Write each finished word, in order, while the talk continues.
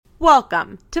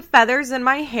Welcome to Feathers in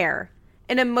My Hair,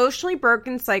 an Emotionally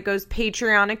Broken Psycho's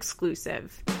Patreon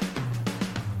exclusive.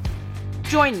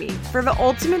 Join me for the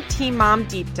ultimate teen mom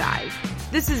deep dive.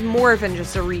 This is more than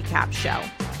just a recap show.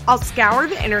 I'll scour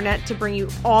the internet to bring you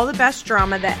all the best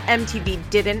drama that MTV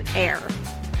didn't air.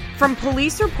 From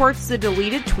police reports to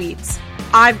deleted tweets,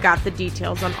 I've got the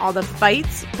details on all the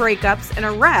fights, breakups, and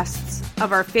arrests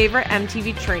of our favorite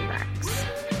MTV train wrecks.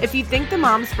 If you think the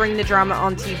moms bring the drama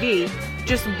on TV,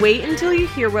 just wait until you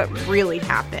hear what really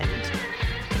happened.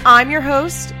 I'm your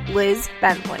host, Liz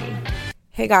Bentley.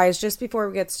 Hey guys, just before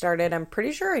we get started, I'm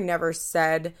pretty sure I never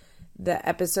said the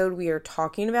episode we are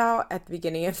talking about at the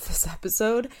beginning of this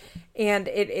episode, and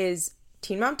it is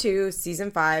Teen Mom 2,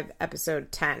 Season 5,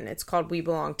 Episode 10. It's called We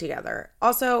Belong Together.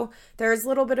 Also, there's a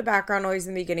little bit of background noise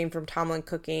in the beginning from Tomlin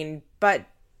cooking, but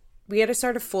we had to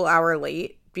start a full hour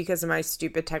late because of my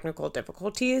stupid technical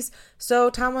difficulties, so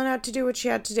Tomlin had to do what she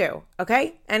had to do,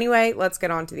 okay? Anyway, let's get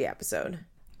on to the episode.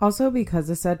 Also, because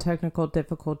of said technical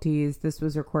difficulties, this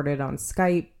was recorded on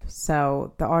Skype,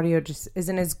 so the audio just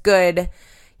isn't as good,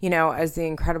 as the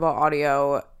incredible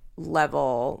audio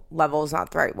level's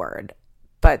not the right word,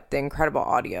 but the incredible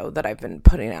audio that I've been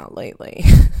putting out lately.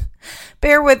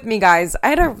 Bear with me, guys. I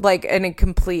had a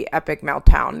complete epic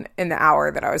meltdown in the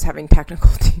hour that I was having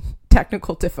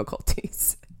technical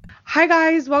difficulties. Hi,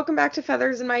 guys. Welcome back to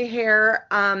Feathers in My Hair.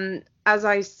 As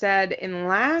I said in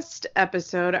last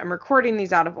episode, I'm recording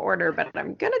these out of order, but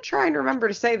I'm going to try and remember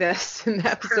to say this in the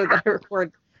episode that I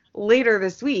record later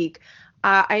this week.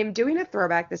 I am doing a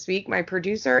throwback this week. My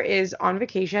producer is on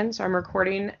vacation, so I'm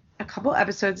recording a couple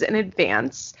episodes in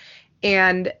advance,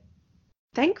 and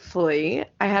thankfully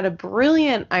I had a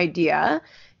brilliant idea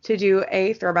to do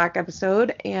a throwback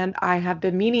episode, and I have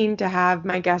been meaning to have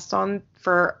my guests on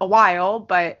for a while,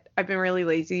 but I've been really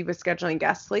lazy with scheduling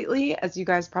guests lately. As you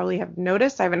guys probably have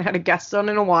noticed, I haven't had a guest on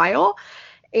in a while,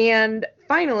 and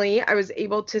finally I was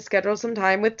able to schedule some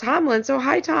time with Tomlin. So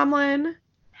hi, Tomlin.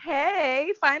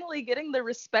 Hey, finally getting the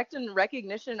respect and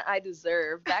recognition I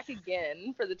deserve back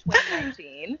again for the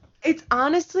 2019. It's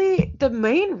honestly the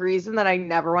main reason that I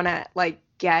never want to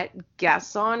get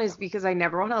guests on is because I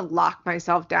never want to lock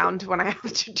myself down to when I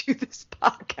have to do this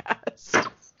podcast.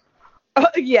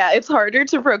 Yeah, it's harder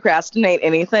to procrastinate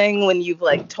anything when you've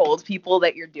told people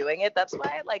that you're doing it. That's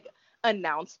why I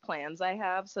announce plans I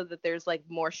have so that there's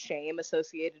more shame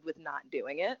associated with not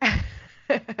doing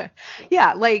it.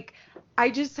 Yeah, I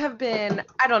just have been,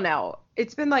 I don't know,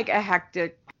 it's been a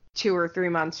hectic 2 or 3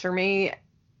 months for me,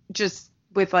 just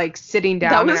with sitting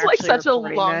down. That was such a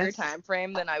longer time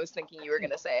frame than I was thinking you were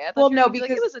going to say. I thought because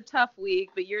it was a tough week,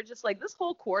 but you're just this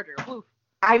whole quarter. Woo.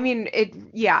 I mean,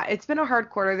 it's been a hard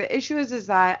quarter. The issue is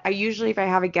that I usually, if I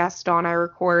have a guest on, I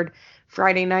record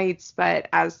Friday nights, but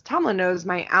as Tomlin knows,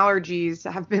 my allergies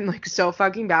have been so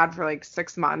fucking bad for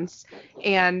 6 months,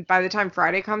 and by the time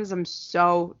Friday comes, I'm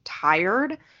so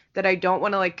tired that I don't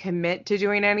want to commit to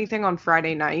doing anything on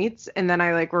Friday nights, and then I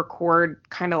record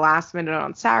kind of last minute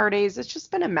on Saturdays. It's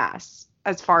just been a mess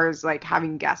as far as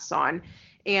having guests on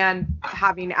and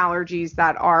having allergies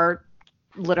that are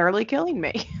literally killing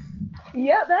me.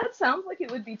 Yeah, that sounds like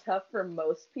it would be tough for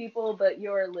most people, but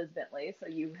you're Liz Bentley, so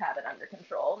you have it under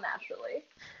control naturally.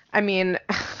 I mean,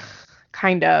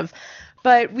 kind of.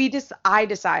 But I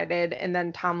decided, and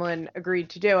then Tomlin agreed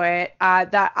to do it,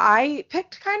 that I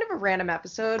picked kind of a random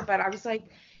episode, but I was like,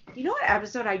 you know what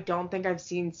episode I don't think I've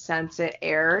seen since it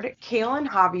aired? Kale and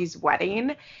Javi's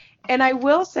wedding. And I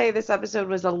will say this episode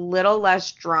was a little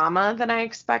less drama than I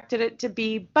expected it to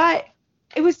be, but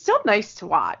it was still nice to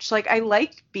watch. I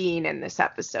liked being in this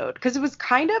episode because it was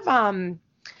kind of,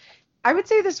 I would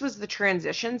say this was the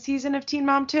transition season of Teen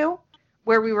Mom 2,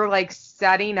 where we were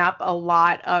setting up a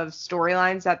lot of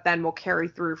storylines that then will carry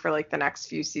through for the next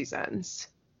few seasons.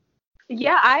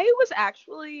 Yeah, I was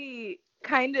actually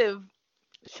kind of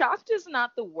shocked is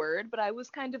not the word, but I was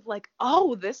kind of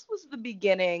oh, this was the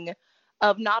beginning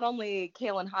of not only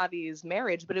Kale and Javi's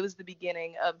marriage, but it was the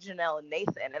beginning of Janelle and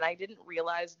Nathan. And I didn't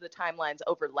realize the timelines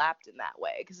overlapped in that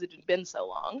way because it had been so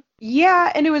long.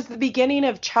 Yeah, and it was the beginning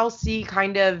of Chelsea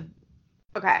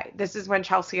this is when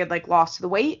Chelsea had lost the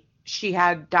weight. She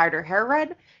had dyed her hair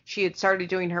red. She had started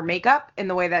doing her makeup in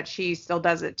the way that she still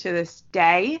does it to this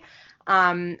day.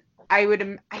 I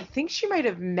think she might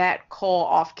have met Cole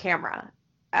off camera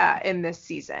in this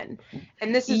season.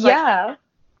 And this is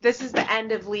this is the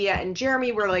end of Leah and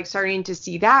Jeremy. We're starting to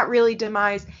see that really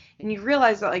demise. And you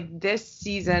realize that this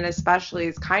season especially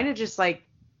is kind of just the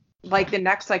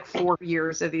next 4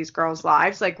 years of these girls'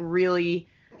 lives, really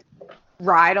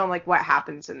ride on what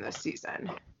happens in this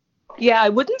season. Yeah, I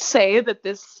wouldn't say that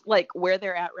this, like, where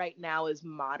they're at right now is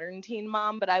modern Teen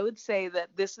Mom, but I would say that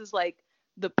this is, like,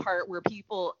 the part where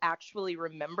people actually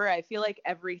remember. I feel like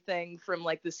everything from,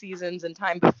 like, the seasons and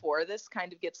time before this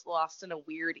kind of gets lost in a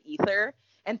weird ether,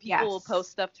 and people will post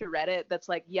stuff to Reddit that's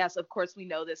like, yes, of course we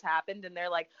know this happened, and they're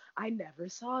like, I never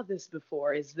saw this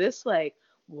before. Is this, like,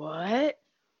 what?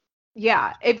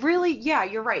 Yeah, it really, yeah,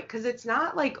 you're right. Because it's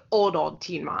not like old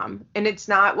Teen Mom. And it's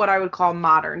not what I would call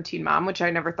modern Teen Mom, which I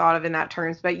never thought of in that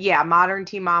terms. But yeah, modern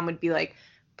Teen Mom would be like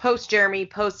post Jeremy,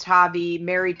 post Javi,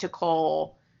 married to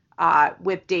Cole,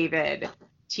 with David,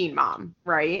 Teen Mom,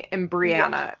 right? And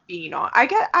Brianna being on. I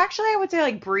would say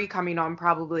like Brie coming on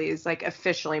probably is like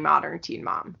officially modern Teen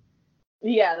Mom.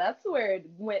 Yeah, that's where it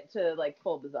went to, like,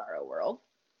 full Bizarro world.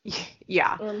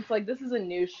 Yeah. And it's like, this is a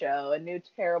new show, a new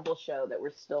terrible show that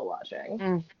we're still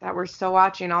watching. That we're still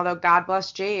watching, although God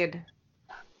bless Jade.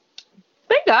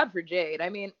 Thank God for Jade. I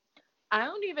mean, I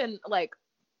don't even, like,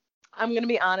 I'm going to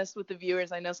be honest with the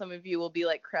viewers. I know some of you will be,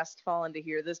 like, crestfallen to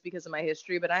hear this because of my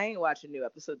history, but I ain't watching new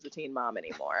episodes of Teen Mom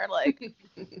anymore. Like,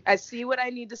 I see what I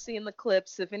need to see in the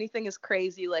clips. If anything is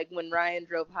crazy, like when Ryan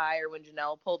drove high or when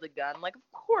Janelle pulled a gun, like, of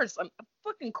course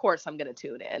I'm going to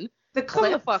tune in. The clips,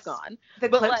 come the fuck on. The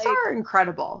clips are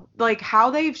incredible. Like, how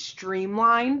they've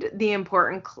streamlined the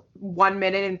important 1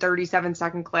 minute and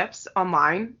 37-second clips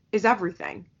online is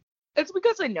everything. It's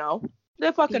because I know.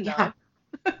 They fucking know.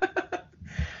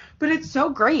 But it's so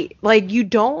great. Like, you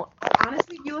don't,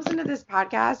 honestly, if you listen to this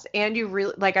podcast and you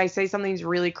really, like, I say something's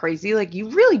really crazy, like, you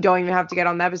really don't even have to get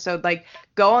on the episode. Like,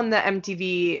 go on the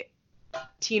MTV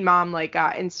Teen Mom, like,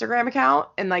 Instagram account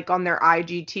and, like, on their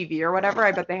IGTV or whatever.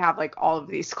 I bet they have, like, all of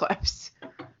these clips.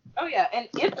 Oh, yeah. And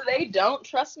if they don't,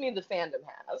 trust me, the fandom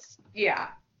has. Yeah.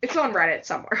 It's on Reddit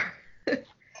somewhere.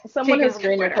 Someone has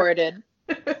screen recorded.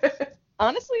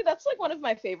 Honestly, that's, like, one of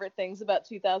my favorite things about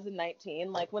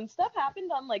 2019. Like, when stuff happened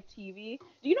on, like, TV,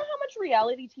 do you know how much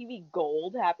reality TV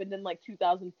gold happened in, like,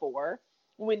 2004?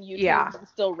 When YouTube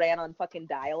still ran on fucking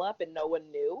dial-up and no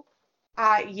one knew?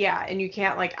 Yeah, and you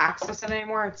can't, like, access it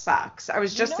anymore. It sucks. I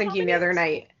was just thinking the other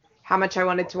night how much I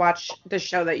wanted to watch the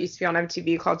show that used to be on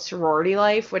MTV called Sorority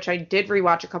Life, which I did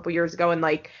rewatch a couple years ago in,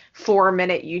 like,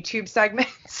 4-minute YouTube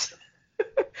segments.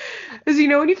 Because, you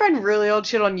know, when you find really old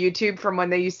shit on YouTube from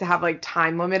when they used to have, like,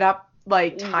 time limits.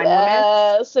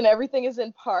 Yes, and everything is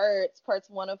in parts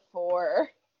 1 of 4.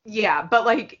 Yeah, but,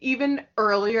 like, even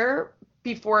earlier,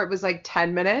 before it was, like,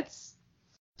 10 minutes,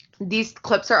 these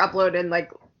clips are uploaded in,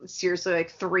 like, seriously,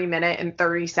 like, 3-minute and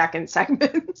 30-second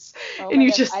segments. And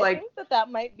you just, like... I think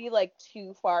that might be, like,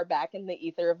 too far back in the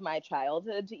ether of my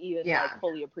childhood to even, like,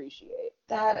 fully appreciate.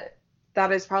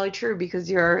 That is probably true because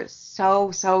you're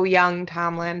so young,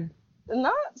 Tomlin.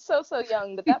 Not so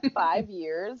young, but that 5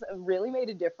 years really made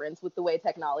a difference with the way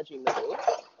technology moved.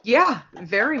 Yeah,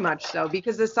 very much so.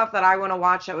 Because the stuff that I want to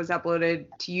watch that was uploaded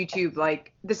to YouTube,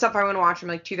 like the stuff I want to watch from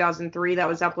like 2003 that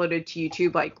was uploaded to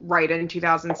YouTube like right in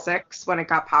 2006 when it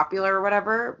got popular or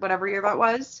whatever year that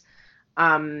was,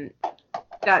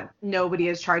 that nobody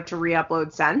has tried to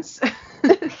re-upload since.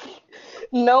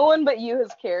 No one but you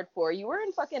has cared for. You were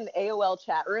in fucking AOL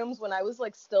chat rooms when I was,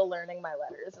 like, still learning my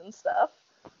letters and stuff.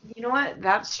 You know what?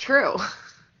 That's true.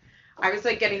 I was,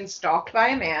 like, getting stalked by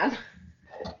a man.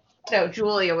 No,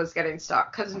 Julia was getting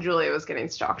stalked. Cousin Julia was getting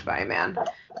stalked by a man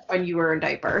when you were in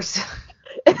diapers.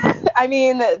 I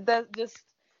mean, that's just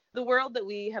the world that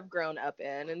we have grown up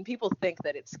in, and people think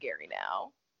that it's scary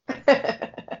now.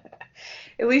 At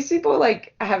least people,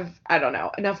 like, have, I don't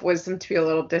know, enough wisdom to be a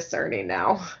little discerning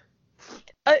now.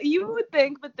 You would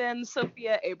think, but then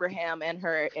Sophia Abraham and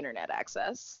her internet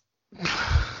access.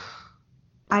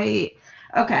 I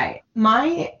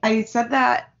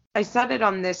said it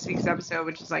on this week's episode,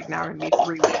 which is like now going to be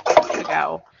 3 weeks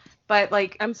ago. But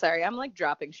like, I'm sorry, I'm like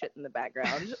dropping shit in the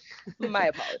background. My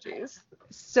apologies.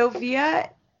 Sophia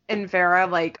and Vera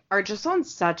like are just on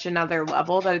such another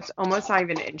level that it's almost not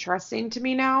even interesting to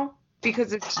me now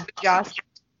because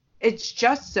it's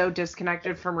just so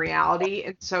disconnected from reality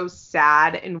and so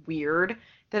sad and weird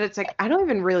that it's like I don't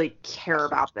even really care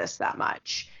about this that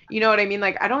much. You know what I mean?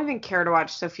 Like I don't even care to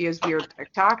watch Sophia's weird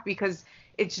TikTok because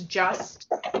it's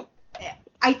just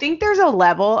I think there's a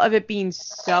level of it being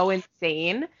so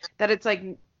insane that it's like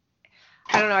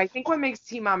I don't know. I think what makes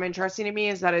Teen Mom interesting to me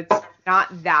is that it's not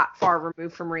that far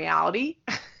removed from reality.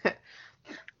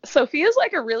 Sophia's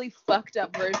like a really fucked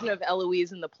up version of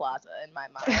Eloise in the Plaza in my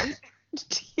mind.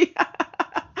 Yeah.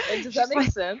 Like, does that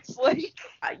make sense? Like,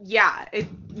 yeah, it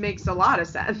makes a lot of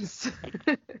sense.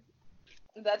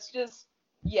 That's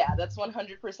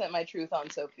 100% my truth on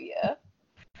Sophia.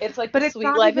 It's like But the it's Sweet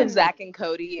not Life even... of Zach and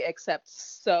Cody, except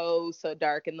so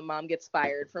dark, and the mom gets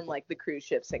fired from like the cruise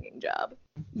ship singing job.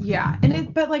 Yeah,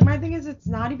 but like my thing is it's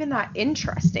not even that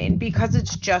interesting because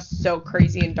it's just so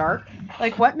crazy and dark.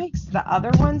 Like what makes the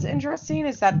other ones interesting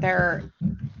is that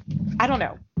I don't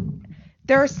know,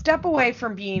 they're a step away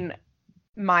from being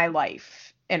my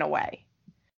life in a way.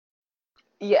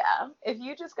 Yeah, if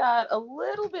you just got a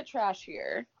little bit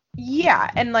trashier. Yeah,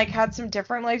 and like had some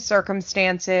different life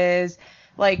circumstances,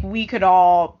 like we could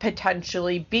all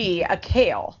potentially be a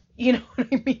Kale. You know what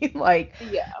I mean? Like,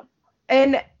 yeah.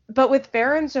 But with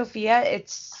Farrah and Sophia,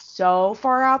 it's so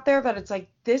far out there that it's like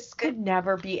this could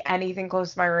never be anything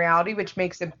close to my reality, which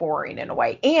makes it boring in a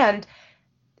way. And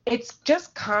it's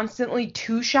just constantly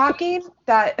too shocking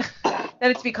that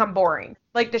it's become boring.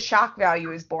 Like the shock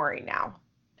value is boring now.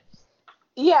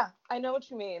 Yeah, I know what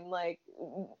you mean. Like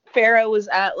Farrah was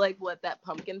at like that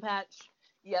pumpkin patch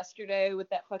yesterday with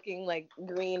that fucking like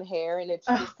green hair, and it's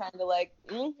just kind of like,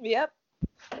 yep.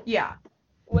 Yeah.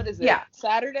 What is it? Yeah.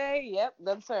 Saturday? Yep,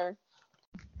 that's her.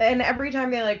 And every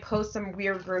time they like post some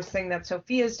weird gross thing that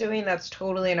Sophia's doing that's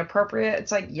totally inappropriate,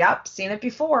 it's like, yep, seen it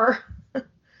before.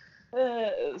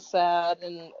 Sad.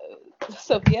 And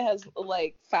Sophia has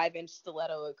like 5-inch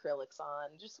stiletto acrylics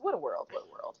on. Just what a world.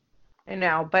 I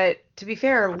know, but to be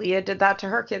fair, Leah did that to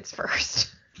her kids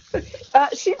first.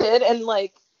 She did, and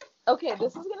like, okay,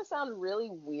 this is gonna sound really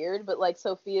weird, but like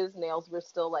Sophia's nails were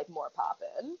still like more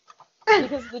poppin'.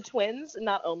 Because the twins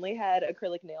not only had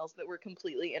acrylic nails that were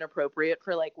completely inappropriate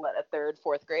for like a 3rd,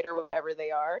 4th grade or whatever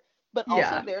they are, but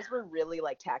also theirs were really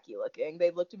like tacky looking.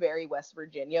 They looked very West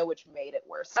Virginia, which made it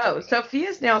worse.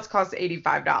 Sophia's nails cost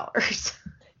 $85.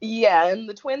 Yeah, and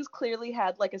the twins clearly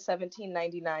had like a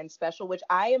 $17.99 special, which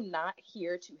I am not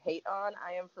here to hate on.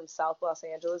 I am from South Los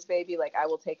Angeles, baby. Like I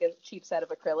will take a cheap set of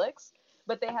acrylics.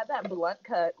 But they had that blunt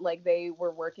cut, like they were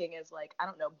working as like, I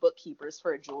don't know, bookkeepers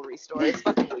for a jewelry store. It's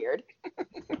fucking weird.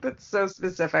 That's so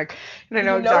specific. And I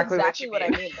know exactly what I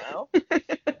mean, though.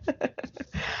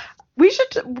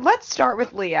 Let's start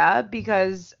with Leah,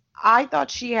 because I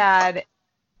thought she had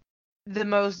the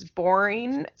most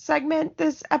boring segment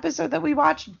this episode that we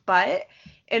watched, but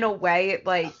in a way it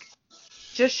like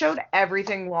just showed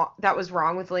everything that was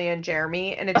wrong with Leah and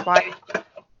Jeremy, and it's why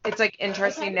it's like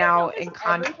interesting now in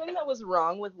context. Everything that was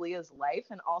wrong with Leah's life,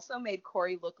 and also made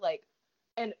Corey look like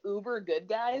an uber good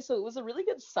guy. So it was a really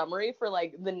good summary for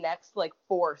like the next like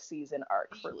 4-season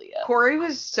arc for Leah. Corey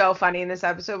was so funny in this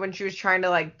episode when she was trying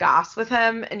to like goss with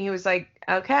him, and he was like,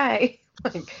 okay,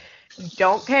 like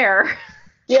don't care.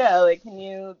 Yeah, like, can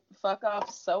you fuck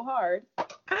off so hard?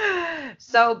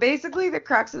 So basically the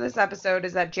crux of this episode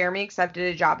is that Jeremy accepted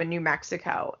a job in New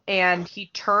Mexico, and he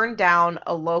turned down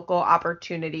a local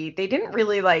opportunity. They didn't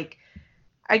really like,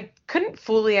 I couldn't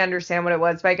fully understand what it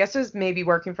was, but I guess it was maybe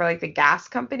working for like the gas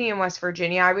company in West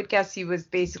Virginia. I would guess he was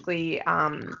basically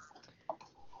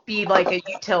be like a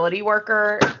utility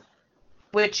worker,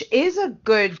 which is a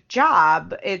good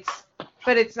job.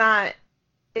 But it's not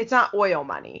oil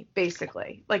money,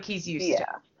 basically, like he's used to.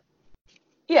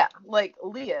 Yeah, like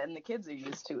Leah and the kids are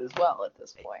used to as well at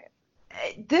this point.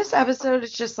 This episode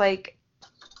is just like,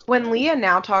 when Leah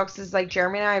now talks, is like,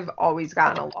 Jeremy and I have always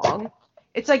gotten along.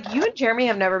 It's like, you and Jeremy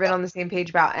have never been on the same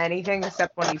page about anything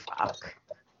except when you fuck.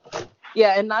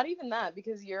 Yeah, and not even that,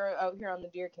 because you're out here on the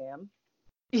deer cam.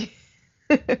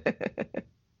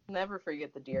 Never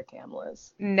forget the deer cam,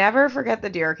 Liz. Never forget the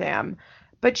deer cam.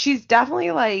 But she's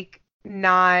definitely like,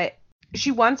 not,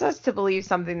 she wants us to believe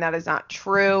something that is not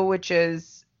true, which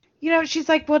is, you know, she's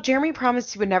like, well, Jeremy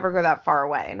promised he would never go that far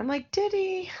away. And I'm like, did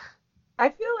he? I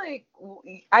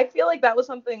feel like that was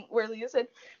something where Leah said,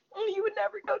 you would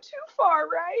never go too far,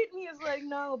 right? And he was like,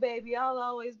 no, baby, I'll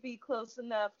always be close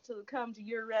enough to come to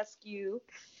your rescue.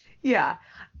 Yeah.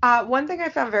 One thing I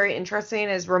found very interesting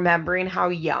is remembering how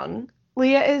young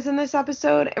Leah is in this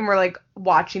episode, and we're like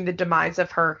watching the demise of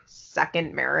her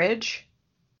second marriage.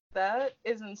 That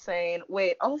is insane.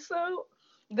 Wait, also,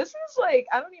 this is like,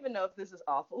 I don't even know if this is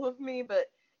awful of me,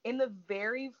 but in the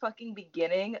very fucking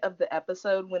beginning of the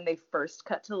episode, when they first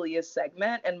cut to Leah's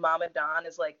segment and Mama Dawn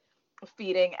is like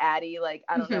feeding Addie, like,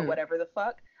 I don't know, whatever the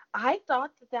fuck, I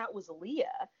thought that was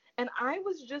Leah. And I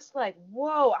was just like,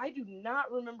 whoa, I do not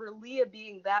remember Leah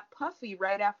being that puffy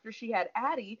right after she had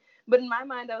Addie. But in my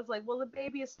mind, I was like, well, the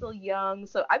baby is still young.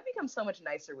 So I've become so much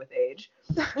nicer with age.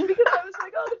 Because I was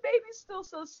like, oh, the baby's still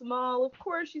so small. Of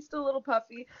course, she's still a little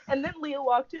puffy. And then Leah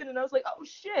walked in and I was like, oh,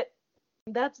 shit,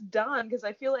 that's Dawn. Because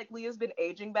I feel like Leah's been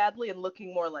aging badly and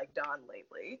looking more like Dawn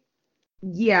lately.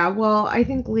 Yeah, well, I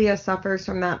think Leah suffers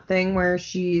from that thing where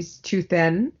she's too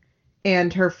thin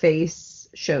and her face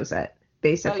shows it.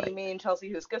 Basically. Oh, you mean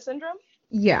Chelsea Houska syndrome?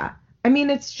 Yeah. I mean,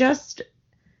 it's just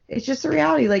a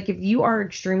reality. Like, if you are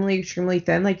extremely, extremely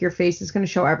thin, like, your face is going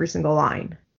to show every single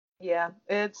line. Yeah,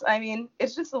 I mean,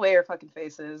 it's just the way her fucking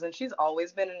face is, and she's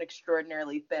always been an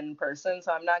extraordinarily thin person,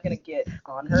 so I'm not gonna get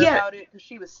on her Yeah. about it because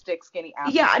she was stick skinny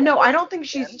after. Yeah, she no, I got don't think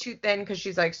she's thin. too thin because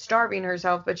she's, like, starving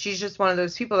herself, but she's just one of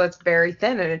those people that's very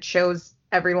thin, and it shows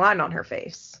every line on her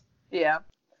face. Yeah,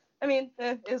 I mean,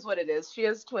 is what it is. She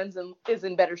has twins and is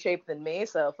in better shape than me,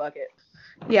 so fuck it.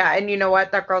 Yeah, and you know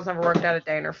what? That girl's never worked out a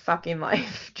day in her fucking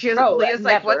life. Oh, Leah's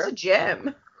like, what's never. a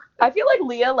gym? I feel like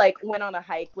Leah like went on a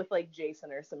hike with like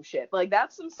Jason or some shit. Like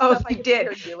that's some Oh, stuff I they could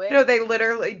did. see her doing. No, they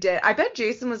literally did. I bet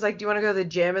Jason was like, do you want to go to the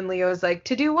gym? And Leah was like,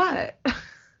 to do what?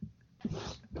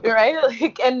 Right?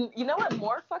 Like, and you know what?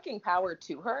 More fucking power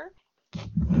to her.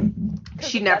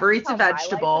 She never eats a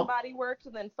vegetable. My life and body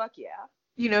worked, then fuck yeah.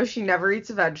 You know, she never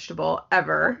eats a vegetable,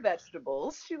 ever. Fuck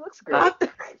vegetables. She looks great.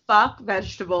 Fuck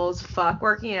vegetables. Fuck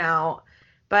working out.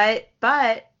 But,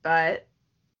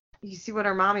 you see what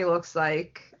her mommy looks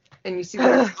like, and you see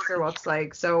what her sister looks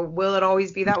like. So will it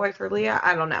always be that way for Leah?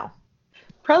 I don't know.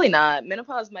 Probably not.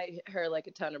 Menopause might hit her like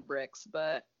a ton of bricks,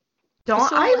 but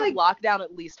Don't I like lock down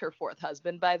at least her fourth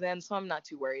husband by then, so I'm not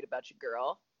too worried about you,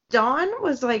 girl. Dawn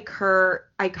was like her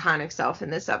iconic self in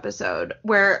this episode,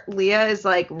 where Leah is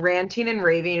like ranting and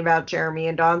raving about Jeremy,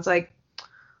 and Dawn's like,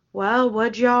 well,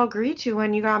 what'd y'all agree to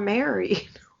when you got married?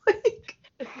 Like,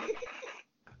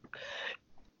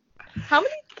 how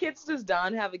many kids does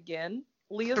Dawn have again?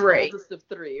 Leah's 3. the oldest of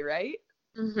 3, right?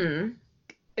 Mm-hmm.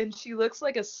 And she looks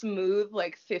like a smooth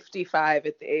like 55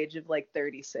 at the age of like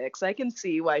 36. I can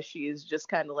see why she's just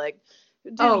kind of like,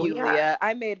 Leah,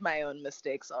 I made my own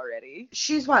mistakes already.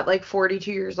 She's what, like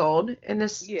 42 years old in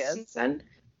this season?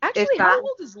 Actually, how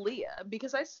old is Leah?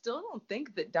 Because I still don't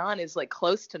think that Dawn is like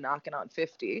close to knocking on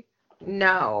 50.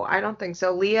 No, I don't think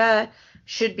so. Leah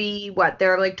should be what?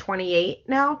 They're like 28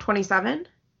 now, 27?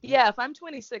 Yeah, if I'm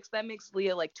 26, that makes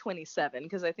Leah like 27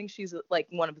 because I think she's like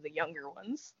one of the younger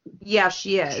ones. Yeah,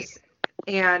 she is.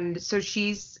 And so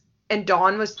and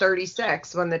Dawn was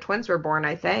 36 when the twins were born,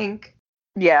 I think.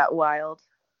 Yeah, wild.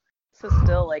 So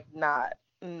still like not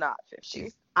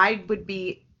 50. I would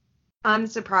be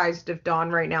unsurprised if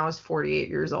Dawn right now is 48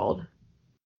 years old.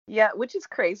 Yeah, which is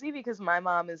crazy because my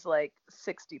mom is like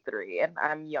 63 and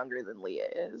I'm younger than Leah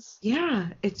is. Yeah,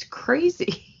 it's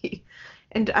crazy.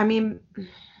 And I mean,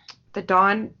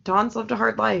 Dawn's lived a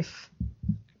hard life.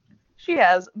 She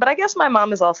has, but I guess my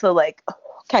mom is also like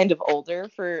kind of older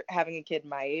for having a kid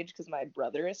my age because my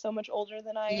brother is so much older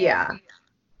than I am. Yeah.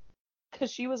 Because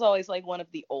she was always like one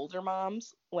of the older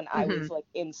moms when I was like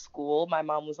in school. My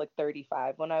mom was like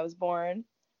 35 when I was born.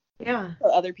 Yeah. So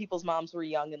other people's moms were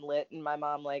young and lit, and my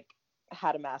mom like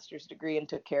had a master's degree and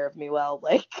took care of me well.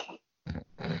 Like,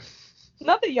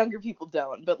 not that younger people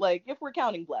don't, but like if we're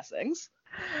counting blessings.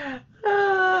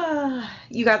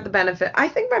 You got the benefit. I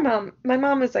think my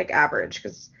mom was like average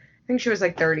because I think she was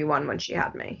like 31 when she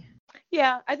had me.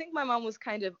 Yeah, I think my mom was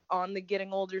kind of on the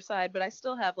getting older side, but I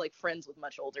still have like friends with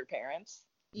much older parents.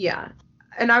 Yeah.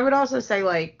 And I would also say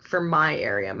like for my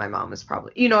area, my mom was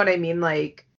probably, you know what I mean?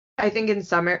 Like I think in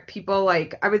some people,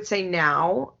 like I would say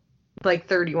now, like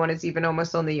 31 is even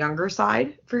almost on the younger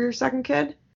side for your second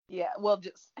kid. Yeah, well,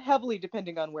 just heavily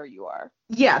depending on where you are.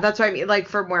 Yeah, that's what I mean. Like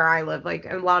from where I live, like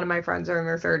a lot of my friends are in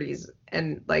their 30s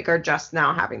and like are just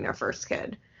now having their first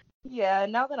kid. Yeah,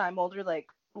 now that I'm older, like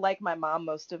my mom,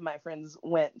 most of my friends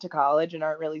went to college and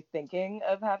aren't really thinking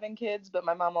of having kids, but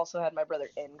my mom also had my brother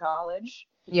in college.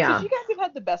 Yeah. So she kind of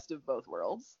had the best of both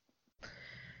worlds.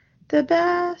 The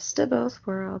best of both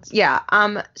worlds. Yeah.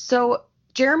 So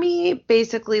Jeremy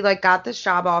basically like got this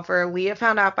job offer. Leah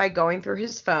found out by going through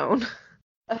his phone.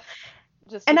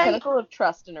 Just the pinnacle of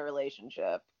trust in a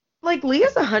relationship. Like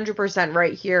Leah's 100%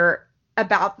 right here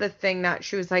about the thing that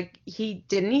she was like, he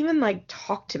didn't even like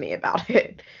talk to me about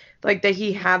it. Like that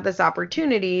he had this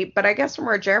opportunity, but I guess from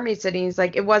where Jeremy's sitting, he's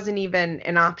like, it wasn't even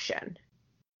an option.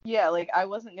 Yeah, like I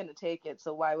wasn't going to take it,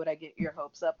 so why would I get your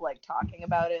hopes up like talking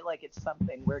about it like it's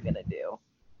something we're going to do?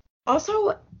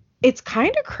 Also, it's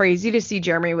kind of crazy to see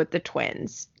Jeremy with the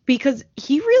twins because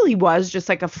he really was just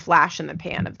like a flash in the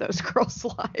pan of those girls'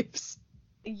 lives.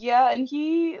 Yeah, and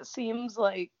he seems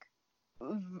like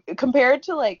compared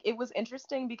to like it was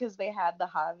interesting because they had the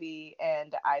Javi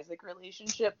and Isaac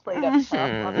relationship played up top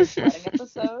on the wedding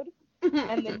episode.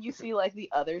 And then you see like the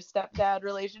other stepdad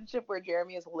relationship where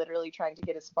Jeremy is literally trying to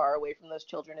get as far away from those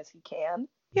children as he can.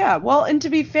 Yeah, well, and to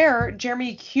be fair,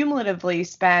 Jeremy cumulatively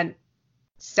spent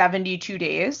 72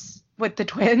 days with the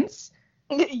twins.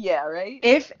 Yeah, right?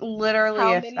 If literally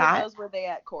How if many that. of those were they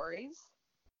at Corey's?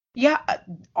 Yeah,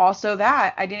 also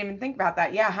that. I didn't even think about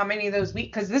that. Yeah, how many of those weeks?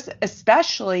 Because this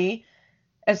especially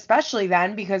especially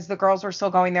then because the girls were still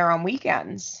going there on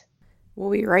weekends.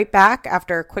 We'll be right back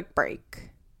after a quick break.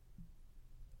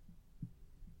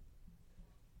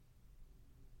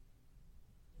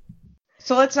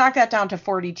 So let's knock that down to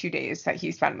 42 days that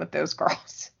he spent with those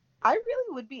girls. I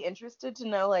really would be interested to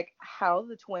know, like, how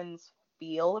the twins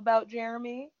feel about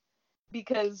Jeremy.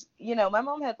 Because, you know, my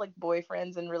mom had, like,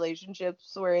 boyfriends and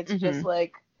relationships where it's just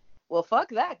like, well, fuck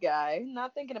that guy.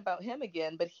 Not thinking about him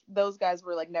again. But those guys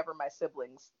were, like, never my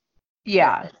siblings.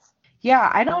 Yeah. Parents.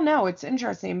 Yeah, I don't know. It's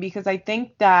interesting because I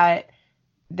think that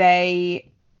I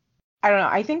don't know.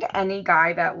 I think any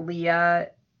guy that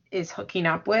Leah is hooking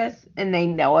up with and they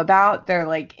know about, they're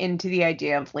like into the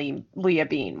idea of Leah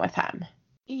being with him.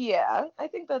 Yeah, I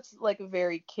think that's like a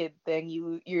very kid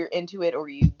thing. You're into it or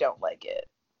you don't like it.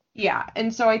 Yeah,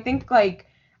 and so I think like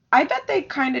I bet they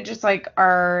kind of just like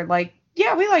are like,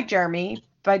 yeah, we like Jeremy,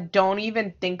 but don't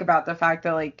even think about the fact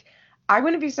that like I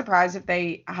wouldn't be surprised if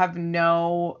they have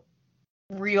no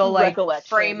real like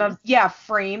frame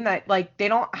that like they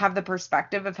don't have the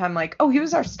perspective of him like, oh, he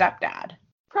was our stepdad.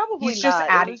 Probably He's not. just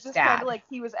It Addie's was just dad. kind of like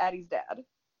he was Addie's dad.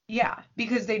 Yeah,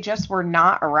 because they just were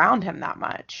not around him that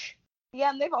much. Yeah,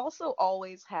 and they've also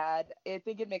always had, I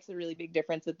think it makes a really big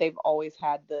difference that they've always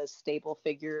had the stable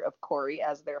figure of Corey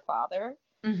as their father.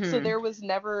 So there was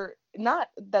never, not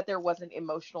that there wasn't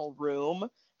emotional room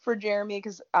for Jeremy,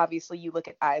 because obviously you look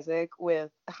at Isaac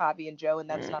with Javi and Joe, and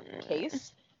that's not the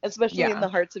case, especially in the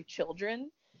hearts of children.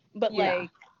 But like,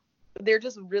 there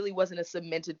just really wasn't a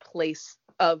cemented place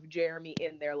of Jeremy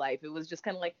in their life. It was just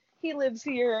kind of like, he lives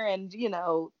here and, you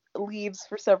know, leaves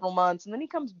for several months, and then he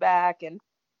comes back, and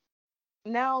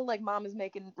now like mom is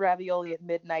making ravioli at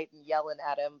midnight and yelling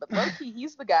at him, but low-key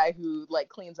he's the guy who like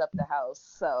cleans up the house.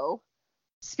 So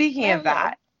speaking of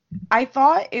that, I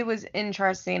thought it was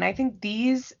interesting. I think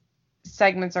these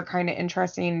segments are kind of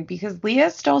interesting because Leah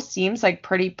still seems like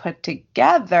pretty put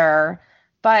together,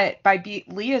 but by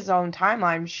Leah's own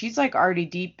timeline, she's like already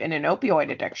deep in an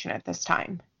opioid addiction at this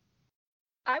time.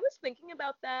 I was thinking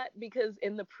about that because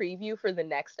in the preview for the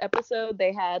next episode,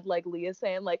 they had like Leah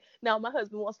saying like, now my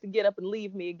husband wants to get up and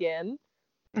leave me again.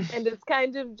 And it's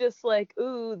kind of just like,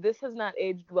 ooh, this has not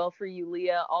aged well for you,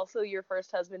 Leah. Also, your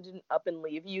first husband didn't up and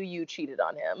leave you. You cheated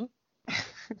on him.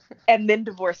 And then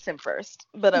divorced him first.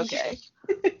 But okay.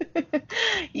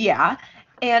 Yeah.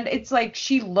 And it's like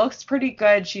she looks pretty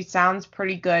good. She sounds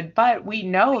pretty good. But we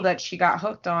know that she got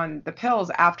hooked on the pills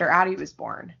after Addie was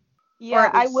born.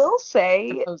 Yeah, I will say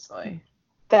supposedly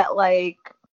that, like,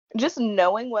 just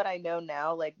knowing what I know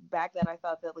now, like, back then I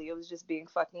thought that Leah was just being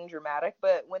fucking dramatic,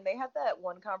 but when they had that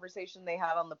one conversation they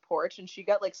had on the porch and she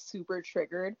got, like, super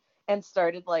triggered and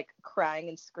started, like, crying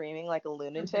and screaming like a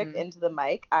lunatic into the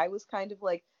mic, I was kind of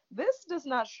like, this does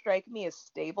not strike me as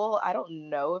stable. I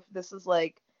don't know if this is,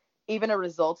 like, even a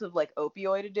result of, like,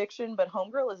 opioid addiction, but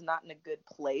Homegirl is not in a good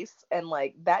place, and,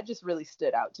 like, that just really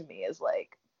stood out to me as,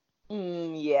 like,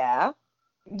 yeah.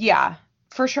 Yeah,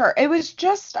 for sure. It was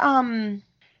just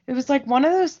it was like one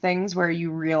of those things where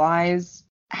you realize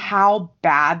how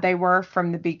bad they were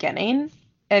from the beginning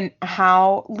and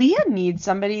how Leah needs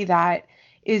somebody that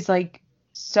is like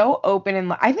so open,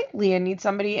 and I think Leah needs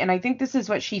somebody, and I think this is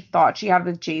what she thought she had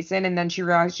with Jason, and then she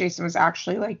realized Jason was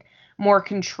actually like more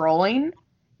controlling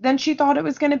than she thought it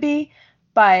was going to be.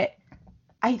 But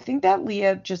I think that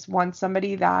Leah just wants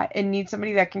somebody that and needs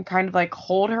somebody that can kind of like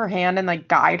hold her hand and like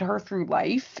guide her through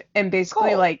life and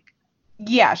basically like,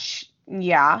 yeah,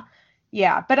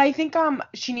 yeah. But I think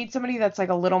she needs somebody that's like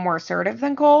a little more assertive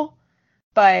than Cole,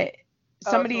 but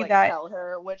somebody to, like, that tell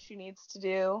her what she needs to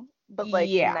do, but like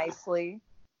nicely.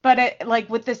 But it, like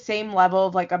with the same level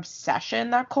of like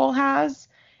obsession that Cole has,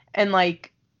 and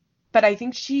like, but I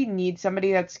think she needs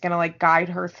somebody that's gonna like guide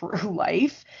her through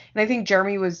life, and I think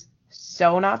Jeremy was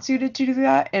so not suited to do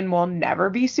that and will never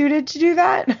be suited to do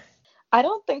that. I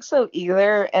don't think so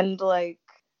either. And like,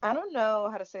 I don't know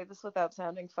how to say this without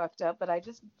sounding fucked up, but I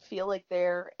just feel like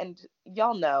and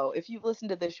y'all know, if you've listened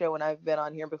to this show and I've been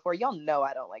on here before, y'all know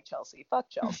I don't like Chelsea. Fuck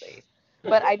Chelsea.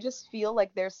 But I just feel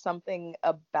like there's something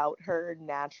about her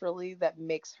naturally that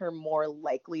makes her more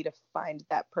likely to find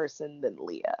that person than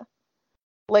Leah.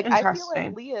 Like, I feel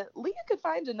like Leah could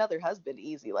find another husband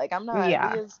easy. Like,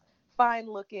 Leah's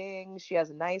fine looking. She has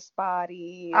a nice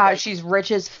body. Like, she's rich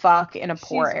as fuck in a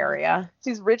poor area.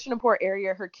 She's rich in a poor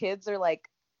area. Her kids are like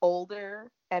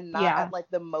older and not at like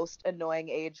the most annoying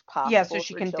age possible. Yeah, so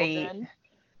she can children. date.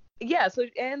 Yeah, so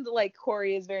and like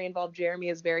Corey is very involved, Jeremy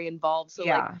is very involved. So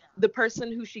like the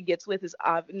person who she gets with is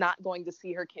not going to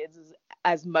see her kids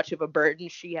as much of a burden.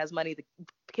 She has money. The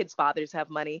kids' fathers have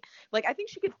money. Like, I think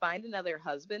she could find another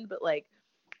husband, but like,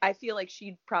 I feel like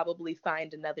she'd probably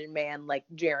find another man like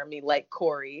Jeremy, like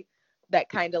Corey, that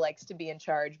kind of likes to be in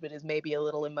charge, but is maybe a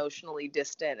little emotionally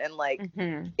distant and like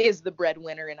is the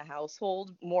breadwinner in a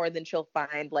household more than she'll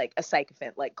find like a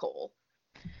sycophant like Cole.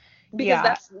 Because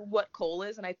that's what Cole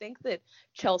is. And I think that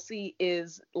Chelsea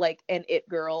is like an it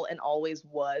girl and always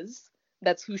was.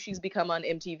 That's who she's become on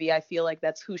MTV. I feel like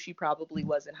that's who she probably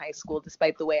was in high school,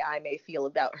 despite the way I may feel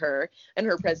about her and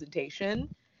her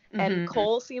presentation. And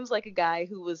Cole seems like a guy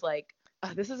who was like,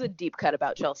 this is a deep cut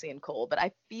about Chelsea and Cole, but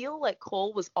I feel like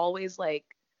Cole was always like,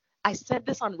 I said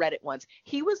this on Reddit once.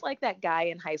 He was like that guy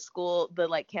in high school, the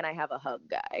like, can I have a hug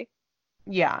guy?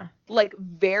 Yeah. Like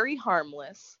very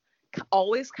harmless,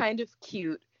 always kind of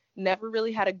cute, never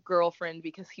really had a girlfriend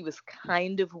because he was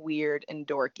kind of weird and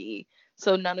dorky.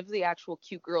 So none of the actual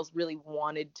cute girls really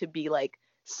wanted to be like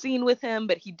seen with him,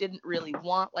 but he didn't really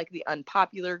want like the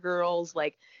unpopular girls,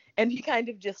 like, and he kind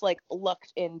of just like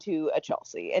lucked into a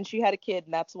Chelsea, and she had a kid,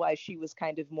 and that's why she was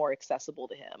kind of more accessible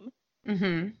to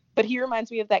him. But he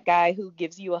reminds me of that guy who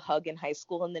gives you a hug in high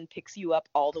school and then picks you up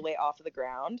all the way off of the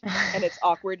ground, and it's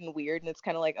awkward and weird, and it's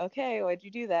kind of like, okay, why'd you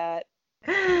do that?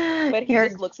 But he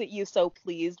just looks at you so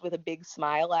pleased with a big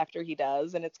smile after he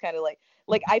does, and it's kind of like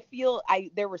I feel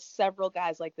there were several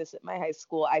guys like this at my high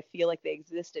school. I feel like they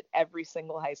exist at every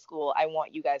single high school. I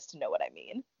want you guys to know what I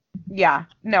mean. Yeah,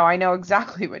 no, I know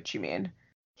exactly what you mean.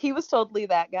 He was totally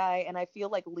that guy, and I feel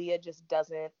like Leah just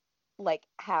doesn't like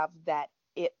have that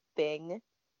it thing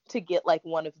to get like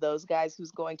one of those guys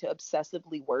who's going to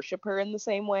obsessively worship her in the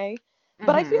same way.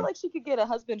 But I feel like she could get a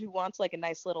husband who wants like a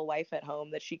nice little wife at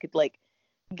home that she could like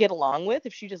get along with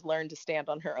if she just learned to stand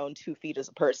on her own 2 feet as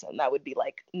a person. That would be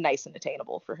like nice and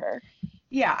attainable for her.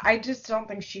 Yeah, I just don't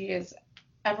think she is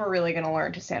ever really going to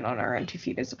learn to stand on her own 2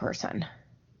 feet as a person.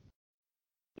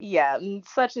 Yeah, and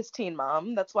such is Teen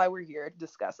Mom. That's why we're here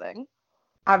discussing.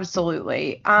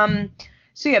 Absolutely.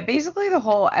 So yeah, basically the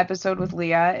whole episode with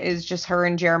Leah is just her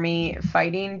and Jeremy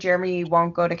fighting. Jeremy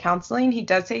won't go to counseling. He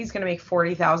does say he's going to make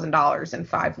 $40,000 in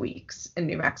 5 weeks in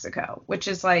New Mexico, which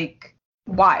is like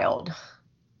wild.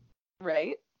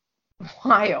 Right?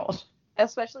 Wild.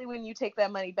 Especially when you take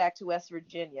that money back to West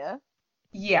Virginia.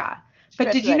 Yeah.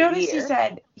 But did you notice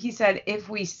he said if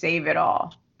we save it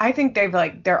all? I think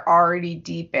they're already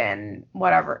deep in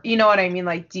whatever. You know what I mean?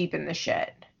 Like deep in the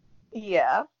shit.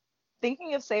 Yeah.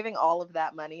 Thinking of saving all of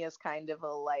that money is kind of a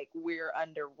like we're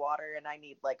underwater and I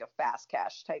need like a fast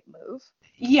cash type move.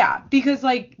 Yeah, because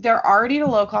like they're already at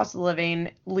a low cost of living.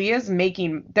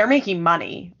 They're making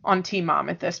money on Teen Mom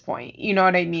at this point. You know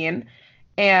what I mean?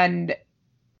 And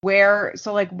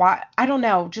why, I don't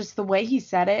know, just the way he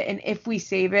said it, and if we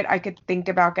save it, I could think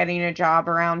about getting a job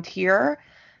around here,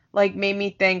 like made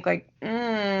me think like,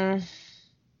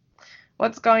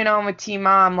 what's going on with Teen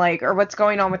Mom, like, or what's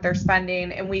going on with their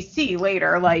spending. And we see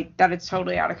later like that it's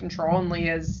totally out of control, and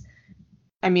Leah's,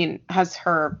 has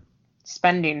her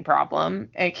spending problem,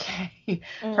 aka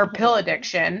her pill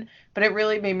addiction. But it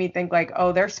really made me think like,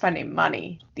 oh, they're spending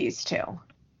money, these two.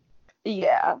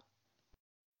 Yeah.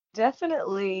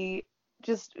 Definitely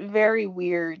just very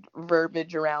weird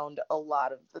verbiage around a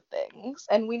lot of the things.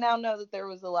 And we now know that there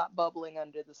was a lot bubbling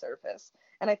under the surface.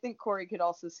 And I think Corey could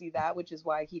also see that, which is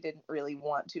why he didn't really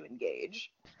want to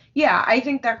engage. Yeah, I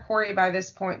think that Corey by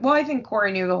this point, I think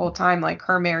Corey knew the whole time, like,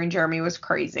 her marrying Jeremy was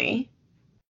crazy.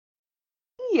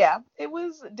 Yeah, it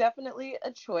was definitely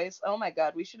a choice. Oh my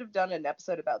God, we should have done an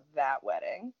episode about that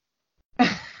wedding.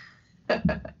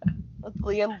 With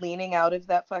Leah leaning out of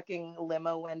that fucking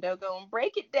limo window going,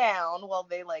 break it down, while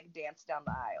they like dance down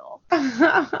the aisle.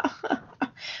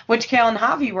 Which Kale and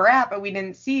Javi were at, but we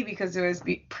didn't see because it was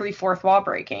pre-fourth wall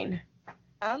breaking.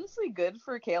 Honestly, good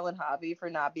for Kale and Javi for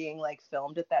not being like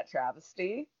filmed at that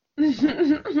travesty.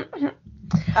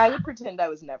 I would pretend I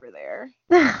was never there.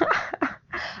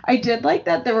 I did like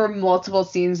that there were multiple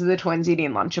scenes of the twins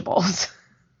eating Lunchables.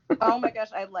 Oh my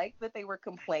gosh, I liked that they were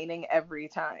complaining every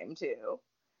time too.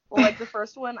 Well, like the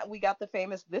first one, we got the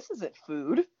famous "this isn't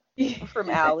food" from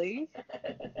Allie.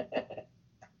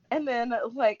 And then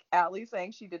like Allie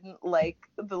saying she didn't like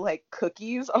the like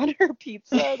cookies on her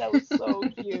pizza. That was so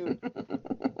cute.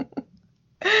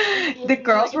 The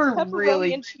girls were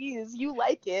really and cheese. You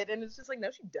like it, and it's just like,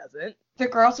 no, she doesn't. The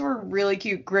girls were really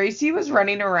cute. Gracie was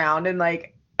running around in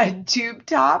like a tube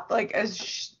top, like a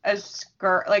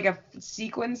skirt, like a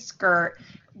sequin skirt,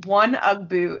 one Ugg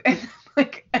boot, and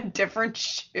like a different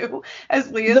shoe. As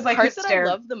Leah's the like part that I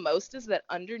love the most is that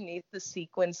underneath the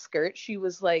sequin skirt, she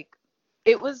was like,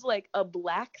 it was like a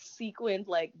black sequined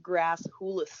like grass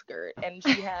hula skirt, and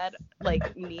she had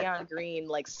like neon green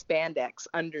like spandex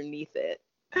underneath it.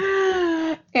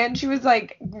 And she was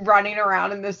like running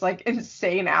around in this like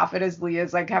insane outfit as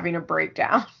Leah's like having a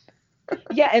breakdown.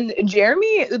 Yeah, and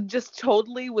Jeremy just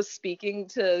totally was speaking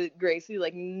to Gracie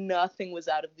like nothing was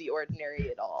out of the ordinary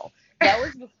at all. That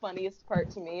was the funniest part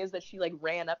to me, is that she like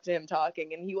ran up to him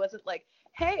talking and he wasn't like,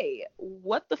 "Hey,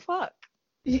 what the fuck?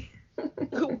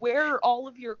 Where are all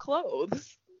of your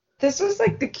clothes?" This was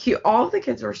like the cute. All of the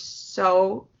kids were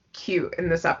so cute in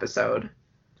this episode.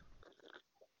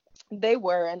 They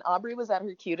were, and Aubrey was at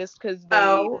her cutest because they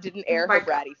Oh didn't air my her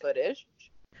God. bratty footage.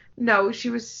 No, she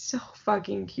was so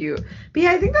fucking cute. But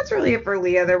yeah, I think that's really it for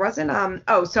Leah. There wasn't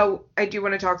oh, so I do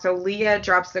want to talk. So Leah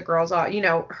drops the girls off,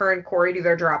 her and Corey do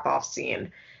their drop off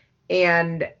scene.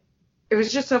 And it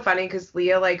was just so funny because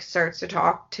Leah like starts to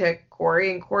talk to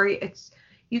Corey, and Corey,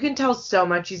 you can tell so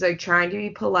much he's like trying to be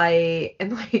polite,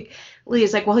 and like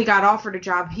Leah's like, well, he got offered a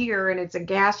job here and it's a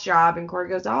gas job, and Corey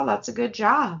goes, oh, that's a good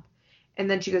job. And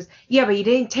then she goes, yeah, but he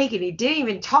didn't take it. He didn't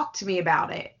even talk to me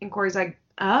about it. And Corey's like,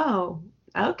 oh,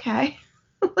 okay.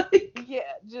 Like, Yeah,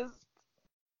 just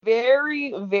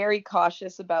very, very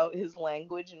cautious about his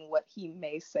language and what he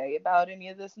may say about any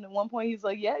of this. And at one point, he's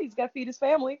like, "Yeah, he's got to feed his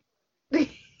family." and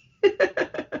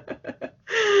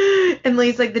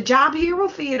Lee's like, the job here will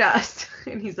feed us.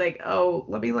 And he's like, oh,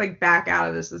 let me like back out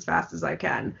of this as fast as I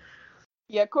can.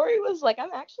 Yeah, Corey was like,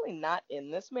 "I'm actually not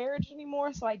in this marriage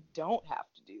anymore, so I don't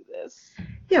have to do this."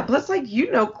 Yeah, plus like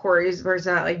Corey's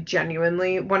person that like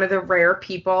genuinely one of the rare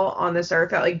people on this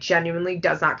earth that like genuinely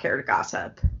does not care to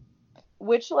gossip.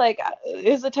 Which like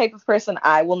is the type of person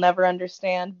I will never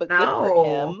understand, but good for No.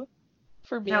 him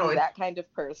for No, being that kind of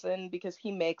person, because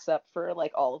he makes up for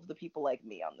like all of the people like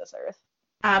me on this earth.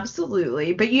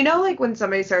 absolutely. But like when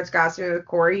somebody starts gossiping with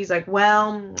Corey, he's like,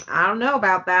 well, I don't know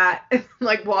about that. And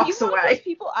like He's walks one of those away.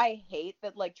 people I hate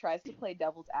that like tries to play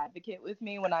devil's advocate with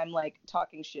me when I'm like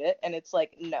talking shit, and it's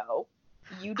like, no,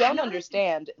 you I'm don't not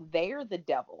understand. They're the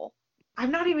devil.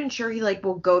 I'm not even sure he like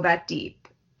will go that deep.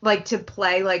 Like to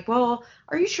play like, well,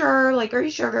 are you sure? Like, are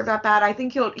you sure they're that bad? I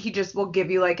think he just will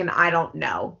give you like an I don't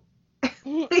know.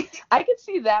 I could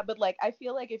see that, but like I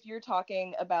feel like if you're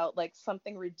talking about like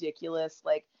something ridiculous,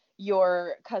 like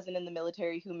your cousin in the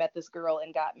military who met this girl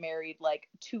and got married like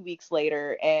 2 weeks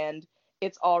later, and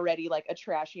it's already like a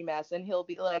trashy mess, and he'll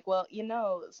be like, well,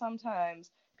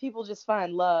 sometimes people just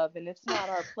find love and it's not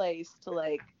our place to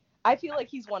like. I feel like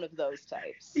he's one of those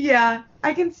types. Yeah,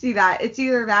 I can see that. It's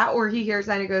either that or he hears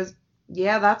that and he goes,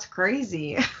 yeah, that's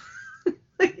crazy.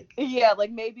 Like, Yeah, like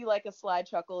maybe like a sly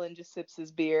chuckle and just sips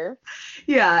his beer.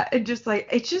 yeah, and just like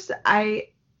it's just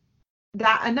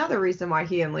that another reason why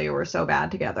he and Leah were so bad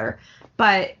together.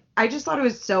 But I just thought it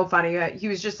was so funny that he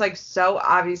was just like so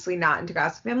obviously not into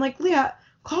gossiping. I'm like, Leah,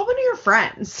 call one of your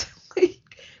friends. Like,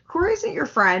 Corey isn't your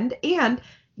friend, and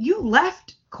you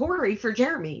left Corey for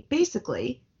Jeremy,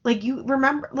 basically. Like you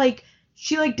remember, like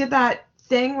she like did that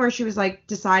thing where she was like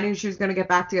deciding if she was gonna get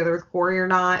back together with Corey or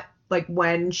not. Like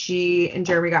when she and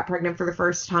Jeremy got pregnant for the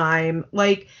first time.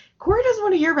 Like Corey doesn't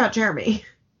want to hear about Jeremy.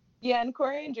 Yeah, and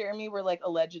Corey and Jeremy were like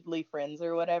allegedly friends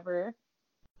or whatever.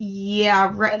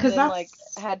 Yeah, right. And Because then like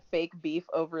that's had fake beef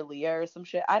over Leah or some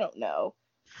shit. I don't know.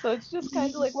 So it's just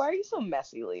kind of like, why are you so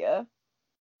messy, Leah?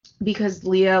 because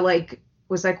Leah like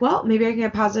was like, well, maybe I can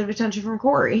get positive attention from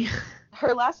Corey.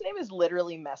 Her last name is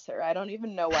literally Messer. I don't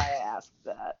even know why I asked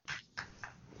that.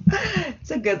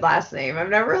 It's a good last name. I've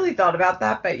never really thought about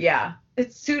that, but yeah,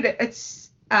 it's suited.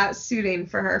 It's suiting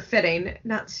for her, fitting,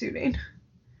 not suiting.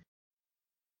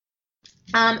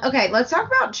 Okay, let's talk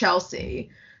about Chelsea,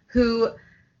 who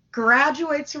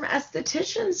graduates from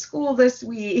esthetician school this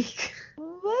week.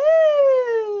 Woo!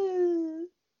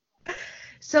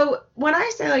 So when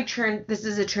I say like this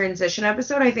is a transition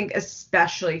episode, I think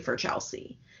especially for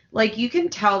Chelsea. Like you can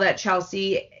tell that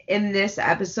Chelsea in this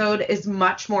episode is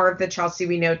much more of the Chelsea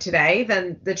we know today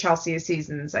than the Chelsea of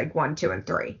seasons like 1, 2, and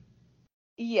 3.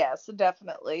 Yes,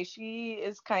 definitely. She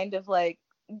is kind of like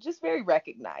just very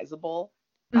recognizable,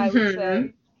 I would Mm-hmm.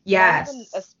 say. Not even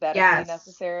Yes. aesthetically Yes.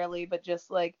 necessarily, but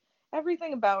just like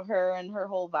everything about her and her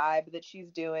whole vibe that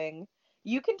she's doing.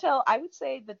 You can tell, I would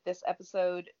say that this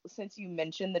episode, since you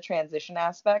mentioned the transition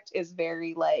aspect, is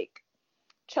very like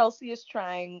Chelsea is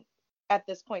trying at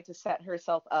this point to set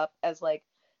herself up as like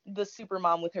the super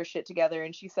mom with her shit together.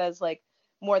 And she says like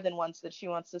more than once that she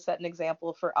wants to set an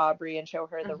example for Aubrey and show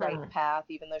her the right Mm-hmm. path,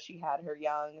 even though she had her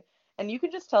young. And you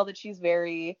can just tell that she's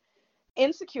very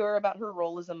insecure about her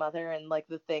role as a mother and like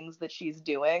the things that she's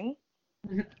doing,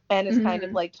 and is kind of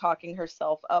Mm-hmm. like talking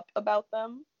herself up about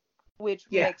them, which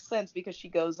Yeah. makes sense because she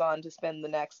goes on to spend the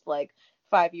next like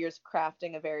 5 years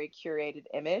crafting a very curated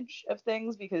image of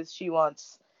things, because she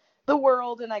wants the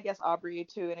world, and I guess Aubrey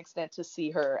to an extent, to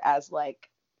see her as like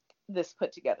this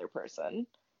put together person,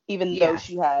 even though Yes.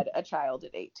 she had a child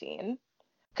at 18.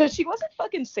 Because she wasn't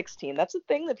fucking 16. That's a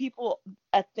thing that people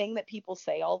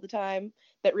say all the time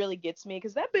that really gets me.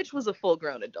 Because that bitch was a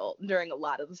full-grown adult during a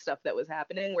lot of the stuff that was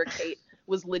happening, where Kate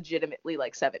was legitimately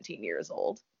like 17 years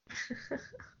old.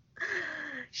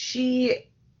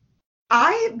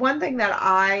 One thing that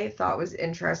I thought was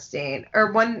interesting,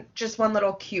 or one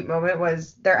little cute moment,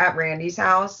 was they're at Randy's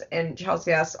house and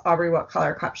Chelsea asks Aubrey what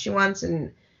color cup she wants,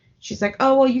 and she's like,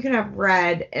 oh, well, you can have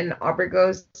red. And Aubrey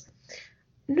goes,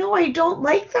 no, I don't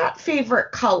like that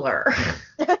favorite color.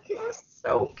 It was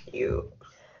so cute.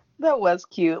 That was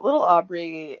cute. Little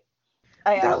Aubrey,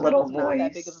 I That actually little was not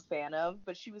that big of a voice. fan of,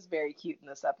 but she was very cute in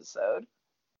this episode.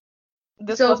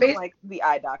 This So wasn't like the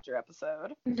eye doctor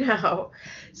episode. no.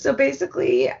 So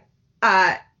basically,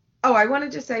 uh, oh, I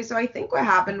wanted to say, so I think what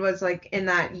happened was like in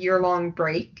that year-long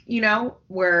break,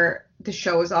 where the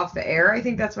show was off the air, I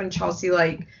think that's when Chelsea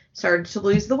like started to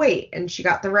lose the weight and she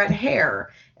got the red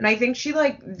hair. And I think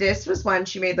this was when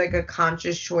she made like a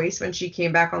conscious choice when she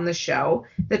came back on the show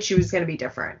that she was going to be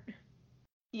different.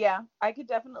 Yeah, I could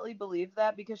definitely believe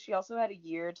that because she also had a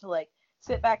year to like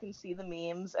sit back and see the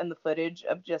memes and the footage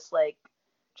of just like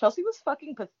Chelsea was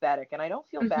fucking pathetic, and I don't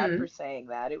feel bad Mm-hmm. for saying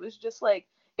that. It was just like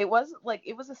it was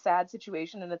a sad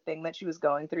situation and a thing that she was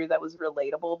going through that was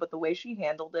relatable, but the way she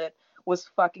handled it was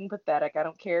fucking pathetic. I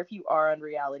don't care if you are on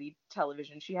reality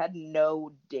television. She had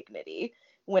no dignity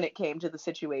when it came to the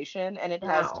situation, and it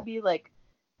has to No. be like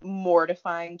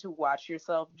mortifying to watch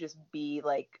yourself just be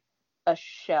like a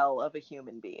shell of a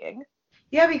human being.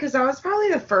 Yeah, because that was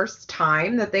probably the first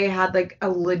time that they had like a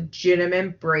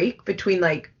legitimate break between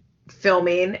like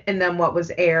filming and then what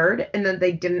was aired, and then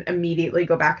they didn't immediately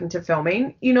go back into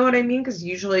filming. You know what I mean? Because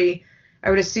usually I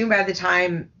would assume by the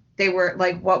time they were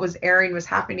like what was airing was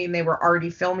happening, they were already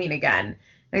filming again.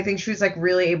 And I think she was like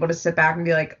really able to sit back and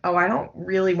be like, oh, I don't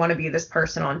really want to be this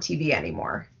person on TV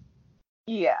anymore.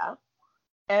 Yeah.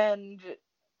 And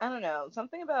I don't know,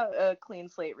 something about a clean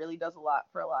slate really does a lot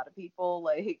for a lot of people.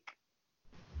 Like,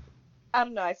 I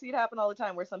don't know, I see it happen all the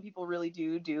time where some people really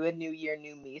do a new year,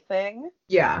 new me thing.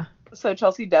 Yeah. So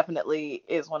Chelsea definitely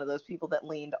is one of those people that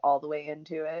leaned all the way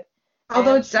into it.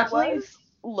 Although And it's she definitely. was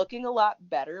looking a lot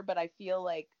better, but I feel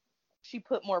like she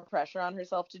put more pressure on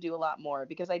herself to do a lot more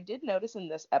because I did notice in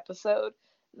this episode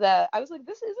that I was like,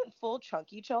 this isn't full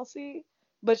chunky Chelsea,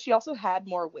 but she also had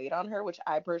more weight on her, which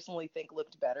I personally think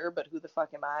looked better, but who the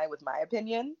fuck am I with my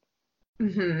opinion?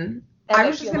 Mm-hmm. And I I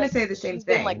was just feel gonna like say the same she's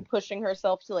been like thing. pushing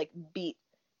herself to like beat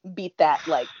that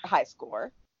like high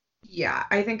score. Yeah,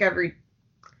 I think every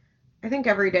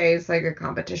day is like a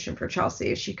competition for Chelsea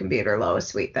if she can beat her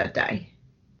lowest weight that day.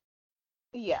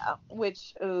 Yeah,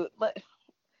 which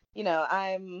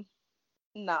I'm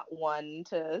not one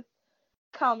to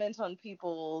comment on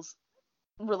people's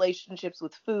relationships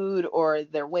with food or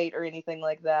their weight or anything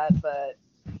like that, but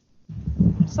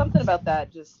something about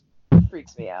that just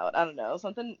freaks me out. I don't know.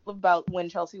 Something about when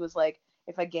Chelsea was like,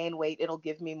 if I gain weight, it'll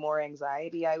give me more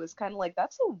anxiety. I was kind of like,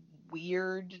 that's a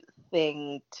weird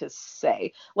thing to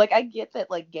say. Like, I get that,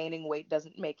 like, gaining weight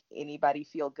doesn't make anybody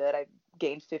feel good. I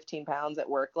gained 15 pounds at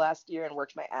work last year and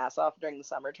worked my ass off during the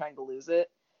summer trying to lose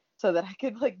it so that I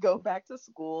could, like, go back to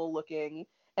school looking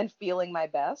and feeling my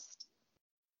best.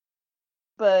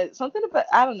 But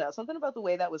I don't know, something about the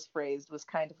way that was phrased was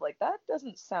kind of like, that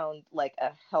doesn't sound like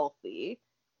a healthy,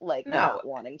 like, No. not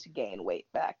wanting to gain weight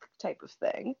back type of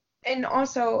thing. And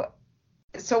also,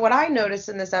 so what I noticed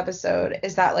in this episode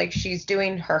is that like she's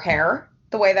doing her hair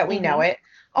the way that we know Mm-hmm. it.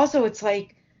 Also, it's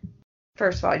like,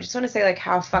 first of all, I just want to say like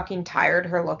how fucking tired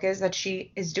her look is that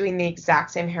she is doing the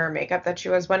exact same hair and makeup that she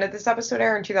was. When did this episode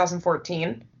air? In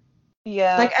 2014.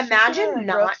 Yeah, Like she's gonna imagine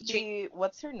grow up not to be,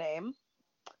 what's her name?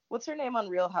 What's her name on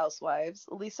Real Housewives?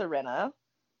 Lisa Rinna,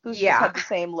 who's just yeah. had the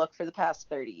same look for the past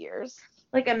 30 years.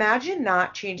 Like imagine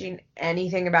not changing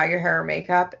anything about your hair or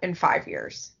makeup in 5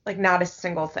 years. Like not a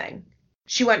single thing.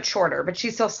 She went shorter, but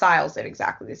she still styles it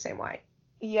exactly the same way.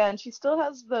 Yeah, and she still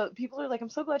has the people are like, I'm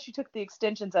so glad she took the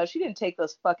extensions out. She didn't take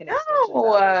those fucking extensions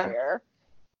No, out of her hair.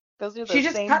 Those are she the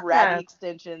just same cut ratty them.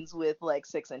 extensions with like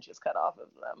 6 inches cut off of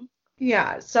them.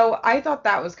 Yeah, so I thought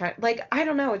that was kind of like I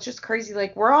don't know, it's just crazy.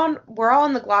 Like we're all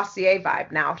on the Glossier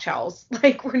vibe now, Chels.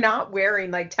 Like we're not wearing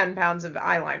like 10 pounds of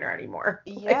eyeliner anymore.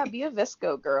 Yeah, be a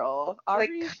Visco girl. Like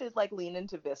Aubrey should like lean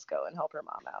into Visco and help her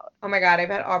mom out. oh my God, I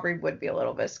bet Aubrey would be a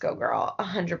little Visco girl,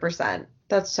 100%.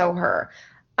 That's so her.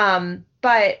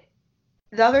 But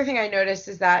the other thing I noticed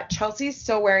is that Chelsea's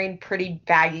still wearing pretty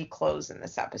baggy clothes in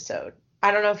this episode. I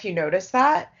don't know if you noticed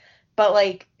that, but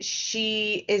like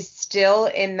she is still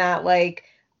in that like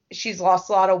she's lost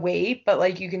a lot of weight, but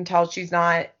like you can tell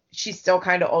she's still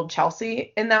kind of old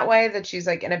Chelsea in that way, that she's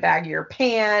like in a baggier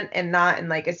pant and not in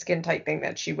like a skin tight thing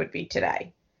that she would be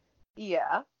today.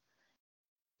 Yeah.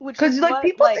 Which Because is like what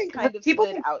people like think kind of people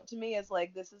stood think out to me as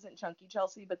like this isn't chunky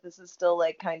Chelsea, but this is still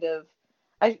like kind of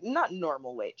not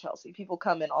normal weight Chelsea. People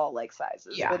come in all like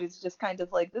sizes, yeah. but it's just kind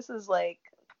of like this is like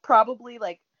probably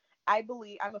like I'm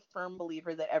a firm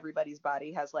believer that everybody's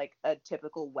body has like a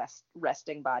typical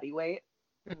resting body weight.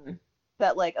 Mhm.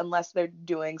 That like unless they're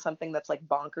doing something that's like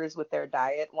bonkers with their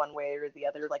diet one way or the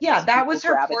other, like you Yeah, see that people was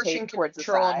her portion gravitate towards the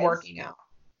control and size. working out.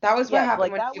 That was what Yeah, happened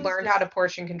like when that she was learned how just to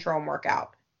portion control and work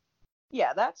out.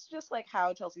 yeah, that's just like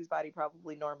how Chelsea's body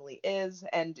probably normally is,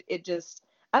 and it just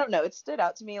I don't know, it stood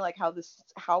out to me like how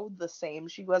the same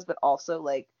she was, but also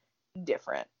like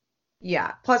different.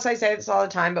 Yeah. Plus, I say this all the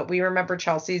time, but we remember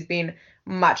Chelsea's being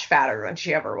much fatter than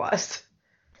she ever was.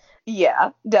 Yeah,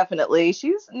 definitely.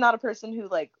 She's not a person who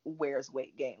like wears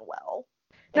weight gain well,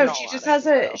 No, in she all just has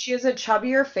honesty though. she has a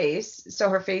chubbier face, so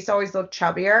her face always looked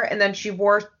chubbier, and then she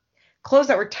wore clothes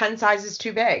that were 10 sizes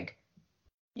too big.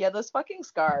 Yeah, those fucking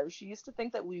scarves. She used to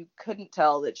think that we couldn't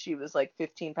tell that she was like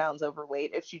 15 pounds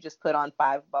overweight if she just put on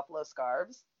 5 buffalo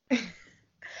scarves.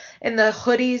 And the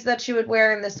hoodies that she would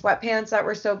wear and the sweatpants that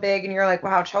were so big, and you're like,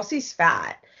 wow, Chelsea's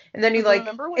fat. And then you like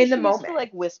Remember when in the she used to moment.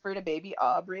 like whisper to baby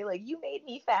Aubrey, like, you made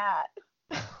me fat?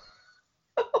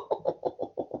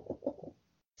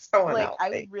 So Like, I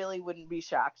unhealthy. really wouldn't be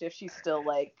shocked if she's still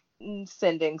like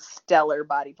sending stellar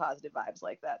body positive vibes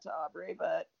like that to Aubrey,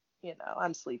 but you know,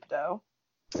 I'm sleep dough.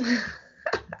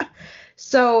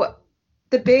 So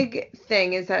the big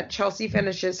thing is that Chelsea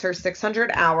finishes her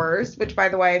 600 hours, which by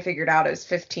the way, I figured out is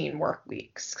 15 work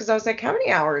weeks. Because I was like, how many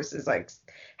hours is like,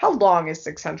 how long is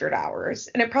 600 hours?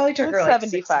 And it probably took It's her like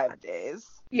 6 months. 75 days.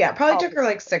 Yeah, it probably All took her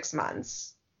like together. 6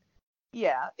 months.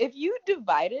 Yeah, if you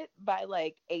divide it by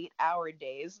like 8-hour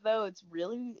days, though, it's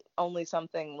really only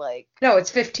something like, No, it's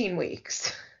 15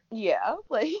 weeks. yeah,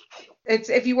 like, It's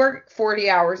if you work 40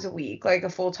 hours a week, like a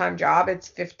full-time job, it's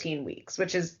 15 weeks,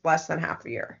 which is less than half a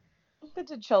year. but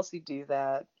did Chelsea do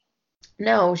that?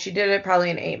 No, she did it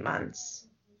probably in 8 months.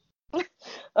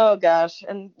 Oh gosh,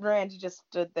 and Randy just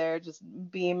stood there, just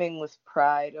beaming with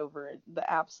pride over the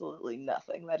absolutely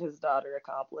nothing that his daughter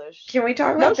accomplished. Can we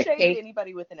talk No about the shade to cake?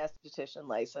 anybody with an esthetician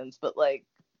license, but like,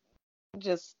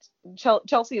 just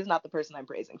Chelsea is not the person I'm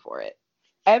praising for it.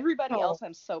 Everybody No. else,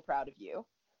 I'm so proud of you.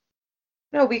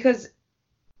 No, because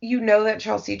you know that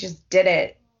Chelsea just did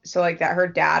it so like that her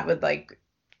dad would like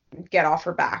get off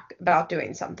her back about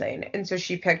doing something. And so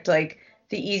she picked like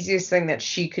the easiest thing that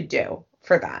she could do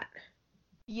for that.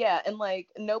 Yeah, and like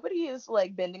nobody is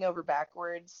like bending over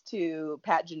backwards to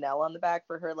pat Janelle on the back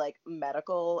for her like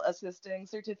medical assisting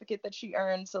certificate that she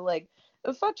earned. So like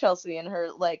fuck Chelsea and her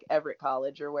like Everett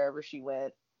College or wherever she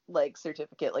went like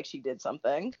certificate like she did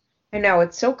something. I know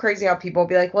it's so crazy how people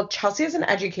be like, well, Chelsea has an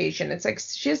education. It's like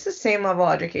she has the same level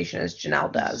of education as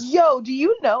Janelle does. Yo, do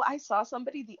you know I saw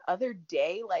somebody the other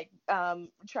day like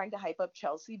trying to hype up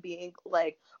Chelsea being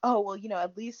like, "Oh, well, you know,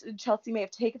 at least Chelsea may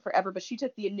have taken forever, but she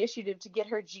took the initiative to get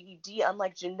her GED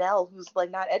unlike Janelle who's like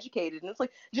not educated." And it's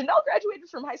like Janelle graduated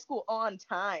from high school on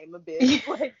time, bitch.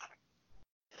 Like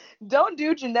don't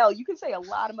do Janelle. You can say a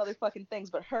lot of motherfucking things,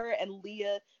 but her and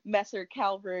Leah Messer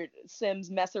Calvert Sims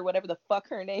Messer, whatever the fuck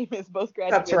her name is, both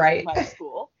That's graduated right. from high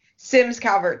school. Sims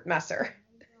Calvert Messer.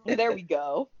 There we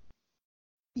go.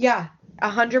 Yeah,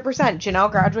 100%.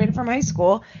 Janelle graduated from high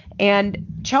school, and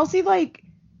Chelsea, like,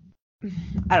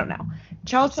 I don't know.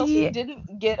 Chelsea Chelsea,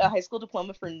 didn't get a high school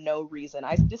diploma for no reason.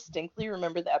 I distinctly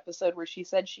remember the episode where she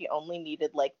said she only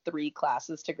needed like 3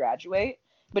 classes to graduate,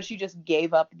 but she just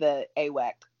gave up the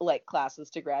AWEC like classes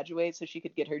to graduate so she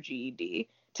could get her GED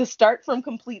to start from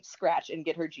complete scratch and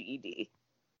get her GED.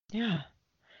 yeah.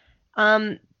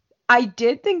 Um, I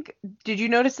did think, did you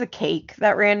notice the cake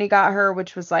that Randy got her,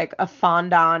 which was like a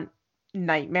fondant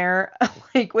nightmare,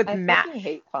 like with I matte. fucking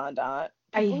hate fondant.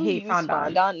 I People who hate use fondant.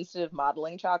 fondant instead of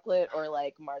modeling chocolate or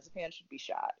like marzipan should be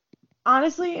shot.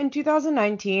 Honestly, in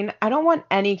 2019, I don't want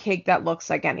any cake that looks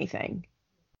like anything.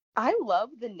 I love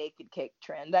the naked cake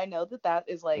trend. I know that that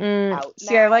is like out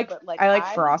See, now, but like I like I'm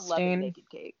loving frosting. naked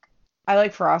cake. I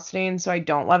like frosting, so I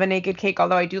don't love a naked cake,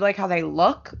 although I do like how they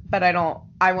look, but I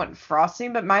want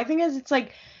frosting. But my thing is, it's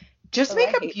like, just Oh, I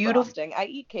make a hate beautiful, frosting. I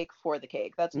eat cake for the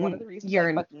cake. That's one of the reasons I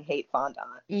you're, fucking hate fondant.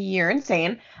 you're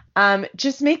insane.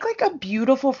 Just make like a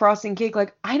beautiful frosting cake.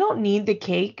 Like, I don't need the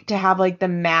cake to have like the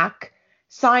MAC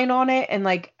sign on it and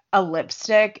like a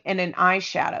lipstick and an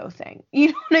eyeshadow thing. You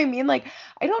know what I mean? Like,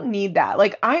 I don't need that.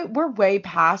 Like, we're way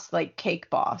past like Cake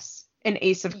Boss and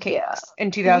Ace of Yeah. Cakes in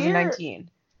We're 2019.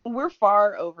 we're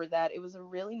far over that. It was a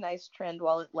really nice trend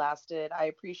while it lasted. I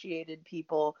appreciated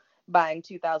people buying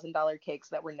 $2,000 cakes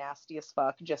that were nasty as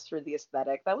fuck just for the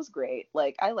aesthetic. That was great.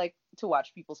 Like, I like to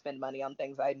watch people spend money on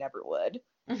things I never would.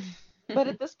 But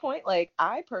at this point, like,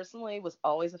 I personally was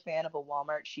always a fan of a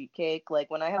Walmart sheet cake. Like,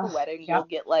 when I have a wedding, we'll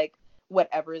get, like,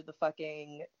 whatever the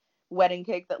fucking wedding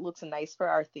cake that looks nice for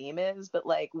our theme is. But,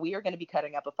 like, we are going to be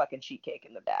cutting up a fucking sheet cake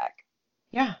in the back.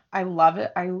 Yeah, I love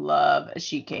it. I love a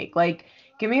sheet cake. Like,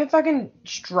 give me a fucking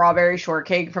strawberry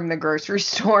shortcake from the grocery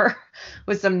store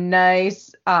with some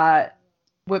nice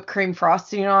whipped cream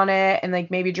frosting on it and, like,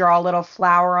 maybe draw a little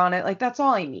flour on it. Like, that's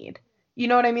all I need. You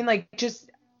know what I mean? Like, just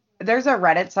there's a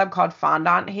Reddit sub called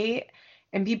Fondant Hate,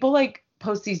 and people like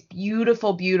post these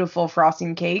beautiful, beautiful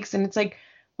frosting cakes, and it's like,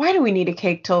 why do we need a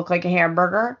cake to look like a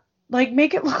hamburger? Like,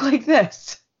 make it look like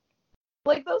this.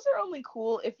 Like, those are only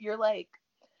cool if you're like,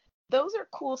 those are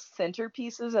cool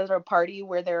centerpieces at a party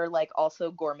where there are like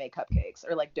also gourmet cupcakes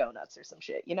or like donuts or some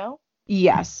shit, you know?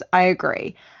 Yes, I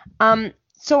agree.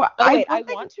 So I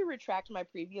want to retract my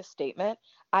previous statement.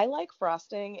 I like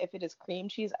frosting if it is cream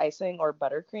cheese icing or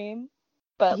buttercream.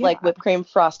 But, like, whipped cream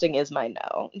frosting is my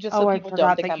no. Just so people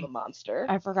don't think I'm a monster.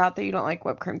 I forgot that you don't like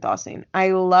whipped cream frosting.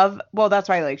 Well, that's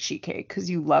why I like sheet cake, because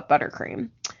you love buttercream.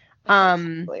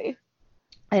 Exactly.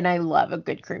 And I love a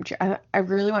good cream cheese. I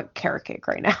really want carrot cake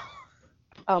right now.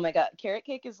 Oh, my God. Carrot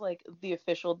cake is, like, the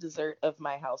official dessert of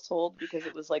my household, because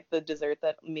it was, like, the dessert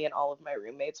that me and all of my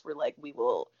roommates were like, we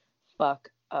will fuck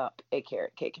up a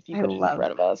carrot cake if you put it in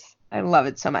front of us. I love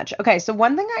it so much. Okay, so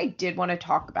one thing I did want to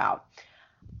talk about.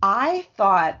 I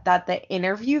thought that the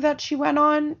interview that she went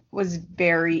on was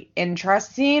very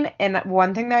interesting. And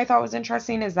one thing that I thought was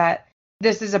interesting is that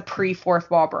this is a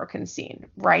pre-fourth wall broken scene,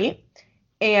 right?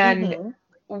 And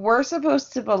we're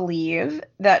supposed to believe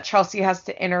that Chelsea has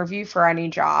to interview for any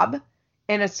job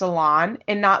in a salon,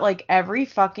 and not like every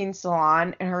fucking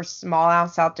salon in her small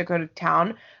ass South Dakota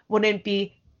town wouldn't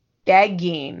be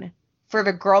begging for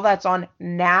the girl that's on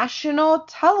national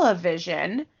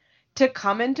television to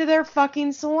come into their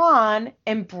fucking salon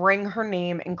and bring her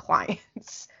name and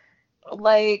clients.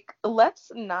 Like,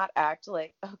 let's not act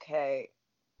like, okay,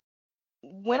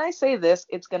 when I say this,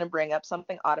 it's going to bring up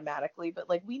something automatically, but,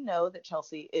 like, we know that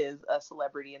Chelsea is a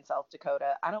celebrity in South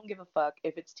Dakota. I don't give a fuck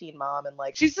if it's Teen Mom and,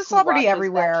 like, she's a celebrity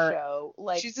everywhere. Show.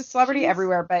 Like, she's a celebrity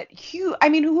everywhere, but who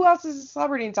else is a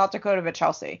celebrity in South Dakota but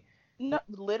Chelsea? No,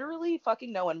 literally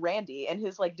fucking no one. Randy and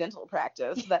his like dental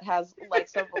practice that has like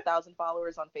several thousand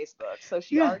followers on Facebook. So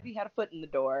she already had a foot in the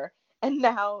door, and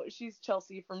now she's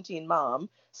Chelsea from Teen Mom.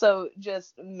 So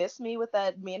just miss me with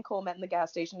that. Me and Cole met in the gas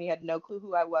station. He had no clue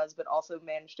who I was, but also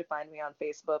managed to find me on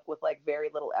Facebook with like very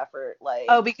little effort. Like,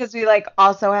 oh, because we like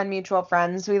also had mutual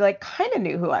friends. We like kind of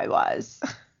knew who I was.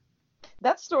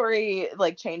 That story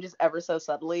like changes ever so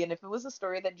subtly, and if it was a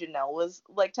story that Janelle was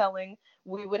like telling,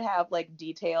 we would have like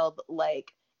detailed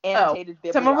like annotated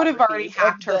someone would have already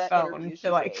hacked her phone to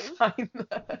like find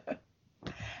the...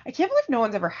 I can't believe no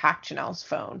one's ever hacked Janelle's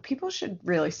phone. People should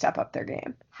really step up their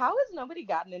game. How has nobody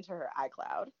gotten into her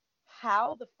iCloud?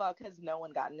 How the fuck has no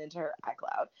one gotten into her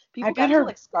iCloud? People got into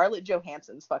like Scarlett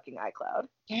Johansson's fucking iCloud.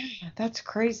 Yeah, that's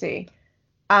crazy.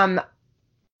 But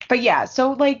yeah,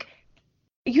 so like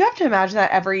you have to imagine that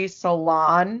every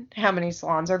salon, how many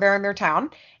salons are there in their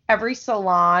town? Every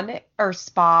salon or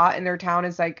spa in their town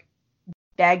is like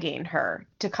begging her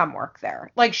to come work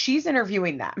there. Like she's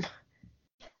interviewing them.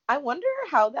 I wonder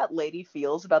how that lady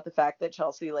feels about the fact that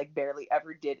Chelsea like barely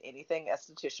ever did anything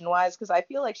esthetician wise, because I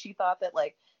feel like she thought that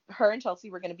like her and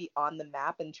Chelsea were going to be on the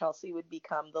map and Chelsea would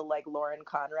become the like Lauren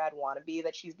Conrad wannabe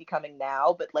that she's becoming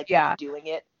now, but like doing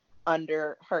it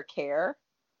under her care.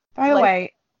 By the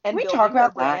way, and we talk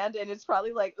about brand, and it's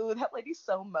probably like, ooh, that lady's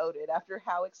so moated after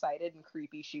how excited and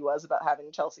creepy she was about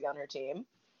having Chelsea on her team.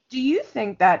 Do you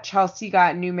think that Chelsea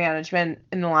got new management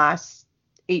in the last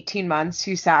 18 months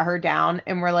who sat her down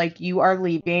and were like, you are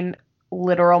leaving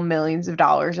literal millions of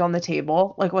dollars on the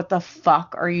table? Like, what the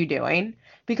fuck are you doing?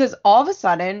 Because all of a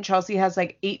sudden, Chelsea has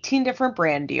like 18 different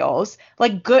brand deals,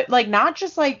 like good, like not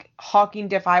just like hawking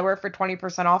Diff Eyewear for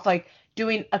 20% off, like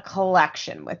doing a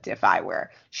collection with Diff Eyewear.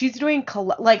 She's doing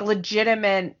like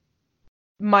legitimate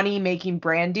money making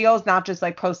brand deals, not just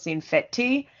like posting fit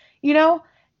tea, you know?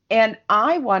 And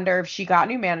I wonder if she got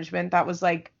new management that was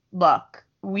like, look,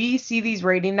 we see these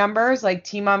rating numbers, like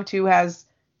Teen Mom 2 has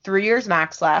 3 years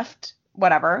max left,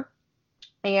 whatever.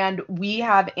 And we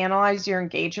have analyzed your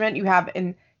engagement. You have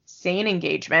insane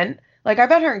engagement. Like, I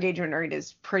bet her engagement rate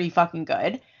is pretty fucking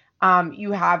good.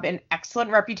 You have an excellent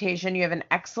reputation. You have an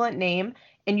excellent name.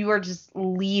 And you are just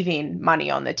leaving money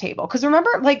on the table. Because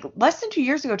remember, like, less than 2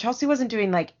 years ago, Chelsea wasn't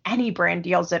doing, like, any brand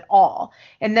deals at all.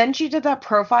 And then she did that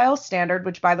Profile Standard,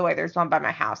 which, by the way, there's one by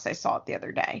my house. I saw it the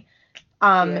other day.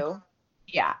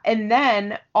 Yeah. And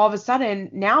then all of a sudden,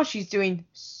 now she's doing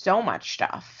so much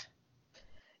stuff.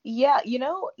 Yeah,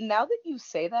 now that you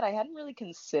say that, I hadn't really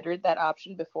considered that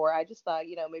option before. I just thought,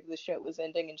 maybe the show was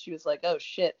ending and she was like, oh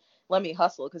shit, let me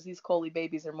hustle because these Coley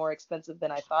babies are more expensive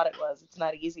than I thought it was. It's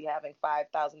not easy having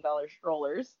 $5,000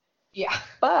 strollers. Yeah.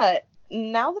 But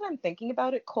now that I'm thinking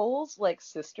about it, Cole's like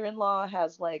sister-in-law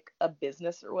has like a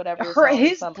business or whatever selling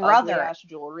His some ugly brother, ass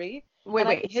jewelry. And I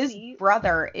wait, could his see,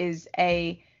 brother is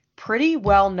a pretty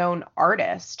well-known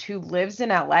artist who lives in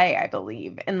LA, I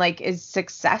believe, and like is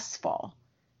successful.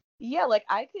 yeah, like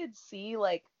I could see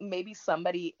like maybe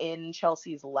somebody in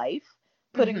Chelsea's life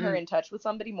putting her Hmm. in touch with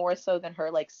somebody more so than her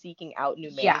like seeking out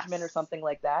new management or Yes. something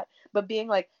like that. But being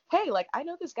like, hey, like I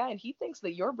know this guy and he thinks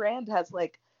that your brand has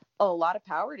like a lot of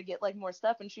power to get like more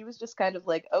stuff. And she was just kind of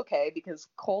like, okay, because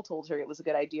Cole told her it was a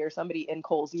good idea or somebody in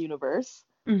Cole's universe.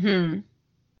 Hmm.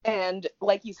 And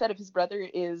like you said, if his brother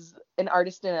is an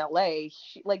artist in LA,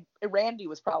 like Randy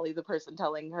was probably the person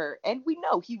telling her, and we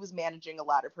know he was managing a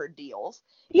lot of her deals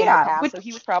in the Yeah, past, which, so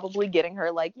he was probably getting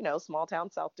her like small town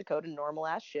South Dakota normal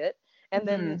ass shit. And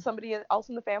then mhm. somebody else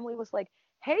in the family was like,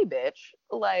 "Hey, bitch,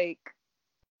 like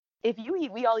if you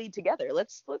eat, we all eat together.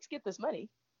 Let's get this money."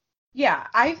 Yeah,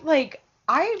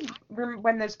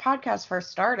 when this podcast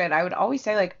first started, I would always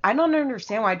say like I don't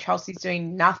understand why Chelsea's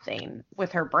doing nothing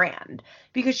with her brand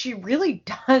because she really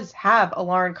does have a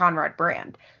Lauren Conrad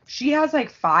brand. She has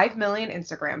like 5 million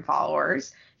Instagram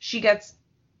followers. She gets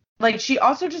like she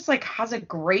also just like has a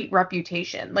great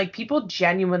reputation. Like people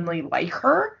genuinely like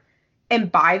her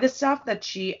and buy the stuff that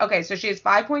okay, so she has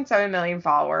 5.7 million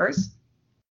followers.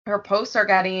 Her posts are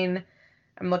getting,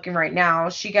 I'm looking right now,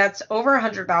 she gets over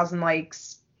 100,000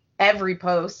 likes every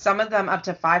post, some of them up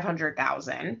to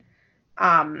 500,000.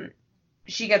 Um,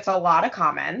 she gets a lot of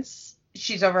comments.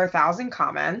 She's over 1,000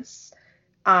 comments.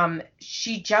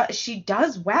 She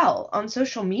does well on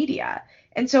social media.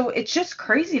 And so it's just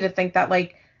crazy to think that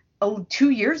like 2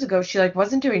 years ago she like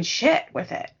wasn't doing shit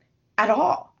with it at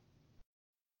all.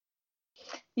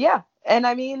 Yeah. And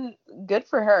I mean, good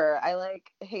for her. I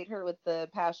like hate her with the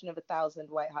passion of 1,000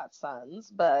 white hot suns,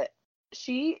 but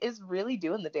she is really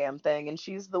doing the damn thing and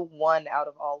she's the one out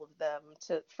of all of them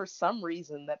to for some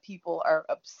reason that people are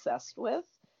obsessed with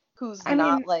who's I mean,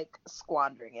 not like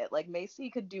squandering it. Like Macy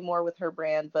could do more with her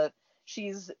brand, but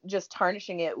she's just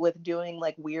tarnishing it with doing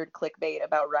like weird clickbait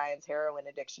about Ryan's heroin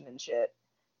addiction and shit.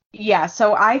 yeah,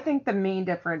 so I think the main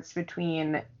difference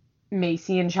between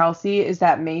Macy and Chelsea is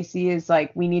that Macy is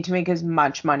like, we need to make as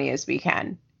much money as we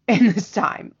can in this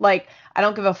time. Like, I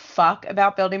don't give a fuck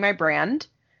about building my brand.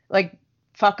 Like,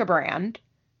 fuck a brand.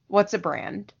 What's a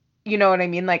brand? You know what I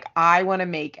mean? Like, I want to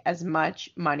make as much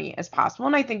money as possible.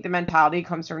 And I think the mentality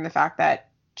comes from the fact that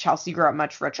Chelsea grew up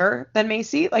much richer than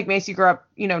Macy. Like, Macy grew up,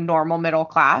 normal middle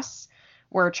class,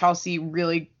 where Chelsea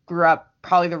really grew up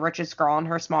probably the richest girl in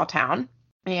her small town.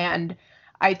 And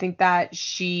I think that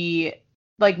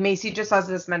like Macy just has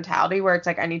this mentality where it's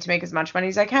like, I need to make as much money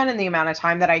as I can in the amount of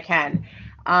time that I can.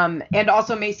 And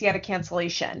also Macy had a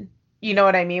cancellation. You know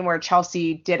what I mean? Where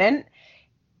Chelsea didn't.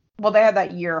 Well, they had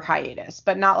that year hiatus,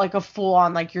 but not like a full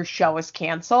on, like your show is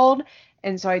canceled.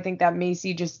 And so I think that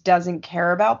Macy just doesn't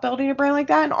care about building a brand like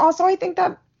that. And also I think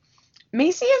that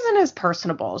Macy isn't as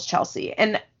personable as Chelsea.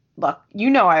 And look,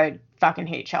 I fucking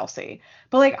hate Chelsea,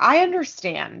 but like I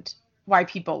understand why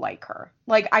people like her.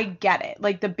 Like I get it.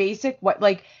 Like the basic what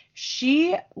like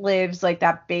she lives like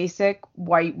that basic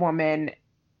white woman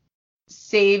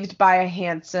saved by a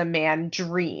handsome man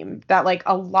dream that like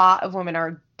a lot of women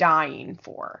are dying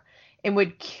for and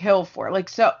would kill for. Like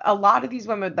so a lot of these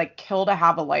women would like kill to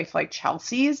have a life like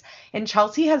Chelsea's, and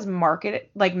Chelsea has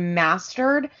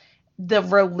mastered the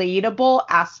relatable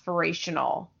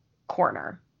aspirational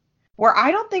corner. Where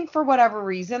I don't think for whatever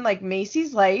reason like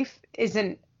Macy's life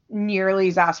isn't nearly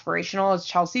as aspirational as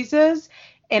Chelsea's is,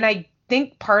 and I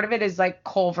think part of it is like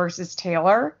Cole versus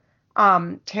Taylor.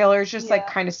 Taylor's just like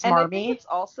Yeah. kind of And I think smarmy. it's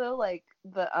also like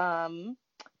the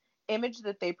image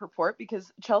that they purport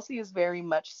because Chelsea is very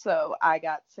much so I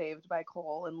got saved by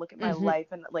Cole and look at my Hmm. life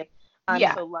and like I'm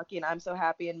Yeah. so lucky and I'm so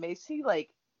happy, and Macy like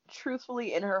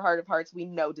truthfully in her heart of hearts we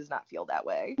know does not feel that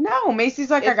way. No, Macy's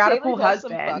like, I If got a Taylor cool does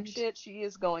some fuck husband. shit, she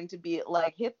is going to be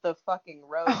like hit the fucking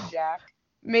road, Oh, Jack.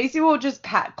 Macy will just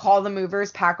call the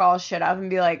movers, pack all his shit up, and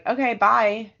be like, okay,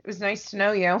 bye. It was nice to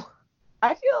know you.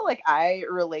 I feel like I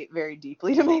relate very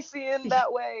deeply to Macy in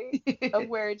that way of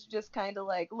where it's just kind of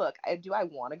like, look, do I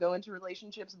want to go into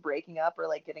relationships breaking up or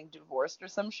like getting divorced or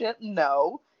some shit?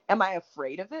 No. Am I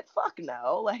afraid of it? Fuck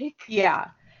no. Like, Yeah.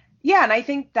 Yeah, and I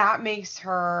think that makes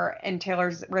her and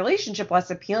Taylor's relationship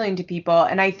less appealing to people.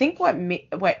 And I think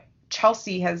what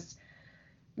Chelsea has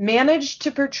managed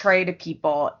to portray to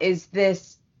people is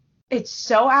this, it's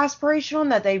so aspirational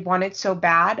that they want it so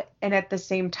bad, and at the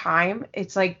same time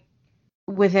it's like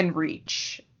within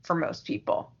reach for most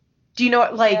people. Do you know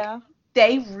what, like, Yeah.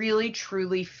 they really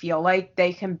truly feel like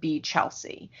they can beat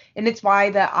Chelsea. And it's why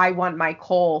the I want my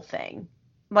Cole thing.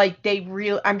 Like,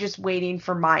 I'm just waiting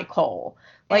for my Cole.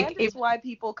 Like, And it's why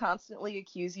people constantly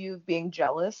accuse you of being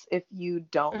jealous if you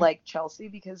don't Mm. like Chelsea,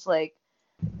 because like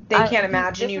they can't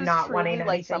imagine this you is not truly wanting like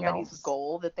anything somebody's else.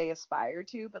 goal that they aspire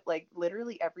to, but like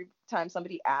literally every time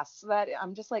somebody asks that,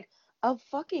 I'm just like, a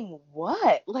fucking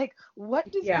what? Like,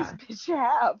 what does Yeah. this bitch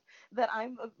have that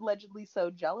I'm allegedly so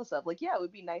jealous of? Like, yeah, it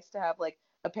would be nice to have like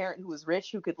a parent who was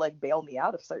rich who could like bail me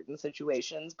out of certain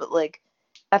situations, but like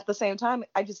at the same time,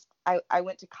 I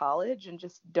went to college and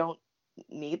just don't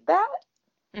need that.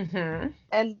 Mm-hmm.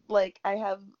 And like I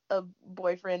have a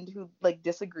boyfriend who like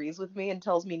disagrees with me and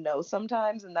tells me no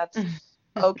sometimes, and that's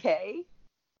okay.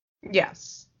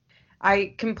 Yes.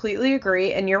 I completely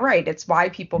agree. And you're right. It's why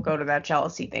people go to that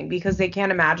jealousy thing, because they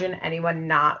can't imagine anyone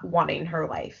not wanting her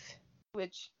life.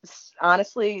 Which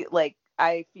honestly, like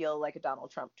I feel like a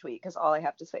Donald Trump tweet because all I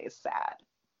have to say is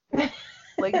sad.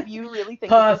 Like if you really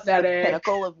think that this is the Pathetic.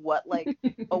 pinnacle of what like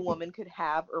a woman could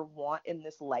have or want in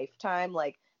this lifetime,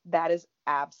 like that is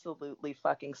absolutely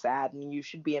fucking sad, and you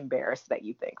should be embarrassed that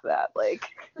you think that. Like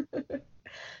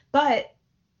But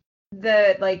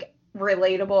the like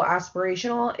relatable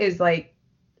aspirational is like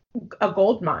a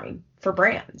gold mine for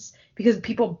brands, because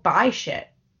people buy shit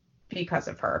because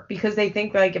of her, because they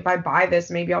think like, if I buy this,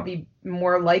 maybe I'll be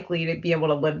more likely to be able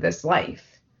to live this life.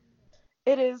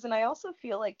 it is, and I also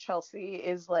feel like Chelsea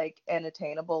is like an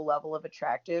attainable level of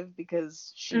attractive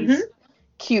because Mm-hmm. she's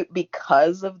cute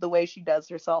because of the way she does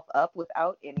herself up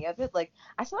without any of it. Like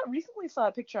I recently saw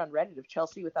a picture on Reddit of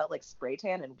Chelsea without like spray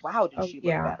tan, and wow, did Oh she look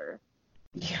yeah. better.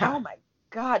 Yeah. Oh my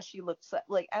god, she looks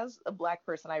like, as a black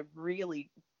person, I really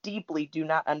deeply do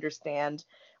not understand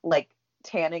like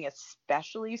tanning,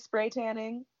 especially spray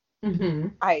tanning. Mm-hmm.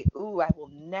 I will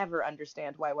never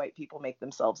understand why white people make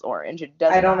themselves orange. It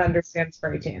does I don't not, understand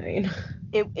spray tanning.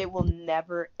 it will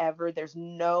never ever, there's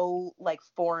no like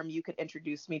forum you could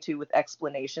introduce me to with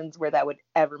explanations where that would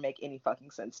ever make any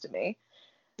fucking sense to me.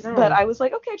 But No. I was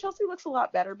like, okay, Chelsea looks a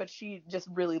lot better, but she just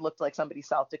really looked like somebody's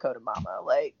South Dakota mama.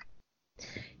 Like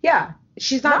Yeah,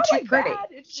 she's not not too like pretty. bad.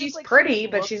 It's just She's like she just pretty,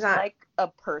 but she's looks not. like a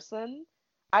person.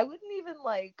 I wouldn't even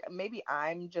like, maybe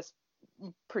I'm just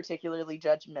particularly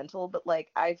judgmental, but like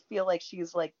I feel like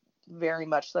she's like very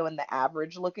much so in the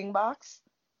average looking box.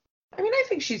 I mean, I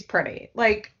think she's pretty.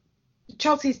 Like,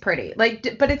 Chelsea's pretty.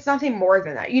 Like, but it's nothing more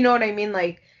than that. You know what I mean?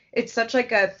 Like, it's such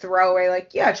like a throwaway,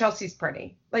 like, yeah, Chelsea's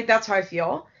pretty. Like, that's how I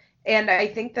feel. And I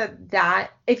think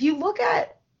that if you look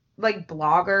at like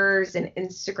bloggers and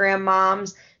Instagram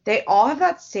moms, they all have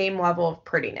that same level of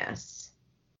prettiness.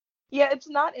 Yeah, it's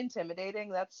not intimidating.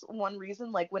 That's one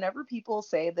reason. Like whenever people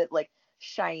say that like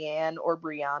Cheyenne or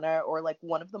Brianna or like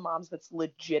one of the moms that's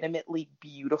legitimately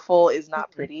beautiful is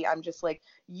not Mhm. pretty, I'm just like,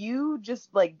 you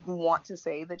just like want to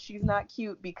say that she's not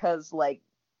cute because like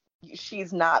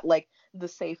she's not like the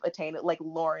safe attainment, like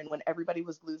Lauren, when everybody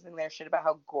was losing their shit about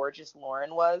how gorgeous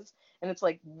Lauren was, and it's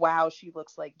like, wow, she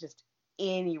looks like just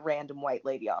any random white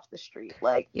lady off the street.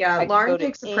 Like Yeah, I could Lauren go to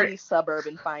takes a pretty. any suburb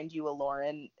and find you a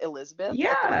Lauren Elizabeth, a three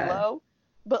Yeah. low,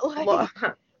 but Lau-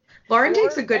 like Lauren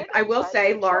takes a or good, and I I'm will fine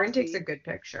say, with Lauren takes a Chelsea. good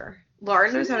picture.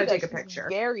 Lauren She knows how really to take does. a She's picture.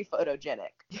 very photogenic,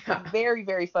 Yeah. very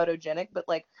very photogenic, but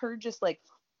like her just like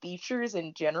features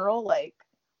in general, like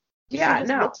she Yeah, just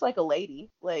no. looks like a lady,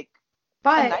 like a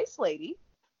But nice lady.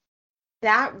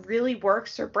 that really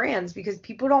works for brands, because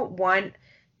people don't want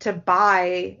to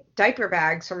buy diaper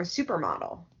bags from a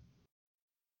supermodel,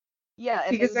 Yeah,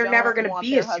 and because they they're never don't going to want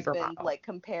be a their husband supermodel. like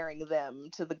comparing them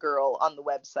to the girl on the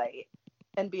website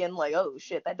and being like, "Oh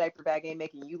shit, that diaper bag ain't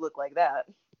making you look like that."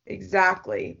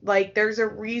 Exactly. Like, there's a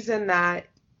reason that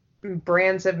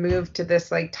brands have moved to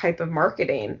this like type of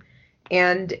marketing,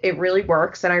 and it really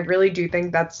works. And I really do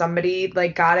think that somebody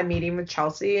like got a meeting with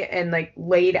Chelsea and like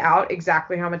laid out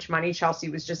exactly how much money Chelsea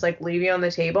was just like leaving on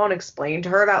the table, and explained to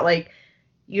her that like,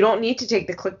 you don't need to take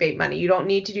the clickbait money. You don't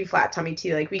need to do flat tummy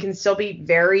tea. Like, we can still be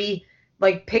very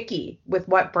like picky with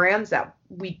what brands that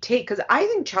we take. Because I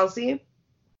think Chelsea,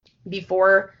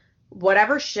 before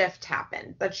whatever shift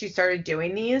happened that she started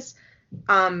doing these,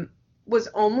 um, was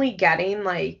only getting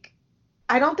like,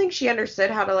 I don't think she understood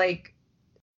how to like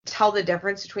tell the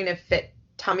difference between a fit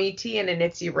tummy tea and an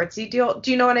itsy ritzy deal.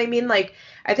 Do you know what I mean? Like,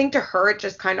 I think to her it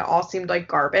just kind of all seemed like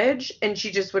garbage, and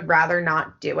she just would rather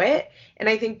not do it. And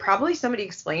I think probably somebody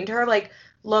explained to her, like,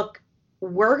 look,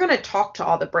 we're going to talk to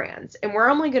all the brands, and we're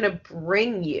only going to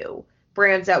bring you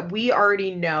brands that we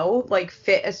already know, like,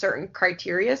 fit a certain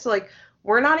criteria. So, like,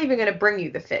 we're not even going to bring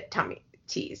you the fit tummy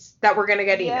tees that we're going to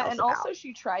get Yeah, emails and about. also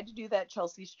she tried to do that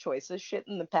Chelsea's Choices shit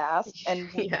in the past, and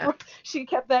Yeah. she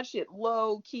kept that shit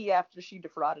low key after she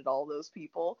defrauded all those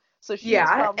people. So she was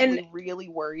Yeah. And probably really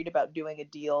worried about doing a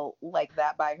deal like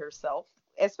that by herself,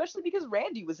 especially because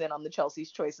Randy was in on the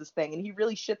Chelsea's Choices thing, and he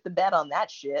really shit the bed on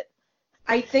that shit.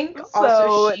 I think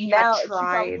also So she had now she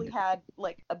probably tried. had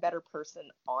like a better person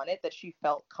on it that she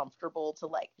felt comfortable to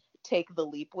like take the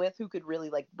leap with, who could really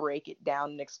like break it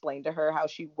down and explain to her how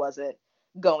she wasn't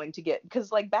going to get, because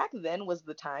like back then was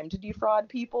the time to defraud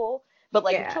people, but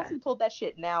like if Yeah. Chelsea pulled that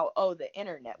shit now, oh, the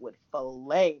internet would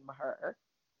flame her.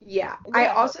 Yeah. Look I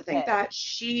at her also think head.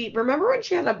 that remember when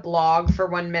she had a blog for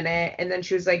 1 minute and then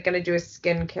she was like going to do a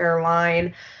skincare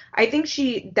line? I think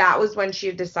that was when she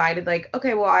had decided, like,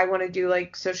 okay, well, I want to do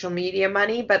like social media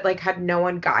money, but like had no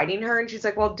one guiding her. And she's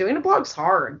like, well, doing a blog's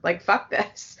hard. Like, fuck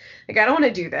this. Like, I don't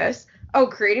want to do this. Oh,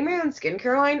 creating my own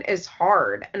skincare line is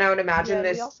hard. And I would Yeah, imagine and we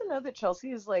this also know that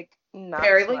Chelsea is like not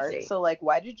very smart, lazy. so like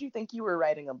why did you think you were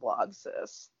writing a blog,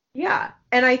 sis? Yeah.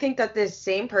 And I think that this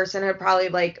same person had probably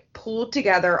like pulled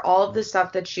together all of the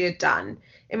stuff that she had done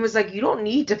and was like, you don't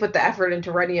need to put the effort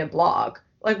into writing a blog.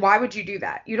 Like, why would you do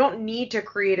that? You don't need to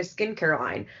create a skincare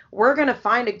line. We're going to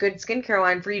find a good skincare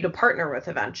line for you to partner with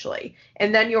eventually.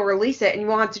 And then you'll release it and you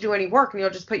won't have to do any work and you'll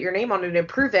just put your name on it and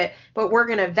prove it. But we're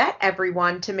going to vet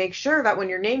everyone to make sure that when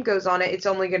your name goes on it, it's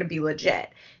only going to be legit.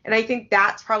 And I think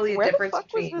that's probably the Where the difference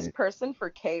fuck was this between. person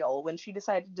for Kale when she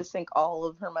decided to sink all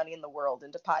of her money in the world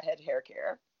into pothead hair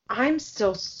care? I'm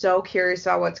still so curious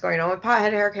about what's going on with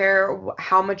pothead hair care,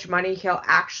 how much money he'll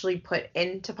actually put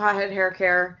into pothead hair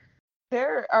care.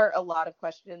 There are a lot of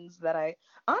questions that I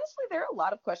honestly, there are a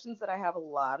lot of questions that I have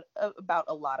about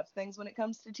a lot of things when it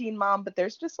comes to Teen Mom, but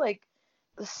there's just like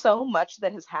so much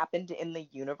that has happened in the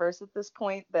universe at this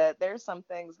point that there's some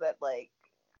things that like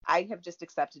I have just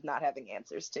accepted not having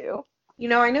answers to. You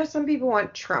know, I know some people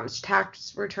want Trump's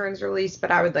tax returns released,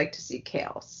 but I would like to see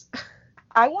Kale's.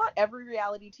 I want every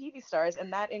reality TV stars,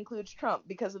 and that includes Trump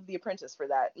because of The Apprentice for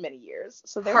that many years.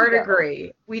 So there we Hard go.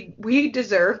 agree. We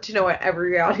deserve to know what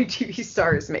every reality TV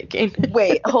star is making.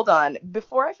 Wait, hold on.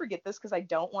 Before I forget this, because I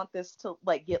don't want this to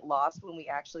like get lost when we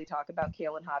actually talk about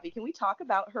Kale and Javi, can we talk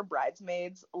about her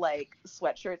bridesmaids like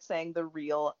sweatshirt saying the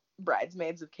real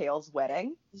bridesmaids of Kale's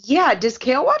wedding? Yeah, does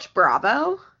Kale watch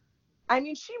Bravo? I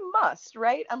mean, she must,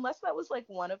 right? Unless that was like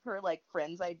one of her like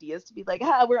friends' ideas to be like,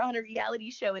 ah, we're on a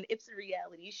reality show and it's a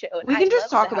reality show and We I can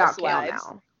just love talk the about Kale housewives.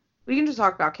 now. We can just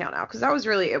talk about Kale now because that was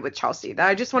really it with Chelsea. That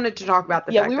I just wanted to talk about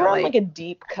the Yeah, fact we that were on like a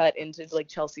deep cut into like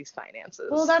Chelsea's finances.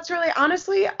 well, that's really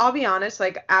honestly, I'll be honest,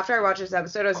 like after I watched this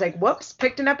episode, I was like, whoops,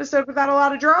 picked an episode without a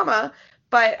lot of drama,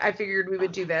 but I figured we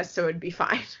would do this, so it'd be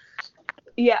fine.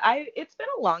 Yeah, it's been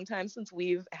a long time since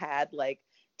we've had like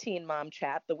teen mom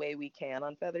chat the way we can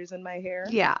on Feathers in My Hair.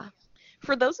 Yeah.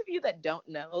 For those of you that don't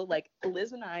know, like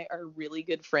Liz and I are really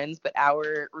good friends, but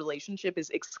our relationship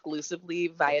is exclusively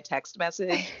via text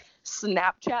message,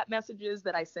 Snapchat messages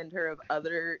that I send her of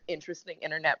other interesting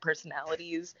internet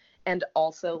personalities, and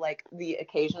also like the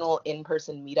occasional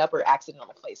in-person meetup or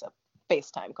accidental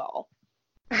FaceTime call.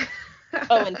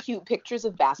 Oh, and cute pictures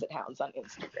of basset hounds on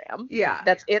Instagram. Yeah.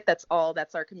 That's it. That's all.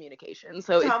 That's our communication.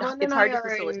 So it's hard to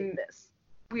facilitate this.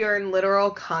 We are in literal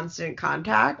constant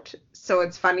contact, so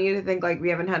it's funny to think like we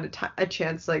haven't had a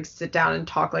chance to like sit down and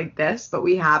talk like this, but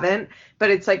we haven't.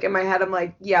 But it's like in my head, I'm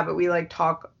like, yeah, but we like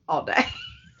talk all day.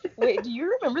 Wait, do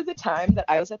you remember the time that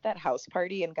I was at that house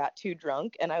party and got too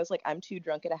drunk and I was like, I'm too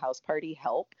drunk at a house party,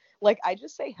 help? Like, I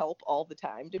just say help all the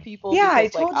time to people. Yeah, I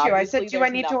because, like, told you. I said, obviously do I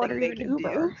there's need to nothing order they you an can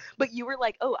Uber? do. But you were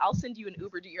like, oh, I'll send you an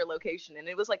Uber to your location. And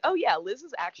it was like, oh, yeah, Liz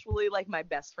is actually like my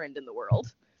best friend in the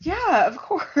world. Yeah, of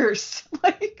course.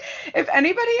 Like,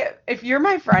 if you're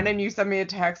my friend and you send me a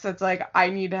text that's like, I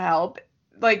need help,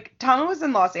 like, Tama was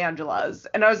in Los Angeles,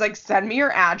 and I was like, send me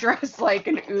your address, like,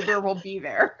 an Uber will be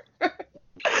there.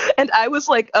 And I was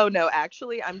like, oh, no,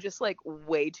 actually, I'm just, like,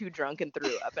 way too drunk and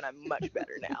threw up, and I'm much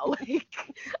better now. Like,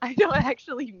 I don't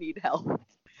actually need help.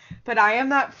 But I am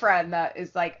that friend that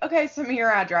is like, okay, send me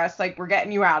your address, like, we're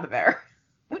getting you out of there.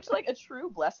 Which, like, a true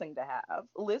blessing to have.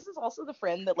 Liz is also the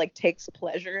friend that, like, takes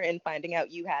pleasure in finding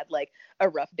out you had, like, a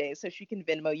rough day so she can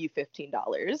Venmo you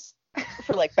 $15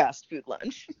 for, like, fast food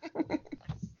lunch.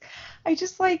 I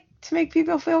just like to make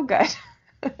people feel good.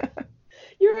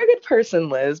 You're a good person,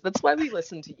 Liz. That's why we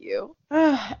listen to you.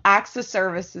 Acts of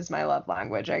service is my love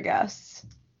language, I guess.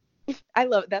 I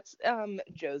love that's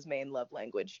Joe's main love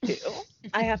language, too.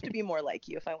 I have to be more like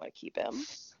you if I want to keep him.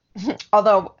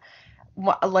 Although,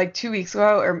 like 2 weeks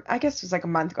ago, or I guess it was like a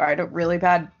month ago, I had a really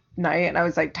bad night, and I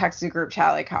was like texting the group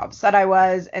chat like how upset I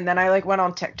was, and then I like went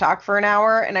on TikTok for an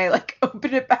hour, and I like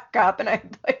opened it back up, and I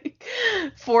had like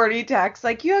 40 texts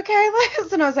like, "You okay,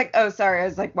 Liz?" And I was like, "Oh, sorry, I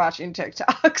was like watching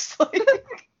TikToks."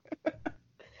 Like,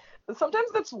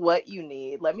 Sometimes that's what you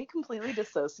need. Let me completely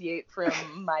dissociate from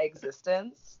my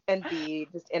existence and be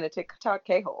just in a TikTok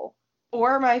K-hole.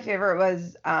 or my favorite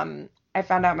was I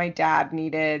found out my dad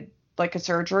needed like a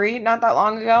surgery not that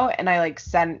long ago, and I like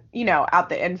sent, out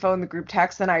the info in the group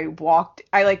text, and I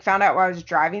like found out where I was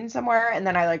driving somewhere, and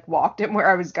then I like walked him where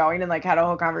I was going and like had a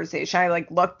whole conversation. I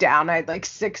like looked down, I had like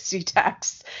 60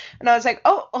 texts, and I was like,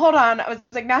 "Oh, hold on." I was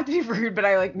like, not to be rude, but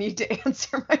I like need to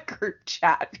answer my group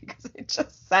chat because I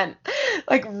just sent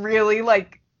like really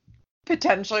like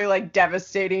potentially like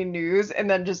devastating news, and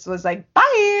then just was like,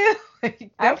 "Bye."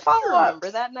 Like, I no actually remember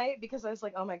follow-ups. that night because I was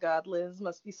like, oh my God, Liz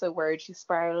must be so worried. She's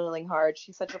spiraling hard.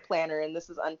 She's such a planner and this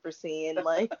is unforeseen.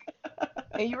 Like,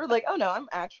 and you were like, oh no, I'm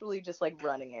actually just like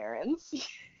running errands.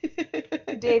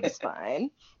 Dave is fine.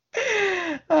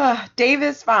 Dave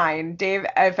is fine. Dave,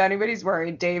 if anybody's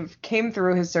worried, Dave came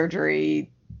through his surgery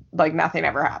like nothing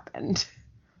ever happened.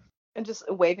 And just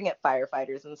waving at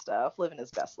firefighters and stuff, living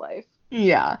his best life.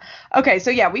 Yeah. Okay,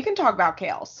 so yeah, we can talk about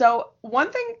Kale. So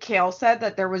one thing Kale said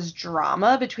that there was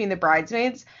drama between the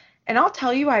bridesmaids, and I'll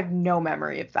tell you, I have no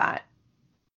memory of that.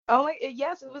 Oh my,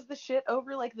 yes, it was the shit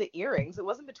over like the earrings. It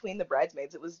wasn't between the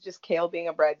bridesmaids. It was just Kale being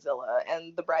a bridezilla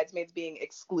and the bridesmaids being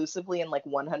exclusively and like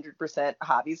 100%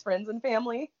 Javi's friends and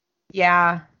family.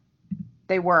 Yeah,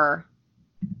 they were.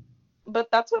 But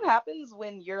that's what happens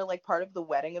when you're like part of the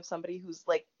wedding of somebody who's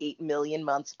like 8 million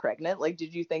months pregnant. Like,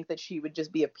 did you think that she would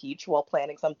just be a peach while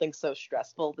planning something so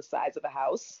stressful the size of a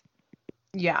house?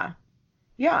 Yeah.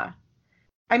 Yeah.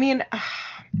 I mean,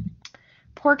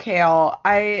 poor Kale.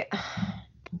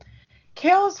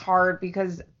 Kale is hard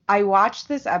because I watched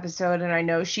this episode and I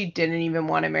know she didn't even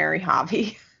want to marry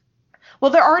Javi. Well,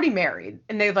 they're already married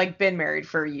and they've like been married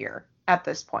for a year at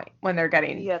this point when they're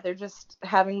getting, Yeah, they're just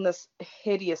having this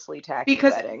hideously tacky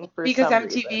because wedding for because some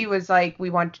MTV reason. was like,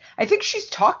 we want, I think she's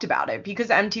talked about it because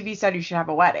MTV said you should have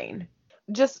a wedding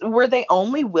Just were they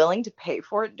only willing to pay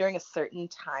for it during a certain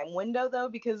time window though?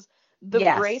 Because the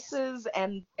yes braces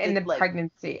and in the the like,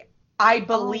 pregnancy. I oh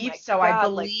believe my so. I God,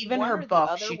 like believe in one her or the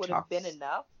book other she would have been talks.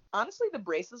 enough. Honestly, the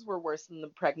braces were worse than the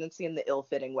pregnancy and the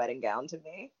ill-fitting wedding gown to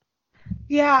me.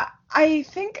 Yeah, I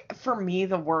think for me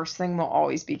the worst thing will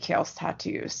always be Kale's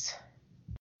tattoos.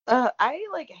 I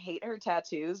like hate her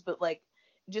tattoos, but like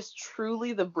just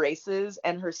truly the braces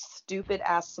and her stupid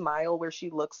ass smile where she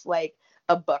looks like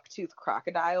a bucktooth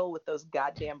crocodile with those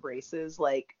goddamn braces,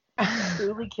 like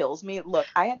truly kills me. Look,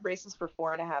 I had braces for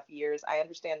 4.5 years. I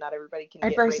understand not everybody can I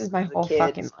get braces braces my as a whole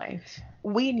fucking kid. life.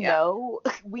 We Yeah. know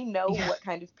we know Yeah. what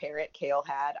kind of parent Kale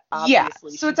had. Yeah.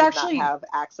 Obviously, So she it's did not actually, have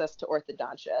access to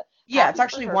orthodontia. yeah, it's Happy for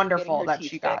actually her for getting wonderful her that teeth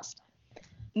she got. fixed.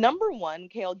 Number one,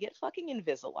 Kale, get fucking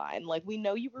Invisalign. Like, we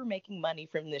know you were making money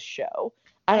from this show.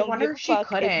 I I don't wonder give a if she fuck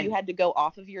if you couldn't. had to go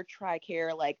off of your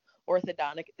TRICARE, like,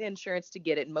 orthodontic insurance to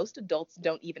get it. Most adults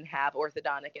don't even have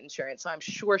orthodontic insurance, so I'm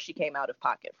sure she came out of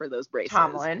pocket for those braces.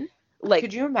 Tomlin, Like,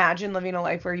 could you imagine living a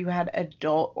life where you had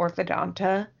adult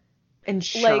orthodonta like,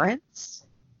 insurance?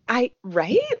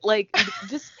 right? Like,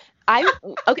 just,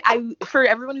 okay, for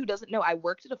everyone who doesn't know, I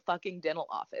worked at a fucking dental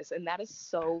office, and that is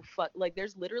so like,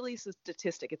 there's literally a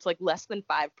statistic. It's like less than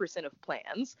 5% of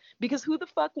plans, because who the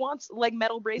fuck wants like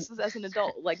metal braces as an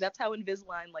adult? Like, that's how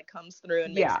Invisalign like comes through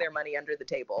and makes Yeah. their money under the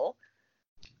table.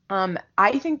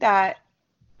 I think that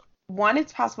one,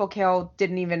 it's possible Kale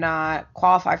didn't even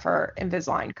qualify for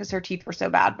Invisalign because her teeth were so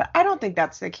bad, but I don't think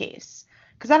that's the case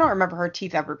because I don't remember her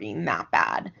teeth ever being that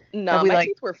bad. That No, we my like,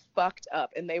 teeth were fucked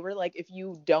up, and they were like, if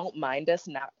you don't mind us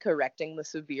not correcting the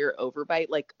severe overbite,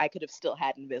 like I could have still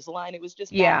had Invisalign. It was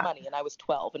just bad yeah, money, and I was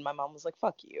 12, and my mom was like,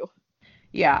 "Fuck you."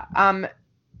 yeah.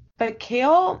 But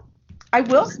Kale, I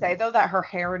will say though that her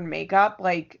hair and makeup,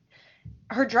 like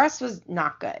her dress was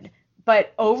not good,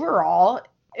 but overall,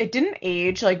 it didn't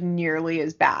age like nearly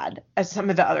as bad as some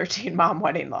of the other Teen Mom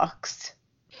wedding looks.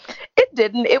 It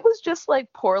didn't. It was just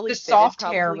like The poorly fitted, soft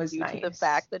hair probably was due to the nice.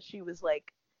 fact that she was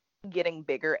like getting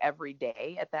bigger every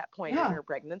day at that point in Yeah, her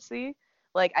pregnancy.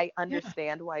 Like, I yeah.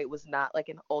 understand why it was not like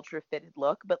an ultra fitted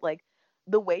look, but like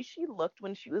the way she looked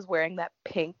when she was wearing that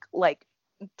pink, like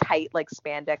tight, like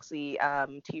spandexy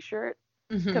t-shirt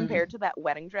Hmm. compared to that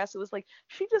wedding dress, it was like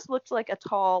she just looked like a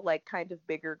tall, like kind of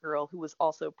bigger girl who was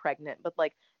also pregnant, but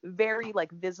like very like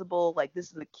visible, like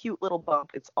this is a cute little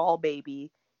bump, it's all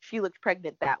baby. She looked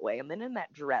pregnant that way. And then in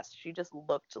that dress, she just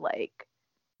looked like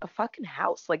a fucking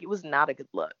house. Like, it was not a good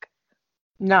look.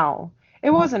 No.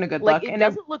 It wasn't a good Like, look. it And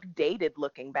doesn't look dated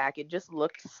looking back. It just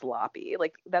looked sloppy.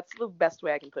 Like, that's the best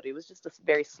way I can put it. It was just a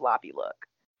very sloppy look.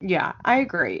 yeah, I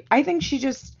agree. I think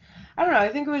I don't know, I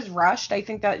think it was rushed. I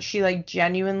think that she like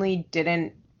genuinely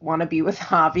didn't want to be with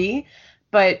Javi,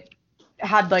 but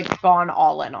had like gone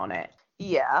all in on it.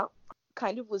 Yeah.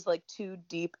 Kind of was like too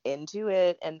deep into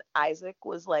it. And Isaac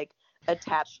was like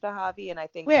attached to Javi. And I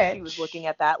think she was looking Which,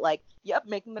 at that like, yep,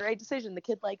 making the right decision. The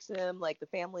kid likes him. Like, the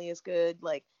family is good.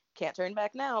 Like, can't turn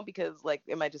back now because, like,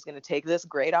 am I just going to take this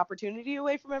great opportunity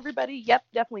away from everybody? Yep,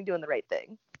 definitely doing the right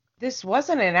thing. this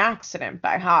wasn't an accident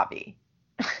by Javi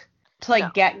to No,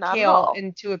 like get not at Kale all.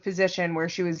 into a position where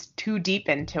she was too deep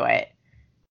into it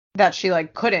that she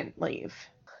like couldn't leave.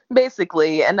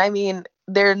 Basically. And I mean,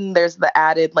 there's the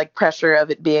added like pressure of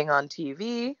it being on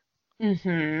TV.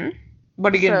 Mm-hmm.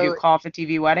 What are you gonna do? So Call off a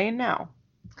TV wedding? No.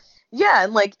 yeah,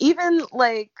 and like even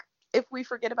like if we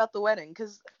forget about the wedding,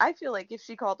 because I feel like if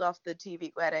she called off the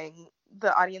TV wedding,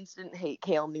 the audience didn't hate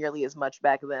Kale nearly as much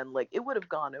back then. Like, it would have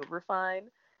gone over fine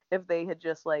if they had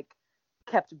just like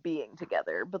kept being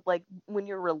together. But like, when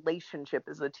your relationship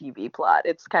is a TV plot,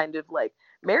 it's kind of like,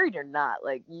 married or not,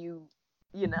 like, you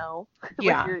know,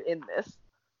 like, Yeah. you're in this.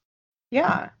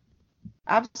 Yeah.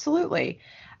 Absolutely.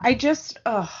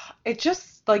 It's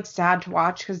just like sad to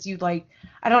watch because you like,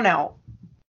 I don't know,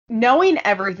 knowing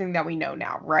everything that we know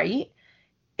now, right?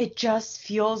 It just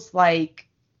feels like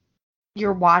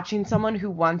you're watching someone who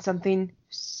wants something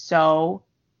so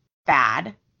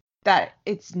bad that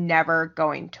it's never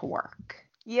going to work.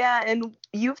 Yeah, and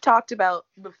you've talked about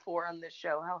before on this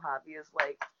show how Javi is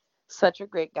like such a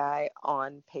great guy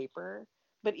on paper,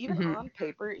 but even Hmm. on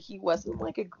paper, he wasn't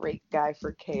like a great guy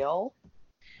for Kale.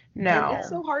 And it's No,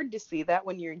 so hard to see that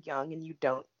when you're young and you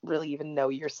don't really even know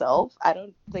yourself. I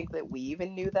don't think that we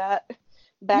even knew that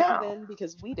back no, then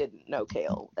because we didn't know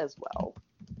Kale as well.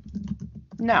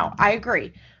 no, I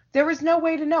agree. There was no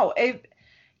way to know.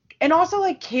 And also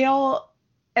like Kale,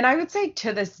 and I would say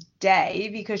to this day,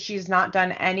 because she's not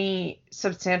done any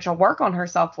substantial work on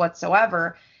herself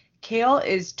whatsoever, Kale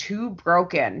is too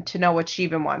broken to know what she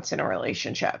even wants in a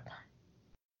relationship.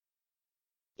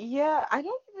 Yeah, I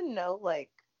don't even know like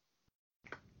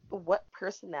what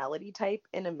personality type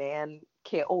in a man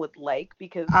Kale would like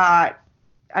because Uh,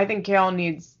 I think Kale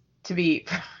needs to be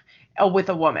with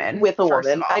a woman, with a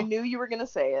first of woman, I all. knew you were gonna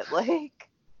say it. Like,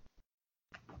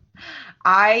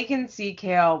 I can see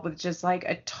Kale with just like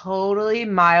a totally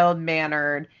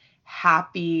mild-mannered,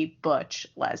 happy butch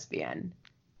lesbian.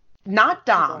 Not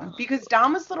Dom, ugh. because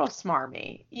Dom is a little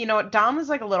smarmy. You know, Dom is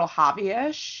like a little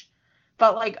hobby-ish,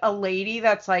 but like a lady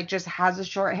that's like just has a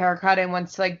short haircut and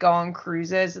wants to like go on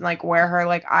cruises and like wear her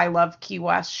like I love Key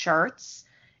West shirts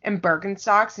and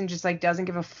Birkenstocks and just like doesn't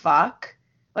give a fuck.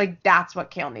 Like that's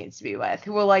what Kale needs to be with.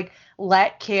 Who will like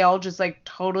let Kale just like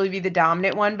totally be the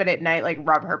dominant one, but at night like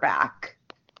rub her back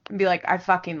and be like, I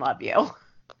fucking love you.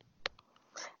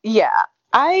 Yeah,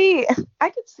 I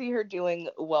could see her doing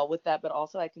well with that, but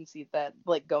also I can see that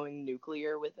like going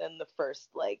nuclear within the first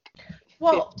like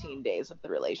Well, 15 days of the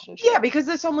yeah, relationship. because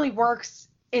this only works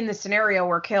in the scenario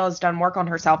where Kale has done work on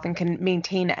herself and can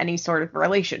maintain any sort of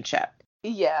relationship.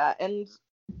 Yeah, and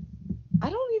I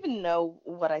don't even know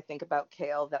what I think about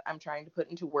Kale that I'm trying to put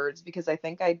into words because I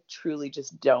think I truly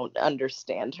just don't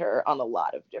understand her on a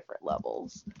lot of different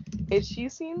levels. She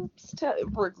seems to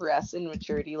regress in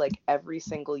maturity like every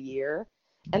single year.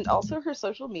 And also her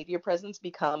social media presence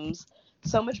becomes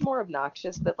so much more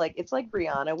obnoxious that like it's like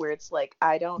Brianna where it's like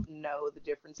I don't know the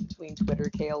difference between Twitter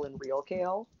Kale and real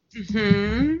Kale.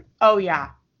 Hmm. Oh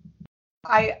yeah.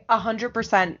 I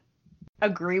 100%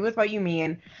 agree with what you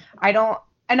mean. I don't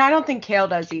and I don't think Kale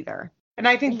does either. And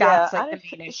I think Yeah, that's like the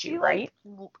main issue, she like right?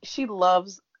 she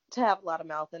loves to have a lot of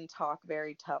mouth and talk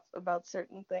very tough about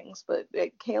certain things, but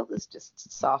Kale is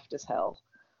just soft as hell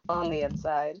on the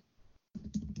inside.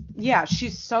 Yeah,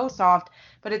 she's so soft,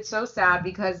 but it's so sad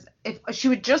because if she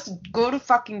would just go to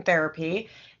fucking therapy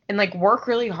and like work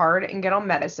really hard and get on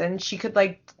medicine, she could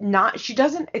like not, she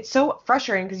doesn't, it's so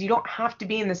frustrating because you don't have to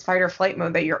be in this fight or flight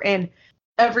mode that you're in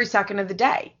every second of the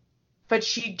day. But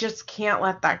she just can't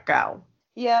let that go.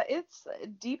 Yeah, it's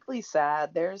deeply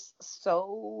sad. There's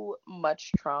so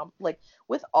much trauma. Like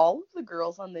with all of the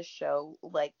girls on this show,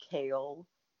 like Kale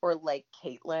or like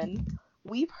Caitlyn,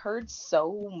 we've heard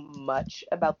so much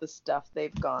about the stuff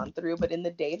they've gone through, but in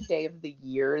the day to day of the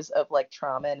years of like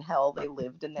trauma and hell they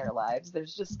lived in their lives,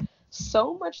 there's just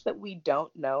so much that we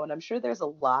don't know. And I'm sure there's a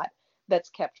lot that's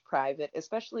kept private,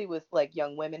 especially with like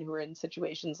young women who are in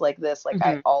situations like this. Like,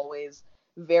 I Hmm. always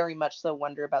very much so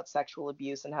wonder about sexual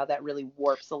abuse and how that really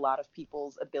warps a lot of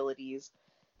people's abilities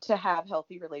to have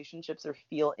healthy relationships or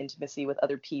feel intimacy with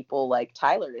other people. Like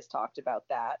Tyler has talked about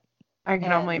that. I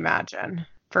can only And imagine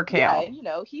for yeah, Kale.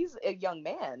 and he's a young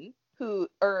man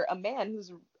or a man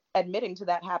who's admitting to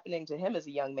that happening to him as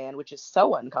a young man, which is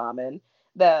so uncommon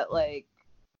that like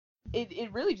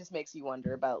it really just makes you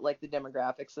wonder about like the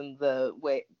demographics and the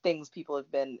way things people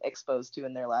have been exposed to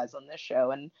in their lives on this show.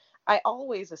 And I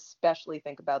always especially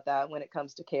think about that when it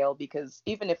comes to Kale, because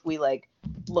even if we like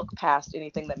look past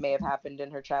anything that may have happened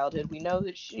in her childhood, we know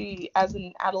that she, as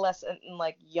an adolescent and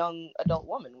like young adult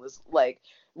woman, was like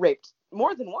raped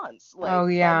more than once, like Oh,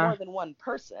 by yeah. more than one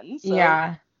person. So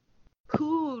Yeah.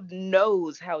 who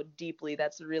knows how deeply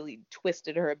that's really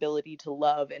twisted her ability to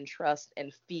love and trust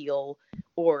and feel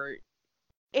or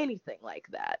anything like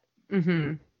that.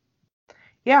 Mm-hmm.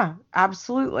 Yeah,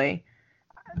 absolutely.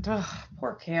 Ugh,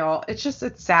 poor Kale. It's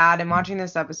sad. And watching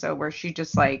this episode where she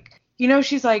just like,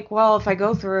 she's like, well, if I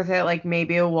go through with it, like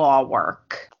maybe it will all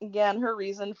work. Yeah, and her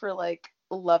reason for like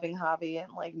loving Javi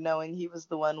and like knowing he was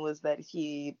the one was that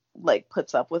he like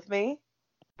puts up with me,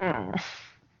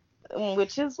 Mm.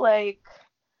 which is like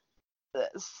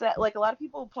like a lot of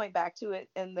people point back to it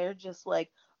and they're just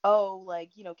like, oh,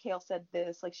 like Kale said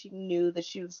this, like she knew that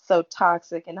she was so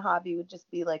toxic and Javi would just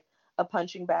be like a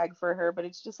punching bag for her. But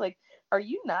it's just like, are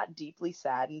you not deeply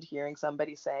saddened hearing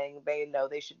somebody saying they know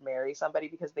they should marry somebody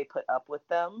because they put up with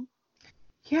them?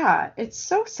 Yeah, it's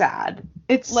so sad.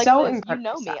 It's Like, so Liz, you incredibly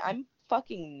know me, sad. I'm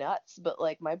fucking nuts, but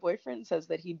like my boyfriend says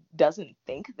that he doesn't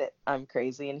think that I'm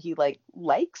crazy and he like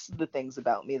likes the things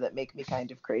about me that make me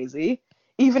kind of crazy,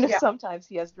 even if Yeah, sometimes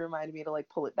he has to remind me to like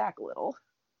pull it back a little.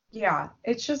 yeah.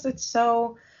 It's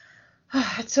so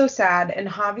it's so sad. And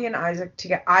Javi and Isaac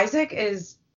together. Isaac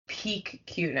is peak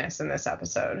cuteness in this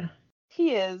episode.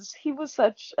 He was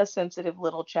such a sensitive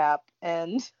little chap.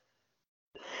 And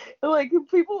like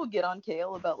people will get on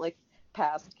Kale about like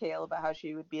past Kale about how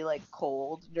she would be like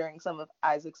cold during some of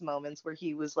Isaac's moments where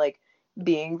he was like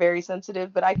being very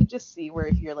sensitive, but I could just see where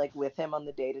if you're like with him on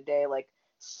the day to day, like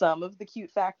some of the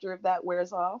cute factor of that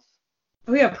wears off.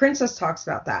 Oh yeah, Princess talks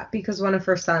about that because one of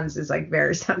her sons is like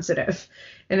very sensitive.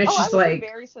 And it's Oh, I just was a like,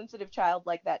 very sensitive child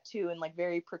like that too, and like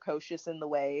very precocious in the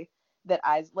way that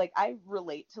I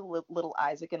relate to little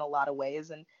Isaac in a lot of ways.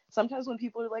 And sometimes when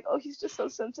people are like, "Oh, he's just so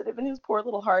sensitive and his poor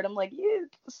little heart," I'm like, "Yeah,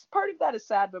 part of that is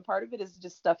sad, but part of it is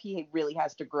just stuff he really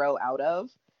has to grow out of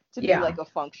to be yeah. like a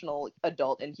functional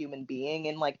adult and human being."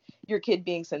 And like your kid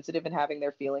being sensitive and having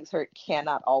their feelings hurt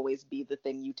cannot always be the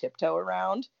thing you tiptoe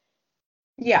around,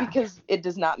 Yeah. because it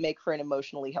does not make for an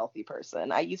emotionally healthy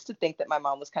person. I used to think that my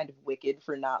mom was kind of wicked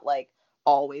for not like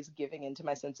always giving into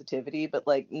my sensitivity, but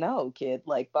like, no, kid,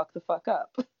 like buck the fuck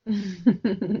up.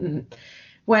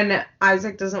 When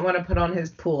Isaac doesn't want to put on his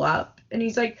pull up and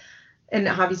he's like, and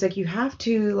Javi's like, you have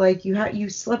to, like, you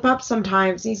slip up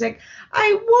sometimes. And he's like,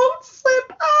 I won't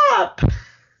slip up.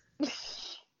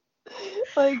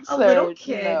 Like, A little sir,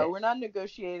 kid, no, we're not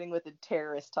negotiating with a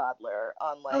terrorist toddler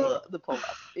on like a, the pull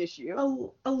up issue.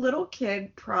 a little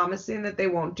kid promising that they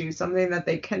won't do something that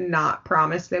they cannot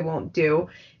promise they won't do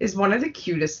is one of the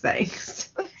cutest things.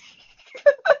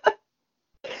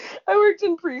 I worked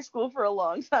in preschool for a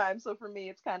long time, so for me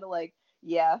it's kind of like,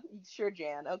 yeah, sure,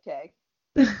 Jan, okay.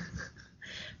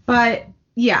 But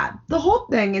yeah, the whole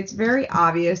thing, it's very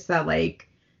obvious that like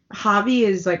Javi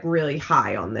is like really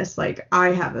high on this. Like,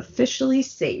 I have officially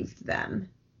saved them.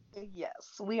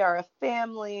 Yes, we are a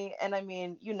family. And I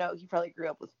mean, he probably grew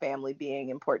up with family being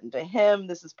important to him.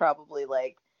 This is probably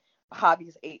like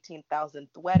Javi's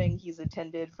 18,000th wedding he's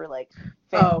attended for like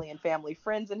Oh, family and family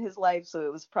friends in his life. So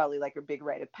it was probably like a big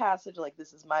rite of passage. Like,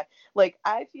 this is my, like,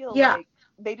 I feel yeah. like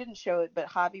they didn't show it, but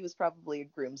Javi was probably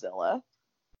a groomzilla.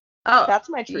 Oh, That's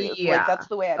my truth. Like, yeah. that's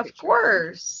the way I Of picture him.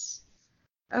 course.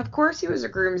 Of course he was a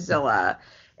groomzilla.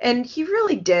 And he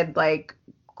really did like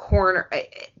corner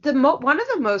one of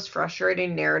the most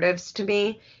frustrating narratives to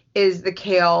me is the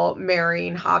Kale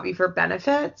marrying Javi for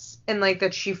benefits and like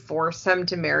that she forced him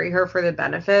to marry her for the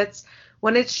benefits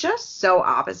when it's just so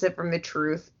opposite from the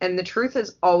truth. And the truth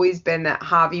has always been that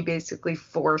Javi basically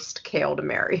forced Kale to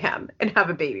marry him and have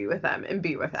a baby with him and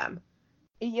be with him.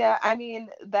 Yeah, I mean,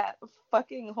 that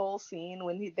fucking whole scene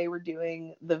when they were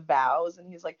doing the vows and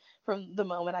he's like, from the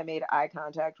moment I made eye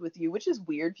contact with you, which is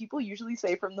weird. People usually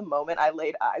say from the moment I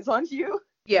laid eyes on you,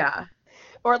 Yeah.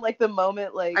 or like the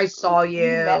moment like I saw you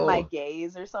met my you.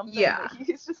 gaze or something. Yeah. But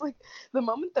he's just like, the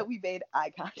moment that we made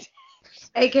eye contact,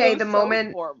 it AKA was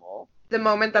so formal. the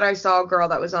moment that I saw a girl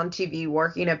that was on TV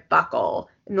working at Buckle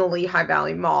in the Lehigh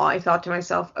Valley Mall, I thought to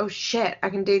myself, oh shit, I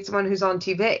can date someone who's on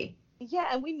TV. Yeah,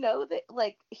 and we know that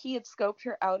like he had scoped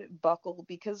her out at Buckle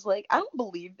because like I don't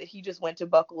believe that he just went to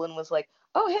Buckle and was like,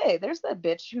 "Oh, hey, there's that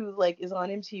bitch who like is on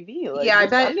MTV. Like Yeah, I I'm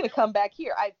bet. gonna come back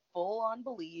here." I full on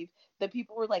believe that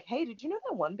people were like, "Hey, did you know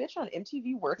that one bitch on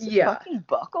MTV works at Yeah. fucking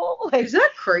Buckle?" Is Like,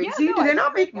 that yeah, crazy? no, Do they I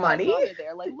not swear to make God, I money? saw her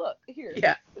there. Like, look here,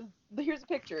 Yeah. here's a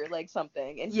picture, like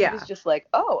something, and he was Yeah, just like,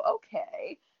 "Oh,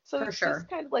 okay." So for it's just sure.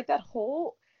 kind of like that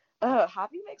whole,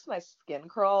 Javi makes my skin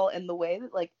crawl, and the way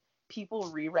that like people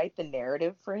rewrite the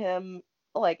narrative for him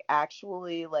like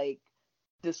actually like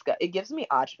disgust, it gives me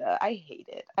agita. I hate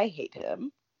it. I hate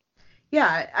him.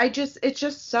 Yeah, it's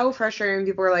just so frustrating when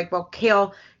people are like, well,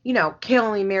 Kale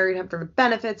only married him for the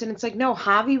benefits. And it's like, no,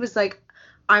 Javi was like,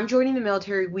 I'm joining the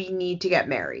military. We need to get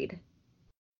married.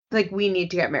 Like, we need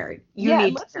to get married. You Yeah, and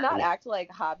need to let's marry not me. act like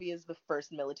Javi is the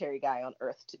first military guy on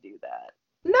earth to do that.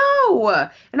 No.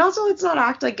 And also, let's not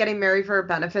act like getting married for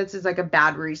benefits is like a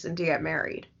bad reason to get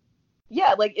married.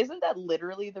 Yeah, like isn't that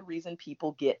literally the reason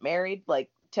people get married, like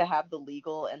to have the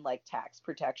legal and like tax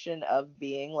protection of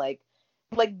being like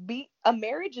be a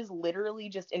marriage is literally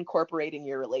just incorporating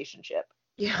your relationship.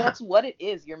 Yeah. That's what it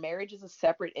is. Your marriage is a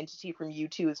separate entity from you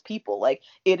two as people. Like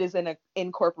it is an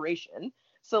incorporation.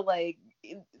 So like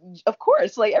of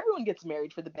course, like everyone gets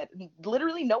married for the bed.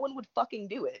 Literally no one would fucking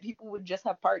do it. People would just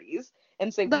have parties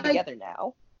and say we Like, together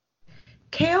now.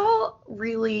 Kale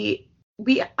really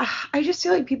we I just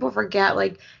feel like people forget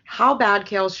like how bad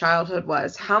Kale's childhood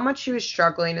was, how much she was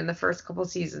struggling in the first couple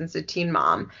seasons of Teen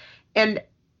Mom, and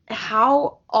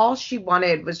how all she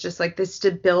wanted was just like this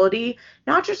stability,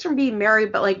 not just from being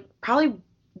married, but like probably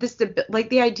this like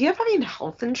the idea of having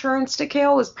health insurance to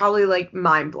Kale was probably like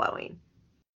mind blowing.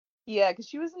 Yeah, because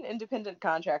she was an independent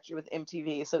contractor with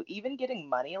MTV. So even getting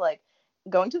money, like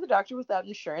going to the doctor without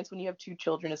insurance when you have two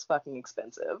children is fucking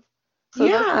expensive. So those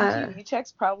Yeah. MTV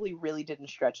checks probably really didn't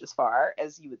stretch as far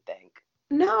as you would think.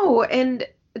 No, and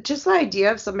just the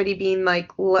idea of somebody being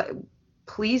like,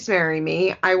 please marry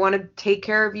me. I want to take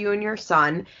care of you and your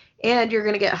son, and you're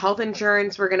going to get health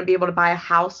insurance. We're going to be able to buy a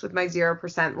house with my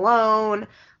 0% loan.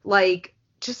 Like,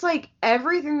 just like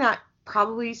everything that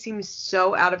probably seems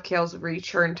so out of Kale's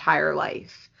reach her entire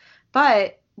life.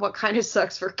 But what kind of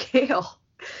sucks for Kale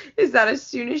is that as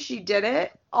soon as she did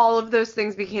it, all of those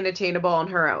things became attainable on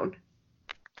her own.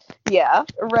 Yeah,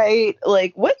 right.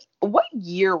 Like what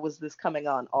year was this coming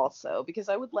on also? Because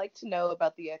I would like to know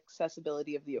about the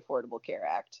accessibility of the Affordable Care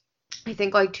Act. I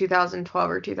think like 2012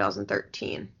 or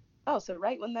 2013. Oh, so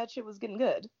right when that shit was getting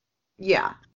good.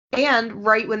 Yeah. And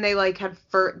right when they like had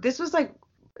this was like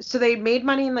so they made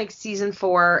money in like season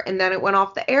 4 and then it went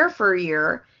off the air for a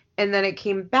year and then it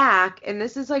came back and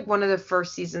this is like one of the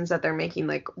first seasons that they're making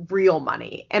like real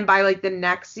money. And by like the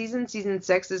next season, season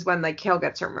 6 is when like Kale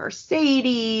gets her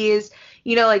Mercedes.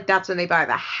 Like that's when they buy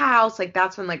the house. Like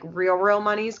that's when like real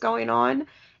money is going on.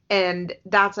 And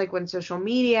that's like when social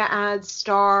media ads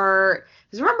start.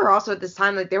 Because remember also at this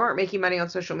time, like they weren't making money on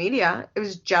social media. It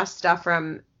was just stuff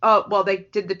from, oh, well, they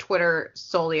did the Twitter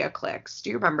Solia clicks. Do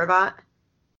you remember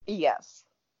Yes.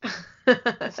 that?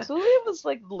 Sulia was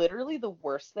like literally the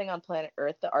worst thing on planet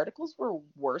Earth. The articles were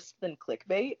worse than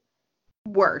clickbait.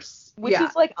 Worse. Which Yeah.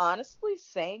 is like honestly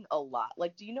saying a lot.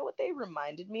 Like, do you know what they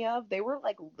reminded me of? They were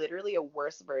like literally a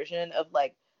worse version of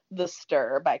like The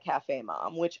Stir by Cafe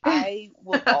Mom, which I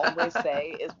will always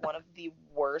say is one of the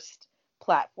worst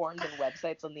platforms and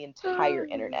websites on the entire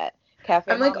internet.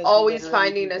 Cafe I'm like Mom is always literally the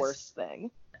finding worst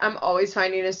thing. I'm always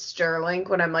finding a stir link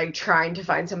when I'm like trying to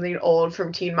find something old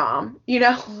from Teen Mom?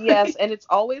 Yes, and it's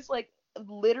always like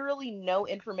literally no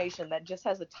information that just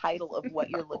has a title of what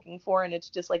you're looking for, and it's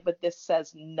just like, but this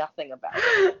says nothing about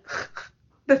it.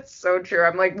 That's so true.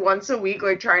 I'm like once a week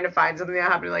like trying to find something that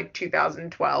happened in like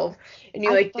 2012 and you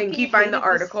I like think fucking you find the hated the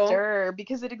article. Stir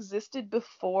because it existed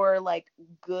before like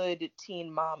good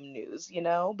Teen Mom news, you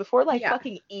know? Before like Yeah.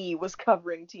 fucking E was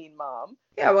covering Teen Mom.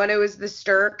 Yeah, when it was the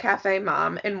Stir Cafe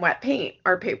Mom and Wet Paint,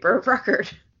 our paper of record.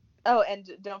 Oh, and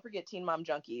don't forget Teen Mom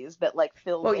Junkies that like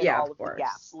filled Well, in yeah, all of of the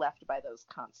gaps course. left by those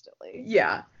constantly.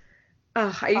 Yeah.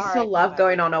 Ugh, I used to R.I.P. love my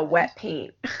going good on a friend. Wet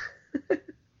Paint.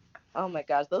 Oh my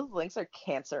gosh, those links are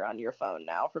cancer on your phone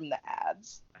now from the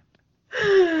ads.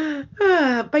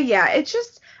 But yeah, it's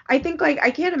just I think like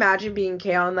I can't imagine being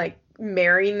Kale and like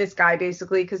marrying this guy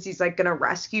basically because he's like gonna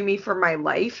rescue me from my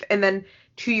life, and then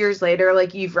 2 years later,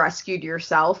 like you've rescued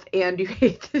yourself and you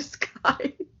hate this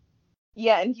guy.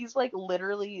 Yeah, and he's like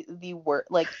literally the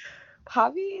worst. Like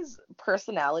Javi's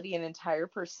personality and entire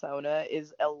persona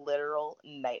is a literal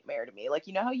nightmare to me. Like,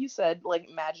 you know how you said like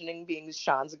imagining being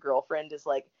Sean's girlfriend is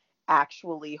like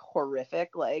actually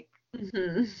horrific? Like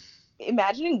Hmm.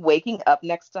 imagining waking up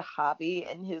next to Javi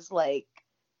and his like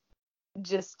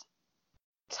just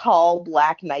tall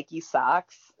black Nike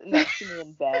socks next to me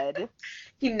in bed.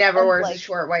 He never And, wears a like,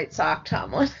 short white sock,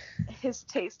 Tomlin. his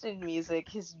taste in music,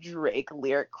 his Drake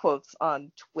lyric quotes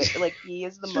on Twitter. Like, he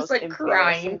is the Just most like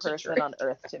crying embarrassing to person Drake. on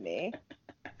earth to me.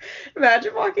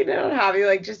 Imagine walking in on Javi,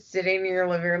 like, just sitting in your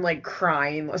living room, like,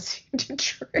 crying, listening to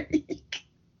Drake.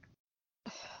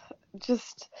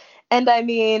 And I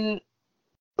mean,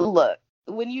 look,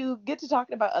 when you get to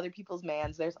talking about other people's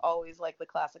mans, there's always, like, the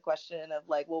classic question of,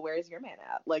 like, well, where's your man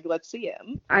at? Like, let's see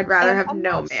him. I'd rather And have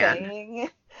no man.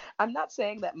 I'm not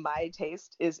saying that my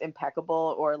taste is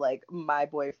impeccable or, like, my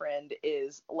boyfriend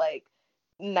is, like,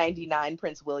 99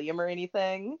 Prince William or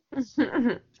anything.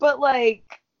 But,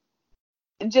 like,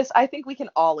 I think we can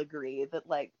all agree that,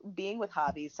 like, being with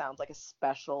Javi sounds like a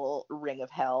special ring of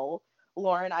hell.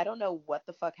 Lauren, I don't know what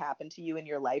the fuck happened to you in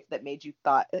your life that made you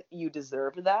thought you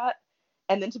deserved that.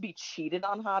 And then to be cheated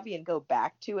on Javi and go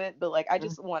back to it. But, like, I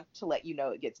just want to let you know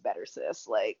it gets better, sis.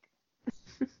 Like,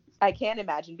 I can't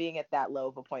imagine being at that low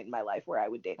of a point in my life where I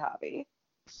would date Javi.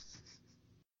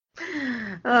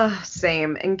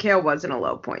 Same. And Kale wasn't a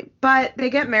low point. But they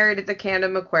get married at the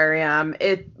Camden Aquarium.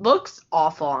 It looks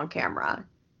awful on camera.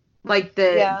 Like,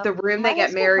 the room they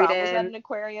get married in. Was at an in.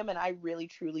 aquarium, and I really,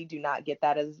 truly do not get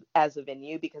that as a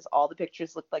venue because all the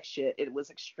pictures looked like shit. It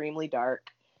was extremely dark.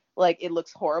 Like, it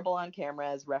looks horrible on camera,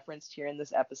 as referenced here in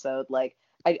this episode. Like,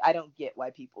 I don't get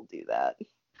why people do that.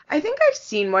 I think I've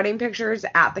seen wedding pictures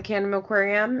at the Camden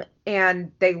Aquarium,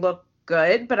 and they look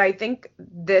good, but I think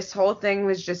this whole thing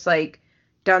was just, like,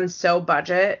 done so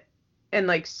budget, and,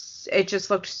 like, it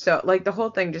just looked so, like, the whole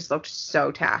thing just looked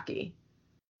so tacky.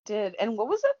 Did. And what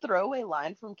was that throwaway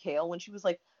line from Kale when she was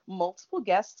like, multiple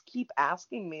guests keep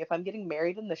asking me if I'm getting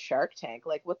married in the Shark Tank?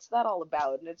 Like, what's that all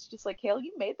about? And it's just like, Kale,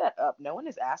 you made that up. No one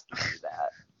is asking you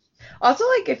that. Also,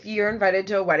 like, if you're invited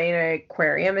to a wedding in an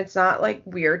aquarium, it's not, like,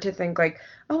 weird to think, like,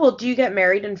 oh, well, do you get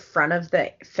married in front of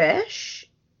the fish?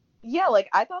 Yeah, like,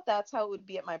 I thought that's how it would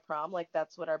be at my prom. Like,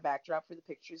 that's what our backdrop for the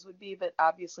pictures would be. But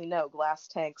obviously, no. Glass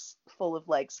tanks full of,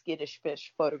 like, skittish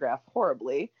fish photographed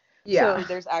horribly. Yeah. So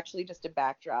there's actually just a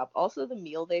backdrop. Also, the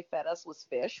meal they fed us was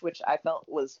fish, which I felt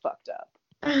was fucked up.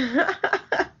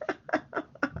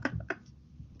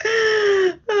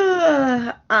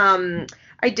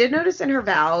 I did notice in her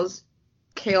vows,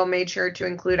 Kale made sure to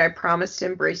include, I promise to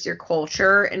embrace your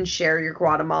culture and share your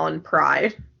Guatemalan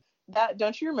pride. That,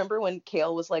 don't you remember when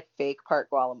Kale was like fake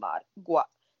part Guatemalan?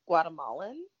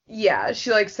 Yeah, she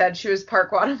like said she was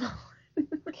part Guatemalan.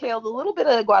 Kale, the little bit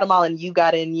of Guatemalan you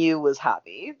got in you was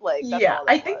Javi. Like, that's yeah, all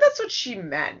that I think was. that's what she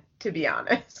meant, to be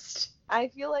honest. I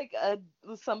feel like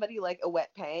somebody like a wet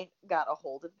paint got a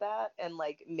hold of that and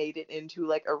like made it into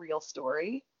like a real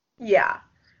story. Yeah.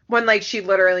 When like she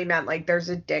literally meant like there's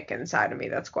a dick inside of me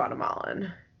that's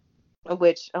Guatemalan.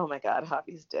 Which, oh my god,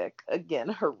 Javi's dick. Again,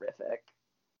 horrific.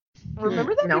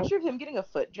 Remember that picture of him getting a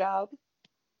foot job?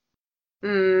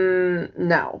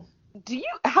 No.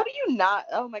 How do you not?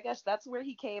 Oh my gosh, that's where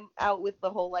he came out with the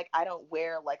whole like I don't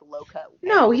wear like low cut.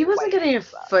 No, he wasn't getting a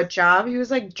foot job. He was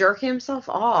like jerking himself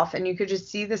off, and you could just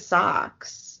see the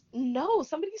socks. No,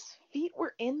 somebody's feet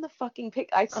were in the fucking pic.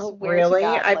 I swear really? to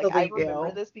God, I like, believe I remember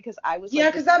you. this because I was yeah,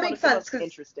 like, because that makes sense. Because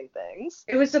interesting things.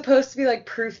 It was supposed to be like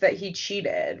proof that he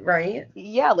cheated, right?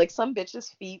 Yeah, like some bitch's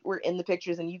feet were in the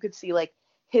pictures, and you could see like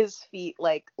his feet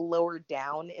like lower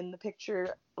down in the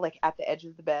picture, like at the edge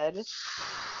of the bed.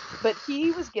 But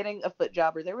he was getting a foot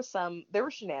job, or there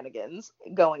were shenanigans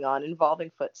going on involving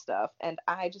foot stuff, and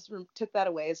I just took that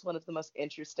away as one of the most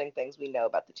interesting things we know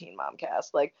about the Teen Mom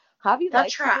cast. Like, Javi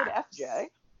likes a good FJ.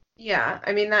 Yeah,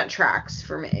 I mean that tracks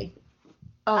for me.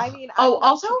 Oh. I mean, I'm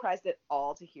not surprised at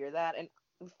all to hear that. And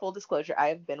full disclosure, I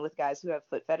have been with guys who have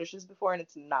foot fetishes before, and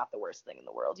it's not the worst thing in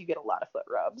the world. You get a lot of foot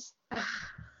rubs.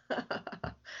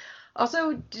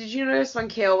 Also, did you notice when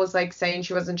Kale was like saying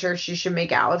she wasn't sure if she should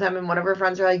make out with him, and one of her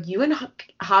friends were like, "You and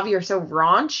Javi are so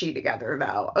raunchy together,"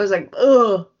 though. I was like,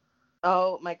 ugh.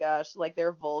 Oh my gosh, like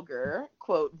they're vulgar,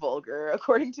 quote vulgar,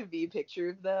 according to V picture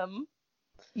of them.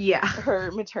 Yeah. Her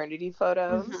maternity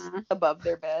photos above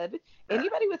their bed.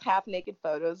 Anybody with half naked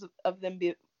photos of them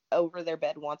over their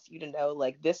bed wants you to know,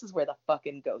 like, this is where the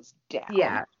fucking goes down.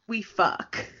 Yeah, we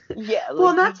fuck. Yeah, like, well,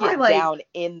 and that's why, like, down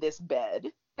in this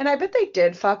bed. And I bet they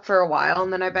did fuck for a while,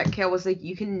 and then I bet Kale was like,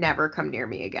 you can never come near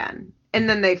me again. And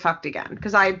then they fucked again,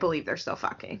 because I believe they're still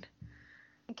fucking.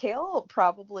 Kale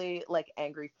probably, like,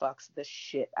 angry fucks the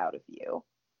shit out of you.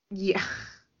 Yeah.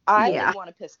 I want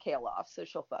to piss Kale off, so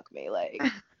she'll fuck me, like.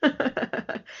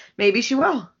 Maybe she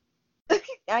will.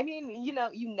 I mean, you know,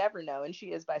 you never know, and she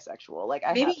is bisexual. Like,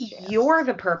 I maybe you're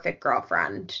the perfect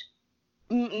girlfriend.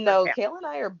 No, Kayla and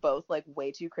I are both like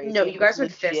way too crazy. No, And you guys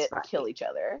would would fist legit fight. kill each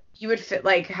other. You would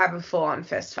like have a full on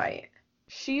fist fight.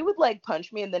 She would like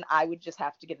punch me, and then I would just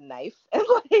have to get a knife, and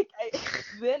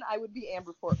then I would be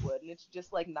Amber Portwood, and it's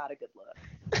just like not a good look.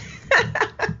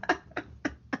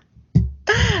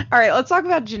 All right, let's talk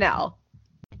about Janelle.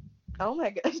 Oh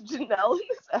my gosh, Janelle in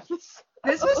this episode.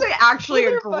 This was actually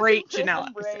a great Janelle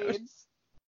episode.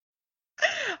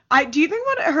 Do you think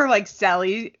what her like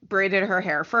Sally braided her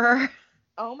hair for her?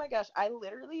 Oh my gosh, I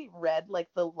literally read like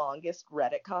the longest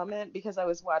Reddit comment because I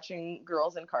was watching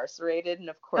Girls Incarcerated, and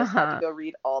of course had to go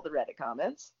read all the Reddit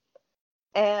comments.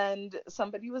 And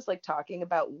somebody was like talking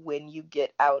about when you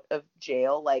get out of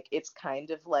jail, like it's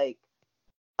kind of like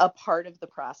a part of the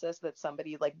process that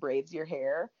somebody like braids your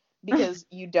hair, because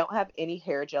you don't have any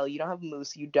hair gel, you don't have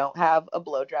mousse, you don't have a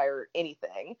blow dryer or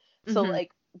anything. So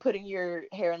like putting your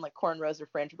hair in like cornrows or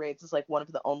French braids is like one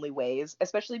of the only ways,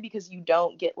 especially because you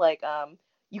don't get like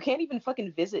you can't even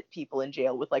fucking visit people in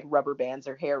jail with like rubber bands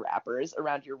or hair wrappers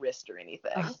around your wrist or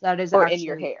anything. That is or in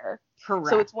your hair. Correct.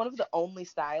 So it's one of the only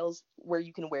styles where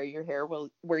you can wear your hair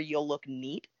where you'll look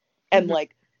neat and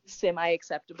like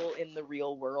semi-acceptable in the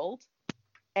real world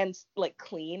and like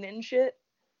clean and shit,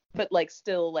 but like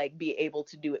still like be able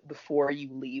to do it before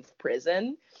you leave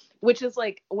prison, which is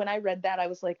like, when I read that I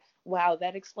was like, wow,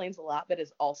 that explains a lot, but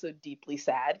is also deeply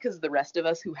sad because the rest of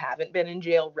us who haven't been in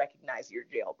jail recognize your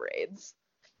jail braids.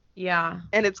 Yeah.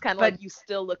 And it's kind of like you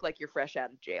still look like you're fresh out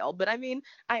of jail. But I mean,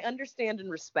 I understand and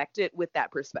respect it with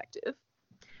that perspective.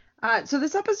 So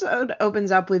this episode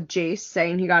opens up with Jace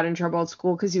saying he got in trouble at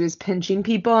school because he was pinching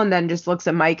people, and then just looks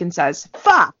at Mike and says,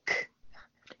 "Fuck."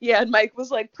 Yeah, and Mike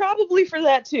was like, probably for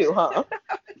that too, huh?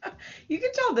 You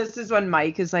can tell this is when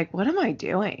Mike is like, what am I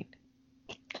doing?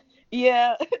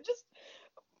 Yeah,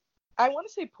 I want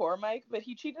to say poor Mike, but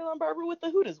he cheated on Barbara with the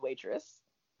Hooters waitress.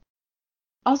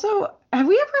 Also, have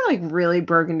we ever like really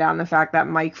broken down the fact that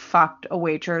Mike fucked a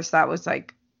waitress that was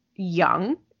like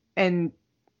young? And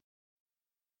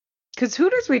because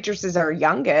Hooters waitresses are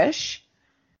youngish.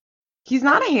 He's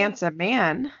not a handsome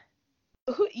man.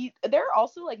 There are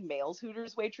also like males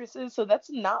Hooters waitresses, so that's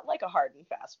not like a hard and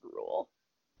fast rule.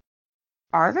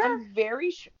 Are there? I'm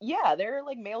very yeah, there are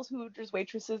like males Hooters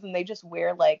waitresses, and they just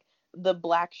wear like the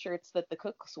black shirts that the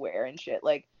cooks wear and shit.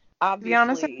 Like, obviously, to be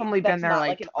honest, I've only been there not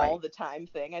like an all the time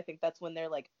thing. I think that's when they're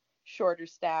like shorter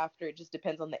staffed, or it just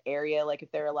depends on the area. Like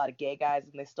if there are a lot of gay guys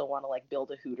and they still want to like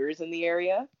build a Hooters in the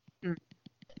area.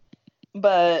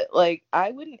 But like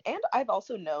I wouldn't, and I've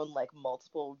also known like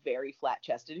multiple very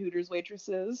flat-chested Hooters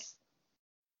waitresses.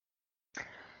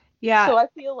 Yeah. So I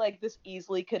feel like this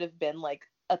easily could have been like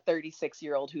a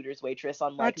 36-year-old Hooters waitress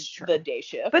on like the day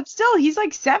shift. But still, he's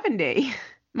like 70.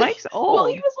 Mike's old. Well,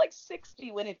 he was like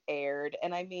 60 when it aired,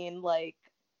 and I mean, like,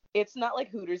 it's not like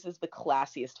Hooters is the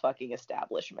classiest fucking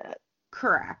establishment.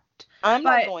 Correct. I'm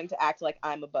not going to act like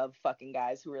I'm above fucking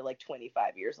guys who are like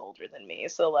 25 years older than me.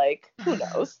 So like, who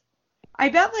knows? I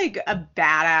bet like a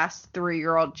badass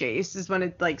 3-year-old Jace is when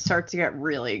it like starts to get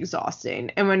really exhausting.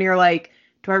 And when you're like,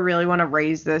 do I really want to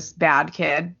raise this bad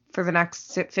kid for the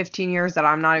next 15 years that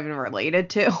I'm not even related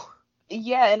to?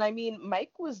 Yeah, and I mean,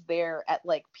 Mike was there at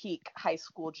like peak high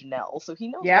school Janelle, so he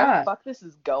knows where the fuck this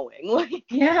is going. Like,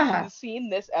 he's seen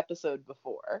this episode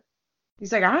before.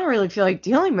 He's like, I don't really feel like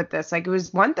dealing with this. Like, it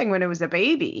was one thing when it was a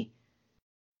baby.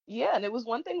 Yeah, and it was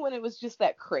one thing when it was just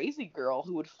that crazy girl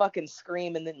who would fucking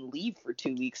scream and then leave for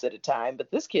 2 weeks at a time.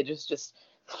 But this kid is just,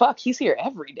 fuck, he's here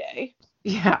every day.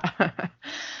 Yeah.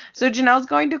 So Janelle's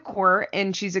going to court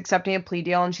and she's accepting a plea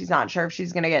deal, and she's not sure if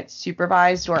she's going to get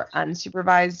supervised or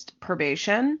unsupervised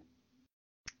probation.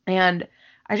 And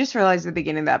I just realized at the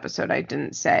beginning of the episode I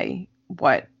didn't say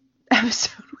what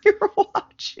episode we were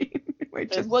watching.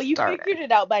 Well, you figured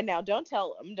it out by now. Don't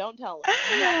tell them. Don't tell them.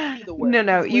 You have to be the word.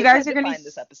 No. You guys are gonna find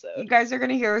this episode. You guys are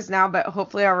gonna hear this now, but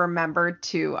hopefully I'll remember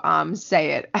to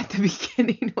say it at the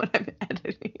beginning when I'm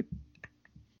editing.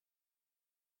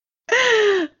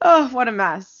 Oh, what a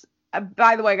mess.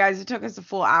 By the way, guys, it took us a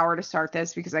full hour to start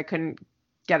this because I couldn't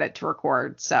get it to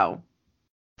record. So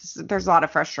there's a lot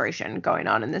of frustration going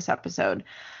on in this episode.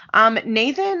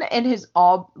 Nathan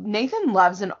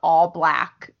loves an all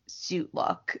black suit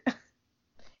look.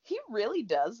 He really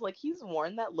does. Like, he's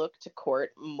worn that look to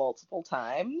court multiple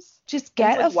times. Just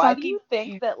get like, why do you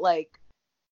think that like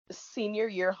senior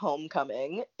year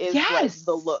homecoming is like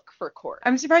the look for court?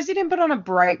 I'm surprised he didn't put on a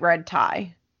bright red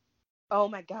tie. Oh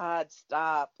my God,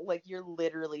 stop. Like, you're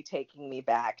literally taking me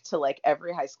back to like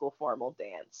every high school formal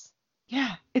dance.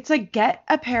 Yeah, it's like, get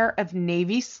a pair of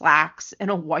navy slacks and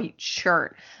a white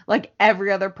shirt like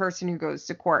every other person who goes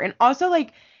to court. And also,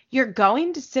 like, you're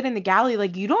going to sit in the galley,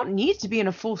 like, you don't need to be in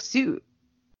a full suit.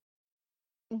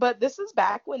 But this is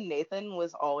back when Nathan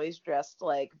was always dressed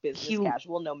like business He,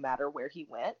 casual no matter where he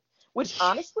went, which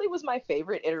honestly was my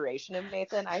favorite iteration of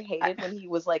Nathan. I hated when he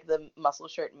was like the muscle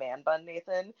shirt man bun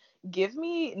Nathan. Give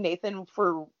me Nathan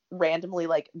for randomly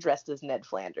like dressed as Ned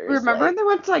Flanders. remember when Like, they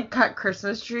went to like cut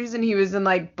Christmas trees and he was in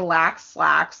like black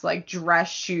slacks, like dress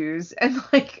shoes, and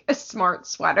like a smart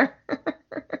sweater?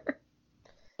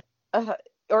 uh,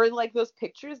 or like those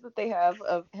pictures that they have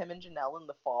of him and Janelle in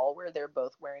the fall where they're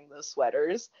both wearing those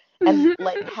sweaters and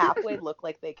like halfway look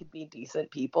like they could be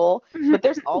decent people, but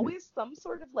there's always some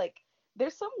sort of like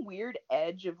there's some weird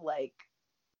edge of like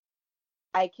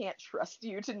I can't trust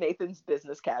you to Nathan's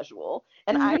business casual.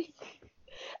 And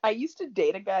I used to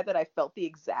date a guy that I felt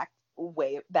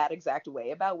that exact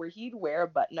way about, where he'd wear a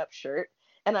button-up shirt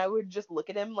and I would just look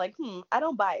at him like, I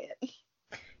don't buy it.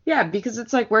 Yeah, because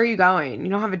it's like, where are you going? You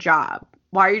don't have a job.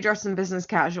 Why are you dressed in business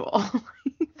casual?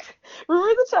 Remember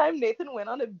the time Nathan went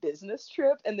on a business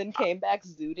trip and then came back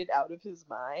zooted out of his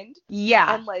mind?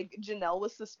 Yeah. And like Janelle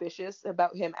was suspicious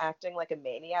about him acting like a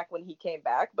maniac when he came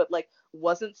back, but like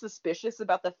wasn't suspicious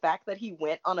about the fact that he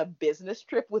went on a business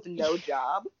trip with no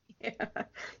job. Yeah.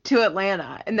 To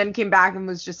Atlanta, and then came back and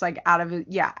was just like out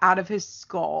of his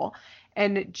skull.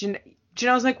 And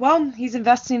Janelle's like, well, he's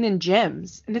investing in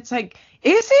gyms. And it's like,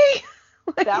 is he?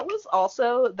 Like, That was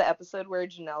also the episode where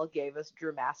Janelle gave us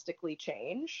dramatically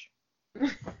change.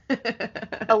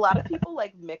 A lot of people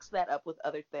like mix that up with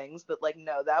other things, but like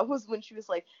no, that was when she was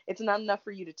like, it's not enough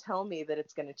for you to tell me that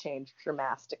it's going to change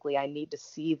dramatically. I need to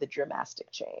see the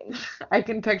dramatic change. I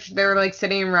can picture they were like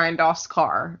sitting in Randolph's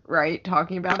car, right?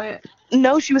 Talking about it.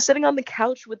 No, she was sitting on the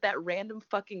couch with that random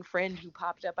fucking friend who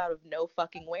popped up out of no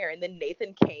fucking where, and then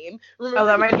Nathan came. Remember,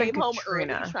 that might he have been came home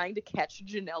Katrina. early trying to catch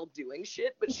Janelle doing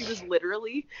shit, but she was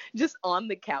literally just on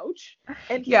the couch,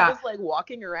 and he Yeah. was like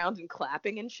walking around and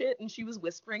clapping and shit, and she was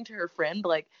whispering to her friend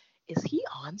like, "Is he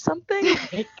on something?"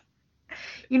 Like,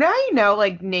 You know how you know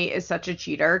like Nate is such a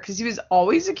cheater? Because he was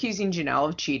always accusing Janelle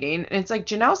of cheating. And it's like,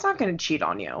 Janelle's not going to cheat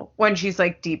on you when she's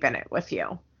like deep in it with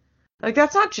you. Like,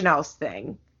 that's not Janelle's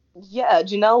thing. yeah,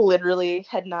 Janelle literally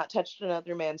had not touched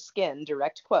another man's skin.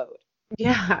 Direct quote.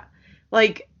 Yeah.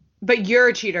 Like, but you're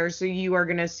a cheater, so you are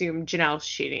going to assume Janelle's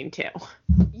cheating too.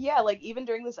 Yeah, like even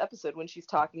during this episode when she's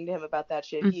talking to him about that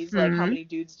shit, he's like, "How many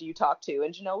dudes do you talk to?"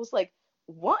 And Janelle was like,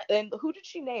 "What?" And who did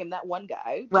she name? That one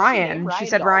guy. Ryan. She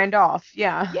said Dolph? Ryan Dolph.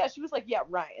 Yeah. Yeah, she was like, "Yeah,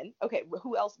 Ryan." Okay,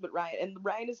 who else but Ryan? And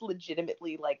Ryan is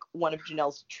legitimately like one of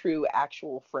Janelle's true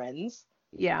actual friends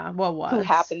Yeah. Well, who was.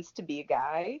 happens to be a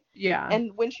guy. Yeah.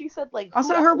 And when she said like,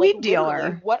 Also, who her else? weed Like, dealer.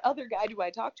 literally, what other guy do I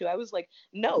talk to? I was like,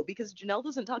 no, because Janelle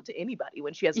doesn't talk to anybody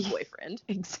when she has a boyfriend.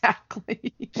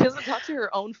 Exactly. She doesn't talk to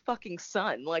her own fucking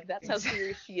son. Like, that's how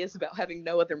serious she is about having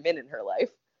no other men in her life.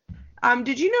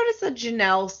 Did you notice that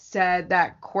Janelle said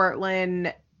that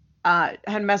Courtland had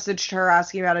messaged her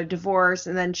asking about a divorce,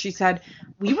 and then she said,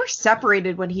 we were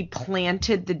separated when he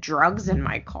planted the drugs in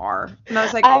my car. And I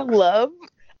was like, I love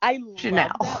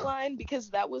Janelle. that line because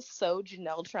that was so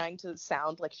Janelle trying to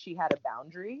sound like she had a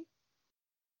boundary.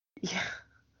 Yeah.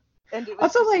 And it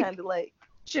was Also, like, kind of like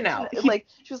Janelle. like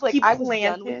she was like, I was done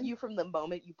planted- with you from the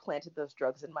moment you planted those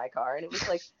drugs in my car. And it was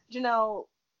like, Janelle,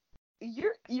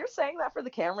 you're saying that for the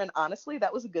camera, and honestly,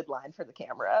 that was a good line for the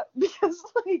camera because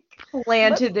like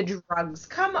planted the drugs.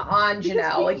 Come on, because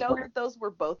Janelle. we Like, know that those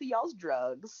were both of y'all's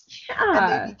drugs,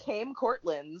 yeah. and they became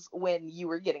Courtland's when you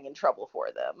were getting in trouble for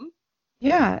them.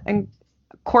 Yeah, and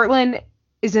Courtland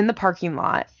is in the parking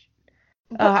lot.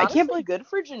 But I honestly, can't believe good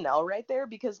for Janelle right there,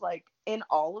 because like in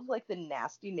all of like the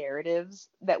nasty narratives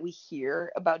that we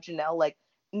hear about Janelle, like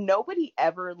nobody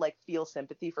ever like feels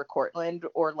sympathy for Courtland,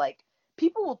 or like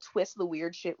people will twist the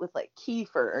weird shit with like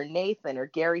Kiefer or Nathan or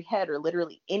Gary Head or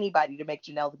literally anybody to make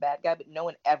Janelle the bad guy, but no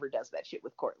one ever does that shit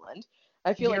with Courtland.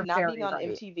 I feel You're like not very being on right.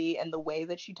 MTV and the way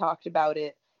that she talked about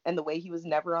it and the way he was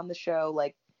never on the show,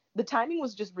 like the timing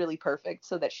was just really perfect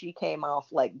so that she came off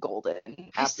like golden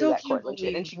after still that can't Courtland shit.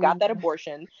 believe And she got that we-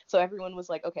 abortion. So everyone was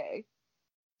like, okay,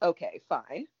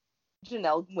 fine.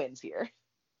 Janelle wins here.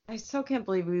 I still can't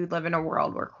believe we live in a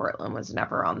world where Courtland was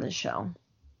never on the show.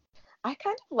 I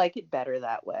kind of like it better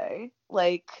that way.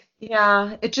 Like,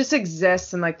 Yeah, it just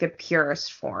exists in like the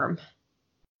purest form.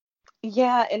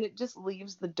 yeah, and it just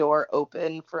leaves the door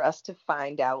open for us to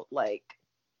find out like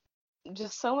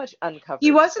just so much uncovered He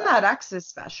was in stuff. that Exes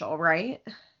special, right?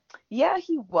 Yeah,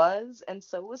 he was, and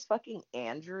so was fucking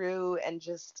Andrew, and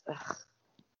just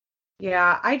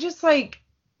Yeah, I just like,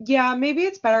 yeah, maybe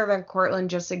it's better that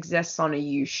Courtland just exists on a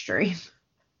Ustream.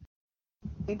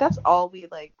 that's all we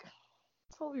like.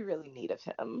 That's all we really need of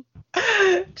him.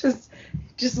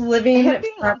 just living Him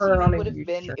being on forever TV on a would have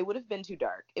been Ustream. it would have been too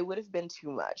dark. It would have been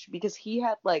too much because he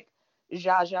had like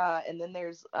Zsa, and then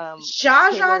there's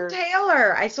Zsa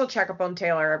Taylor. I still check up on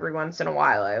Taylor every once in a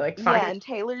while. I like yeah, find and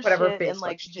Taylor's whatever shit, and Facebook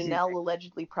like she's Janelle using.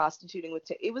 allegedly prostituting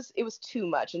with it was too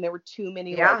much, and there were too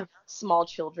many like Yeah, small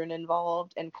children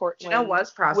involved, and Janelle Cortland was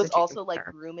was prostituting also with like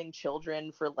her. grooming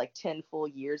children for like 10 full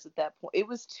years at that point. It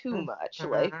was too much.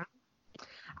 Like, Mhm.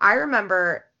 I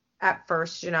remember at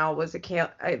first Janelle was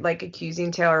like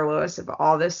accusing Taylor Lewis of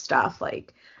all this stuff,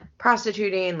 like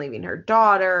prostituting, leaving her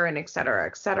daughter, and et cetera,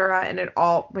 et cetera. And it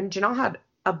all when Janelle had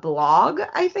a blog,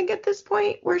 I think at this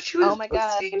point, where she oh was my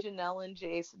God, posting.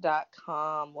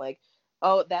 JanelleandJace.com. Like,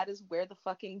 oh, that is where the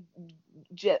fucking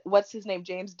what's his name,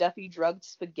 James Duffy drugged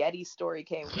spaghetti story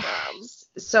came from. Yes.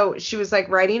 So she was like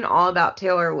writing all about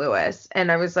Taylor Lewis,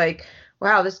 and I was like,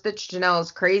 wow, this bitch Janelle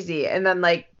is crazy. And then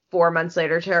like 4 months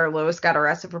later, Taylor Lewis got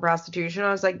arrested for prostitution.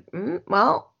 I was like,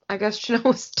 well, I guess Janelle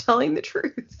was telling the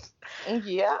truth.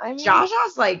 Yeah, I mean,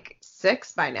 Jaja's like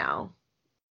 6 by now.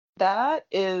 that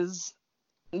is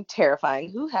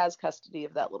terrifying. Who has custody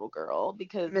of that little girl?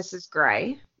 Because Mrs.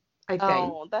 Gray, I think.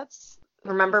 oh, that's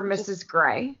Remember just Mrs.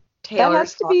 Gray? that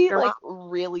has Taylor's to be foster mom. like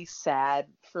really sad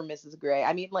for Mrs. Gray.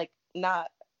 I mean, like,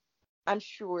 not, I'm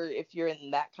sure if you're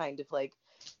in that kind of like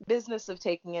business of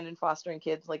taking in and fostering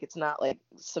kids, like it's not like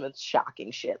some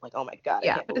shocking shit like, oh my God, I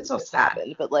Yeah, can't but it's believe so this sad.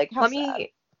 happened, but like how Let sad.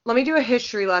 me do a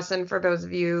history lesson for those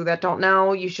of you that don't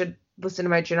know. You should listen to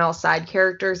my Janelle side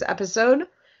characters episode.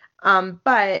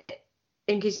 But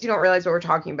in case you don't realize what we're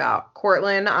talking about,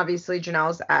 Cortland, obviously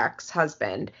Janelle's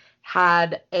ex-husband,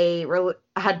 had a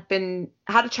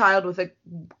child with a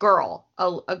girl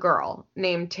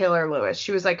named Taylor Lewis.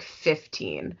 She was like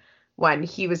 15 when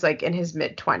he was like in his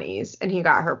mid-20s, and he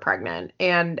got her pregnant.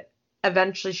 And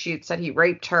eventually she said he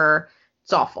raped her.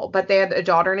 It's awful. But they had a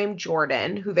daughter named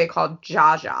Jordan, who they called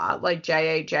Jaja, like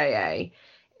Jaja.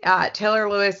 Taylor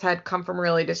Lewis had come from a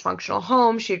really dysfunctional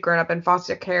home. She had grown up in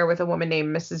foster care with a woman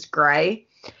named Mrs. Gray.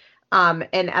 And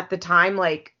at the time,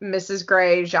 like Mrs.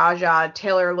 Gray, Jaja,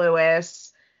 Taylor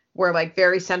Lewis were like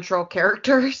very central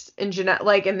characters in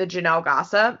like in the Janelle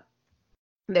gossip.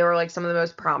 They were like some of the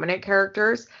most prominent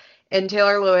characters. And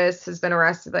Taylor Lewis has been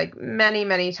arrested like many,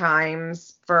 many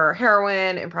times for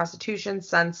heroin and prostitution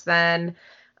since then.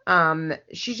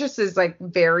 She just is like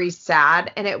very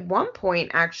sad. And at one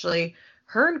point, actually,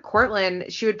 her and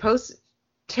Cortland, she would post.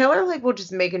 Taylor like will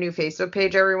just make a new Facebook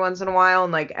page every once in a while,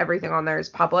 and like everything on there is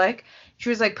public. She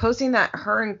was like posting that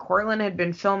her and Cortland had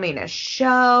been filming a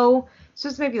show. So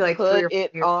it's maybe like 3 Put or 4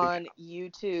 it years on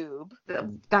YouTube.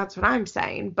 ago. That's what I'm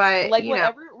saying. But Like,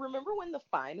 whatever, remember when the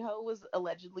Fine Hoe was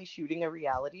allegedly shooting a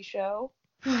reality show?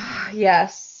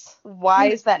 yes. Why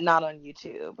is that not on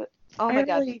YouTube? Oh my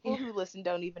God, really, people who listen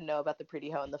don't even know about the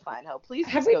Pretty Hoe and the Fine Hoe. Please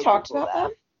have just we go talked Google about that.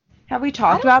 them? Have we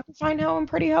talked about the Fine Hoe and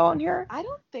Pretty Hoe on here? I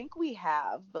don't think we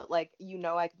have, but like,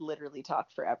 I could literally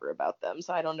talk forever about them.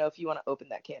 So I don't know if you want to open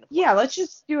that can of worms. Yeah, let's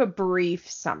just do a brief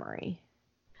summary.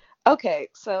 Okay,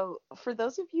 so for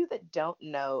those of you that don't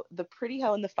know, the Pretty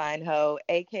Hoe and the Fine Hoe,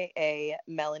 aka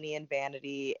Melanie and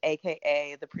Vanity,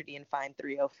 aka the Pretty and Fine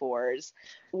 304s,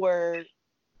 were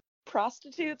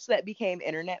prostitutes that became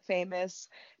internet famous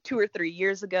 2 or 3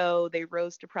 years ago. They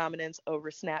rose to prominence over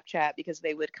Snapchat because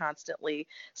they would constantly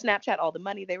Snapchat all the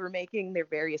money they were making, their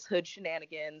various hood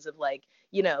shenanigans of like,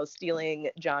 stealing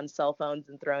John's cell phones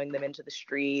and throwing them into the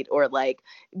street, or like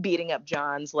beating up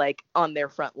John's like on their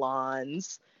front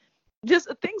lawns. Just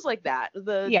things like that.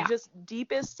 Just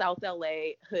deepest South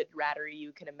LA hood rattery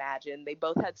you can imagine. They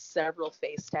both had several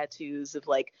face tattoos of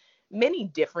like many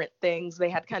different things. They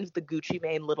had kind of the Gucci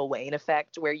Mane Lil Wayne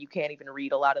effect where you can't even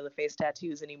read a lot of the face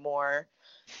tattoos anymore.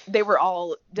 They were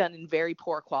all done in very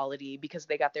poor quality because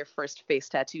they got their first face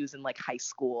tattoos in like high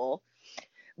school.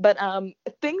 But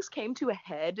things came to a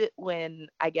head when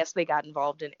I guess they got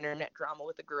involved in internet drama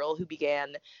with a girl who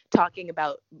began talking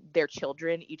about their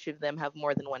children. Each of them have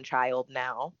more than one child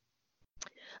now.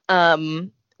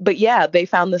 But yeah, they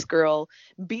found this girl,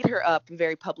 beat her up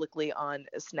very publicly on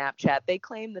Snapchat. They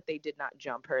claim that they did not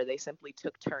jump her. They simply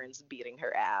took turns beating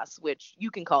her ass, which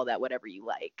you can call that whatever you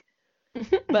like.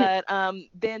 But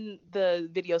then the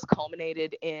videos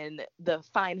culminated in the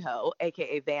Fine Hoe,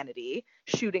 aka Vanity,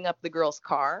 shooting up the girl's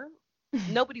car.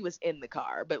 Nobody was in the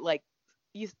car, but like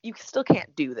you still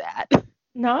can't do that.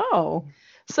 No.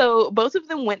 So both of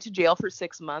them went to jail for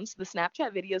 6 months. The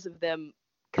Snapchat videos of them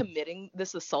committing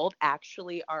this assault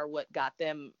actually are what got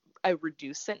them a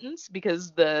reduced sentence,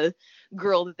 because the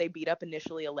girl that they beat up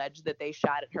initially alleged that they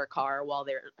shot at her car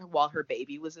while her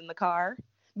baby was in the car.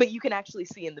 But you can actually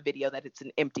see in the video that it's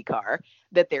an empty car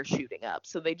that they're shooting up.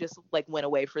 So they just like went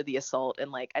away for the assault and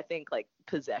like I think like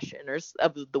possession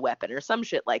of the weapon or some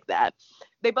shit like that.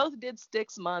 They both did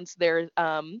 6 months. They're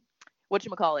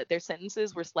whatchamacallit, their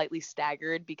sentences were slightly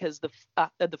staggered because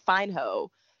the fine hoe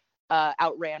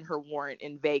outran her warrant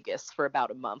in Vegas for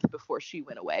about a month before she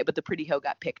went away, but the pretty hoe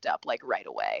got picked up like right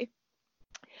away.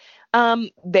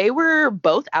 They were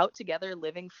both out together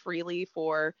living freely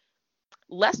for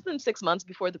less than 6 months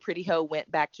before the pretty hoe went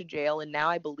back to jail, and now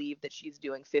I believe that she's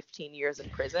doing 15 years in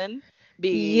prison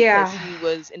because she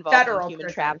was involved in human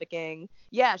trafficking.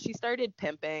 Yeah, she started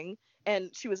pimping,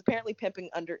 and she was apparently pimping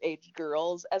underage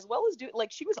girls, as well as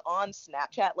she was on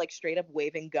Snapchat, like straight up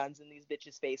waving guns in these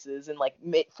bitches' faces and like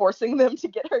forcing them to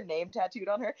get her name tattooed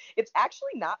on her. It's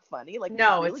actually not funny. Like,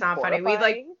 no, really it's not horrifying. funny. We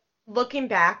like looking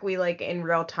back, we like in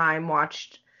real time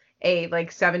watched a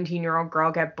like 17-year-old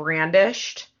girl get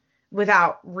brandished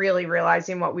without really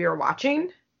realizing what we were watching.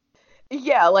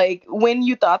 Yeah, like when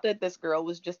you thought that this girl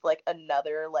was just like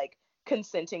another like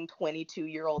consenting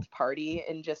 22-year-old party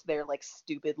in just their like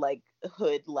stupid like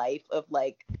hood life of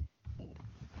like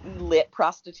lit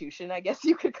prostitution, I guess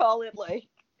you could call it. Like,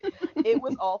 it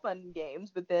was all fun and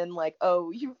games, but then like,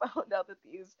 oh, you found out that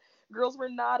these girls were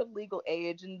not of legal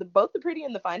age, and both the pretty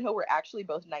and the fine hoe were actually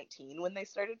both 19 when they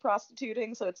started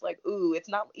prostituting. So it's like, ooh, it's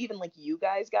not even like you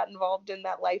guys got involved in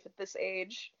that life at this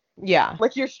age. Yeah.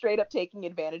 Like, you're straight up taking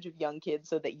advantage of young kids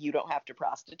so that you don't have to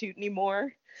prostitute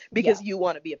anymore because you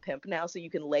want to be a pimp now so you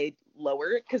can lay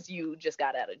lower because you just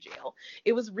got out of jail.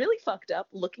 It was really fucked up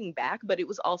looking back, but it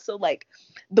was also like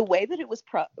the way that it was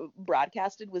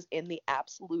broadcasted was in the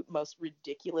absolute most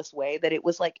ridiculous way that it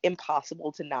was like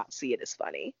impossible to not see it as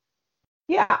funny.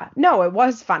 Yeah, no, it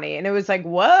was funny, and it was like,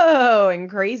 whoa, and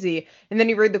crazy. And then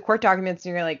you read the court documents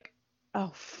and you're like,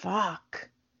 oh, fuck.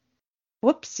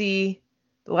 Whoopsie.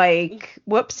 Like,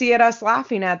 whoopsie at us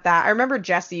laughing at that. I remember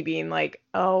Jesse being like,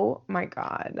 oh my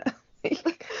God.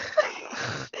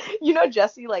 You know,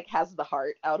 Jesse like has the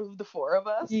heart out of the four of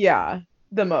us. Yeah,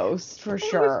 the most, for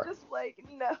sure. It was just like,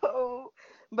 no.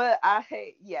 But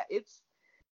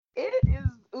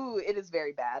it is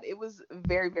very bad. It was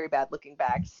very, very bad looking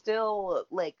back. Still,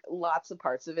 like, lots of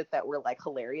parts of it that were like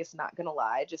hilarious, not gonna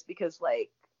lie, just because like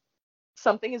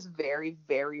something is very,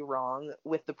 very wrong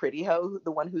with the pretty hoe,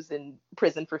 the one who's in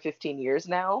prison for 15 years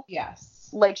now. Yes.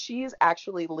 Like, she is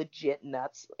actually legit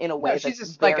nuts in a way she's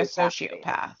just like a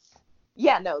sociopath.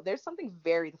 Yeah, no, there's something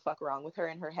very the fuck wrong with her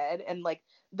in her head. And like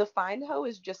the fine hoe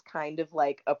is just kind of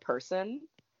like a person.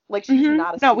 Like, she's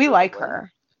not a No, we like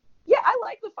her. Yeah, I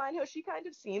like the fine hoe. She kind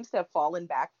of seems to have fallen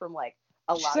back from like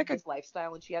a lot of his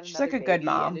lifestyle, and she had another baby, good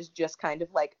mom, and is just kind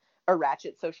of like a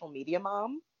ratchet social media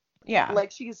mom. Yeah. Like,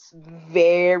 she's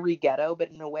very ghetto, but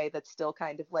in a way that's still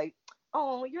kind of like,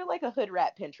 oh, you're like a hood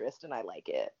rat Pinterest, and I like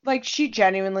it. Like, she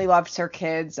genuinely loves her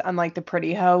kids, unlike the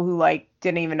pretty hoe who like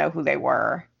didn't even know who they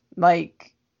were.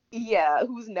 Like, yeah,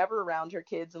 who's never around her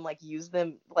kids and like use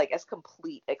them like as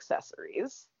complete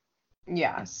accessories.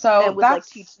 Yeah, so and would like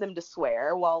teach them to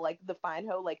swear, while like the fine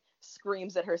hoe like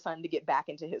screams at her son to get back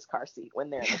into his car seat when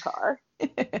they're in the car.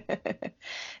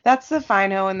 That's the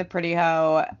fine hoe and the pretty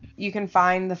hoe. You can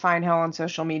find the fine hoe on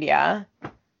social media.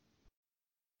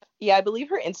 Yeah, I believe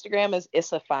her Instagram is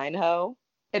Issa Fine Hoe.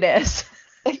 It is.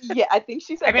 Yeah, I think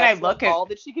she said I mean, that's like all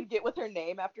that she could get with her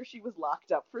name after she was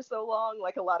locked up for so long.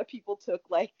 Like, a lot of people took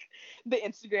like the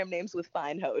Instagram names with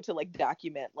Fine Hoe to like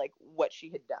document like what she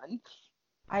had done.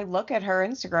 I look at her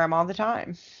Instagram all the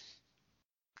time.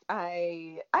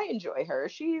 I enjoy her.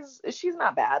 She's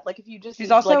not bad. Like, if you just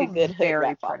she's also like a good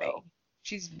very pretty. Follow.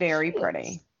 She's very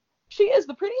pretty. She is.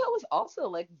 The pretty hoe was also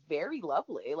like very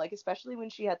lovely. Like, especially when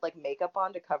she had like makeup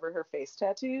on to cover her face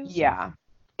tattoos. Yeah.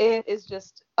 It is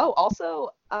just. Oh, also,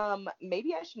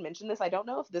 maybe I should mention this. I don't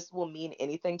know if this will mean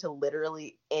anything to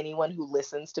literally anyone who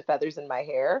listens to Feathers in My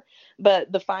Hair, but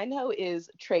the fine hoe is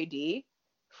Trey D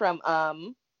from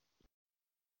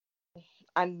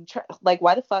like,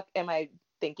 why the fuck am I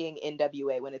thinking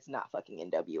NWA when it's not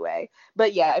fucking NWA?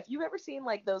 But yeah, if you've ever seen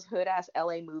like those hood ass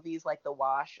LA movies like The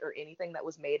Wash or anything that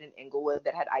was made in Inglewood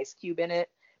that had Ice Cube in it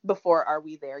before Are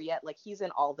We There Yet? Like, he's in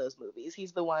all those movies.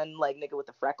 He's the one like nigga with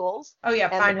the freckles. Oh yeah,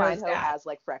 and the fine hoe has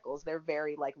like freckles. They're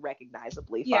very like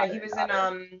recognizably. Yeah, he was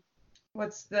in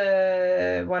what's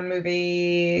the one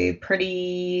movie?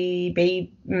 Pretty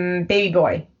Baby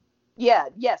Boy. Yeah,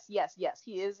 yes.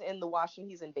 He is in The Wash and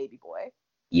he's in Baby Boy.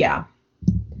 Yeah.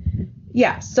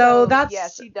 Yeah, so that's... Yeah,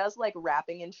 she does like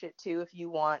rapping and shit too, if you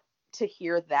want to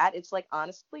hear that. It's like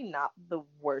honestly not the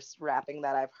worst rapping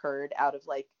that I've heard out of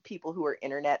like people who are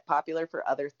internet popular for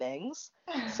other things.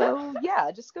 So yeah,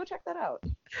 just go check that out.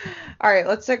 All right,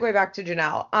 let's segue back to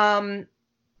Janelle.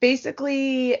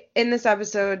 Basically, in this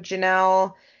episode,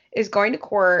 Janelle is going to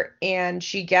court and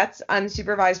she gets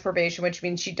unsupervised probation, which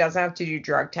means she doesn't have to do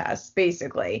drug tests,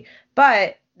 basically.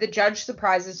 But the judge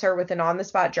surprises her with an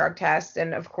on-the-spot drug test,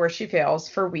 and of course she fails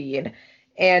for weed,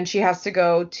 and she has to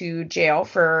go to jail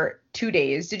for 2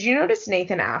 days. Did you notice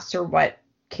Nathan asked her what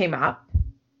came up?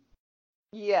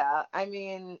 Yeah, I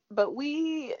mean, but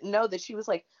we know that she was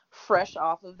like fresh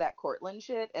off of that Cortland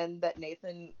shit, and that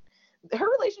her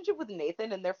relationship with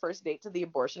Nathan and their first date to the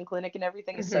abortion clinic and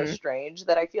everything is so strange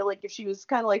that I feel like if she was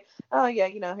kind of like, oh yeah,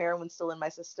 heroin's still in my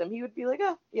system, he would be like,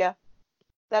 oh yeah,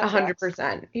 that tracks.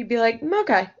 100%. He'd be like,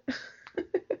 okay.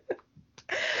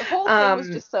 The whole thing was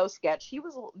just so sketch. He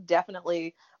was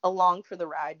definitely along for the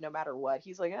ride no matter what.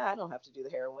 He's like, I don't have to do the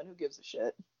heroin. Who gives a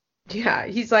shit? Yeah,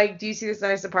 he's like, do you see this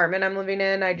nice apartment I'm living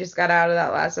in? I just got out of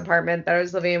that last apartment that I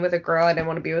was living in with a girl I didn't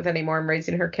want to be with anymore. I'm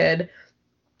raising her kid.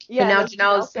 Yeah, and now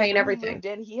Janelle Janelle's paying everything. He moved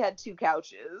in, he had 2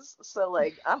 couches. So,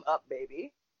 like, I'm up,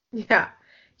 baby. Yeah.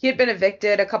 He had been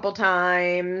evicted a couple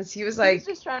times. He was like... He was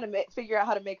just trying to figure out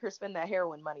how to make her spend that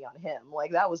heroin money on him.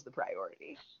 Like, that was the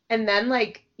priority. And then,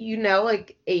 like,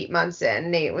 8 months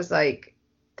in, Nate was like,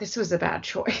 this was a bad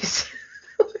choice.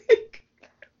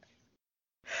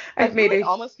 I've made like a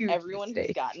almost huge everyone mistake.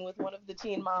 who's gotten with one of the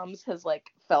teen moms has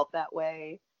like felt that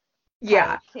way. Yeah.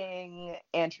 Tyler King,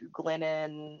 Andrew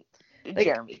Glennon, like,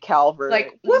 Jeremy Calvert.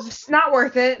 Like, whoops, not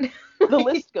worth it. The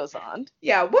list goes on.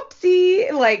 Yeah,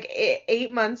 whoopsie. Like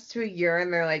 8 months to a year,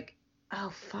 and they're like,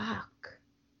 oh fuck,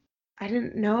 I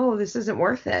didn't know, this isn't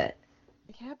worth it.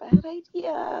 Yeah, bad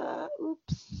idea.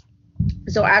 Oops.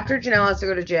 So after Janelle has to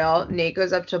go to jail, Nate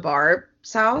goes up to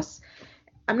Barb's house.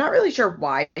 I'm not really sure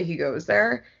why he goes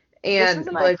there. And this is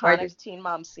an iconic teen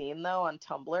mom scene, though, on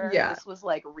Tumblr. Yeah. This was,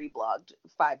 like, reblogged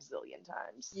 5 zillion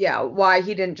times. Yeah, why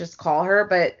he didn't just call her.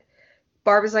 But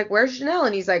Barb is like, where's Janelle?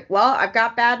 And he's like, well, I've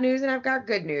got bad news and I've got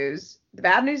good news. The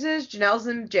bad news is Janelle's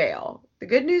in jail. The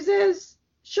good news is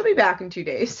she'll be back in 2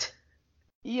 days.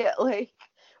 Yeah, like,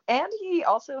 and he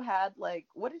also had, like,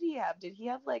 what did he have? Did he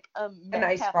have, like, a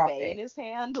nice cafe coffee in his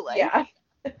hand? Like, yeah.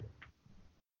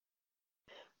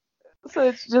 So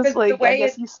it's just like, I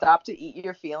guess you stop to eat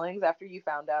your feelings after you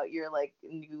found out your like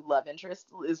new love interest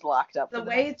is locked up. The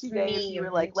way it's days, you were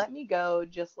like, let me go,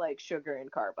 just like sugar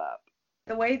and carb up.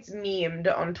 The way it's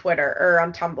memed on Twitter or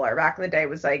on Tumblr back in the day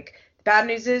was like, the bad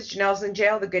news is Janelle's in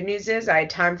jail. The good news is I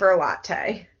had time for a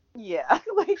latte. Yeah,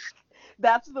 like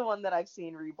that's the one that I've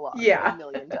seen reblogged a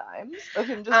million times of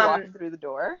him just walking through the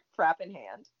door, frap in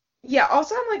hand. Yeah,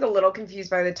 also I'm like a little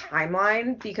confused by the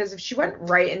timeline because if she went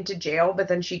right into jail, but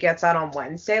then she gets out on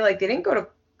Wednesday, like they didn't go to,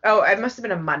 it must have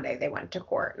been a Monday they went to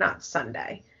court, not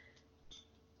Sunday.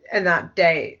 And that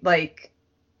day, like,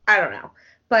 I don't know.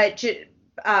 But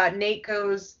Nate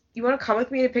goes, you want to come with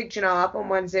me to pick Janelle up on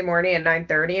Wednesday morning at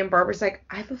 9:30? And Barbara's like,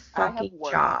 I have a fucking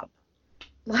job.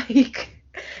 Like,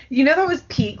 that was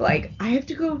peak, like, I have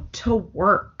to go to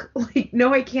work. Like,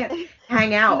 no, I can't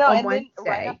hang out on Wednesday. Then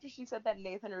right after she said that,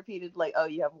 Nathan repeated, like, oh,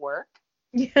 you have work?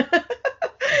 Yeah.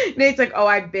 Nate's like, oh,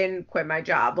 I've been quit my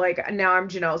job. Like, now I'm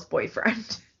Janelle's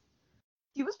boyfriend.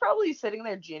 He was probably sitting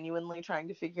there genuinely trying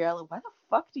to figure out, like, why the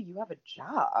fuck do you have a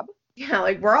job? Yeah,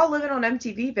 like, we're all living on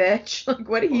MTV, bitch. Like,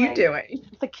 what are you doing?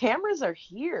 The cameras are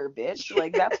here, bitch.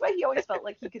 Like, that's why he always felt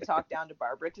like he could talk down to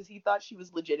Barbara, because he thought she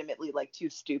was legitimately, like, too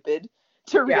stupid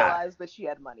to realize that she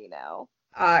had money now.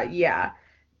 Yeah.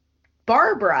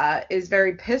 Barbara is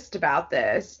very pissed about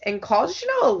this and calls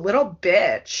Janelle a little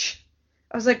bitch.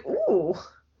 I was like, ooh.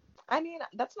 I mean,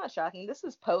 that's not shocking. This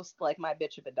is post, like, My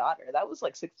Bitch of a Daughter. That was,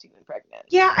 like, 16 and pregnant.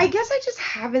 Yeah, I guess I just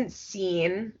haven't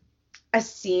seen a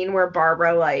scene where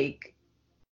Barbara, like,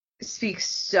 speaks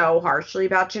so harshly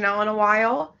about Janelle in a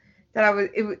while that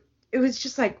it was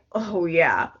just like, oh,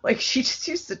 yeah. Like, she just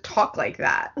used to talk like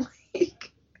that.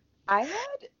 Like,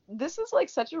 this is, like,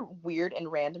 such a weird and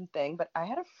random thing, but I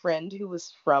had a friend who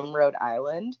was from Rhode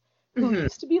Island who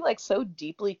used to be, like, so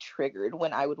deeply triggered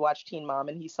when I would watch Teen Mom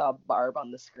and he saw Barb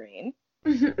on the screen.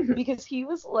 Because he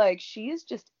was like, she is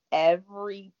just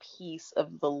every piece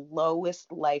of the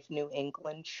lowest life New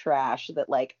England trash that,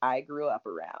 like, I grew up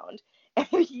around.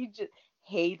 And he just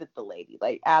hated the lady,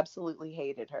 like, absolutely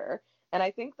hated her. And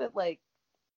I think that, like,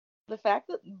 the fact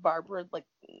that Barbara, like,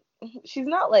 she's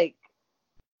not, like,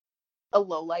 a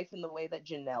lowlife in the way that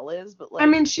Janelle is, but, like, I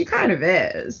mean, she kind of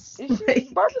is.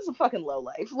 Like, Barbara's a fucking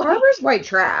lowlife. Like, Barbara's white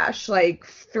trash, like,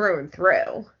 through and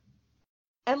through.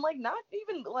 And, like, not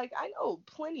even, like, I know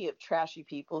plenty of trashy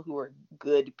people who are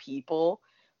good people,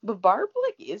 but Barb,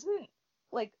 like, isn't,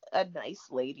 like, a nice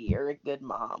lady or a good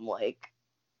mom, like.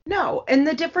 No, and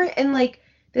the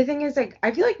thing is, like,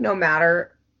 I feel like no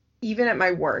matter, even at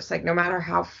my worst, like, no matter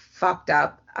how fucked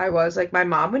up I was, like, my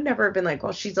mom would never have been like,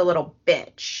 well, she's a little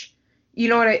bitch. You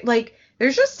know what like,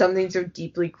 there's just something so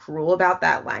deeply cruel about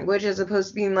that language as opposed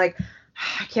to being like,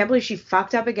 I can't believe she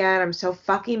fucked up again. I'm so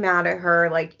fucking mad at her.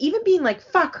 Like, even being like,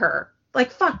 fuck her.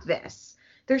 Like, fuck this.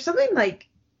 There's something like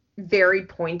very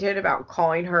pointed about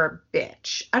calling her a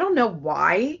bitch. I don't know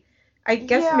why. I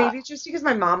guess Yeah, maybe it's just because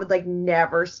my mom would like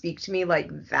never speak to me like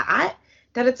that,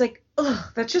 that it's like,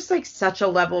 ugh, that's just like such a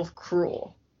level of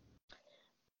cruel.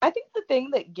 I think the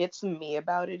thing that gets me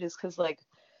about it is because, like,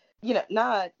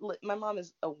 not my mom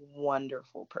is a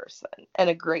wonderful person and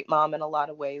a great mom in a lot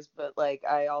of ways, but like,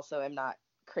 I also am not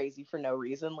crazy for no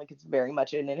reason. Like, it's very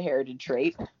much an inherited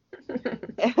trait.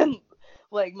 And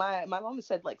like, my mom has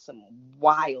said like some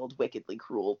wild, wickedly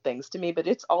cruel things to me, but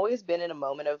it's always been in a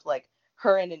moment of like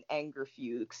her in an anger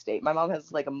fugue state. My mom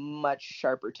has like a much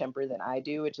sharper temper than I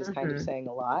do, which is kind of Hmm. saying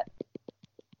a lot.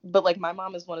 But like, my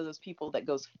mom is one of those people that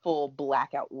goes full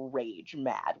blackout rage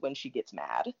mad when she gets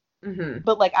mad. Hmm.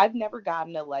 But like, I've never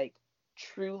gotten a like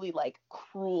truly like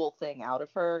cruel thing out of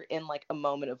her in like a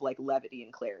moment of like levity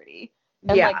and clarity. And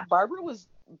like, Yeah. Barbara was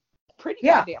pretty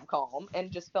Yeah. goddamn calm and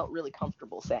just felt really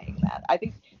comfortable saying that. I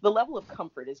think the level of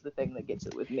comfort is the thing that gets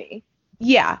it with me.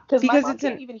 Yeah. Because my Because mom it's an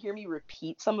can't even hear me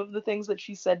repeat some of the things that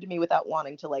she said to me without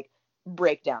wanting to like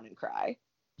break down and cry.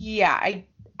 Yeah,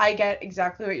 I get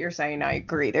exactly what you're saying. I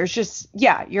agree. There's just,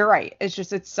 yeah, you're right. It's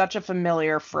just it's such a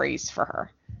familiar phrase for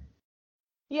her.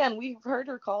 Yeah, and we've heard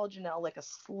her call Janelle like a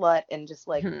slut and just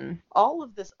like Hmm. all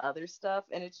of this other stuff.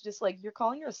 And it's just like, you're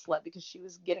calling her a slut because she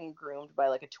was getting groomed by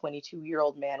like a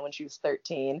 22-year-old man when she was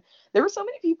 13. There were so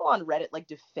many people on Reddit like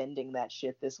defending that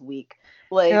shit this week.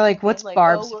 They're Like, like, being what's like,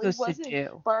 Barb oh, well, it supposed to wasn't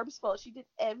do? Barb's fault. She did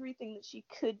everything that she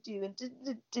could do. And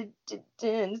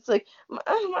it's like,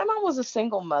 my mom was a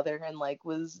single mother and like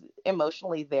was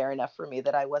emotionally there enough for me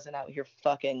that I wasn't out here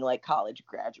fucking like college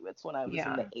graduates when I was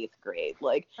in the Yeah. 8th grade.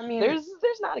 Like, I mean, there's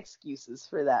not excuses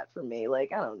for that for me.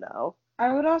 Like, I don't know.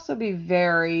 I would also be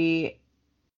very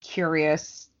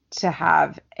curious to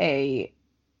have a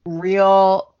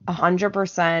real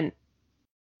 100%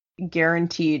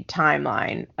 guaranteed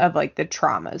timeline of like the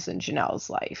traumas in Janelle's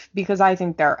life because I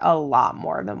think they're a lot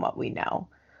more than what we know.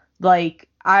 Like,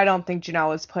 I don't think Janelle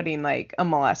was putting like a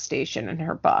molestation in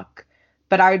her book,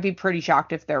 but I would be pretty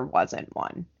shocked if there wasn't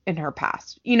one in her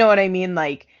past. You know what I mean?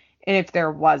 Like, and if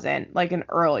there wasn't like an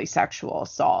early sexual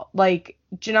assault. Like,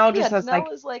 Janelle Yeah, just has like,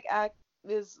 Janelle is like act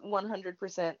is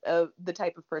 100% of the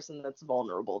type of person that's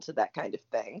vulnerable to that kind of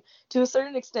thing. To a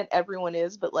certain extent, everyone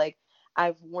is, but like,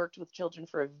 I've worked with children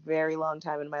for a very long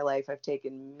time in my life. I've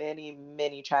taken many,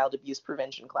 many child abuse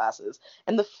prevention classes.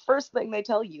 And the first thing they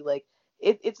tell you, like,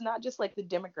 it's not just like the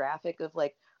demographic of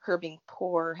like her being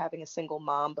poor, having a single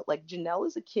mom, but like, Janelle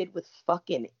is a kid with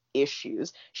fucking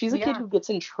issues. She's a kid yeah. who gets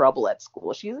in trouble at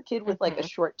school. She's a kid with like a Hmm.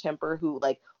 short temper who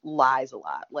like lies a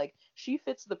lot. Like, she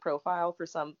fits the profile for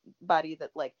somebody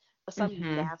that like some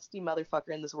Hmm. nasty motherfucker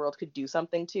in this world could do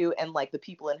something to, and like the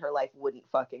people in her life wouldn't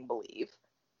fucking believe.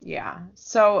 Yeah.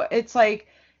 So it's like,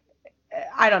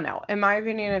 I don't know. In my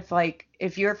opinion,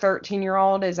 if your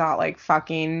 13-year-old is out like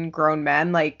fucking grown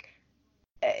men, like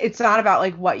it's not about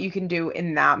like what you can do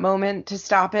in that moment to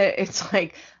stop it. It's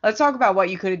like, let's talk about what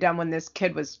you could have done when this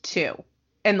kid was 2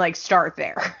 and like start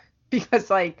there. Because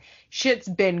like shit's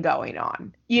been going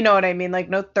on. You know what I mean? Like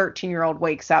no 13-year-old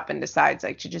wakes up and decides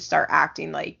like to just start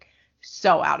acting like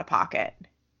so out of pocket.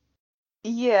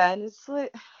 Yeah, and it's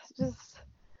like just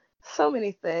so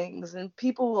many things, and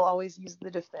people will always use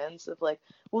the defense of like,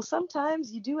 well,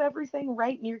 sometimes you do everything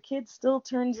right and your kid still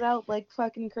turns out like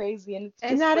fucking crazy, and it's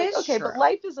And just that like, is okay, but true.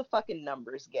 life is a fucking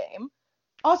numbers game.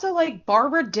 Also, like,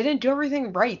 Barbara didn't do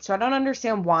everything right. So I don't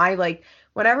understand why, like,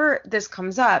 whenever this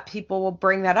comes up, people will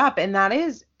bring that up. And that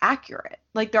is accurate.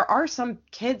 Like, there are some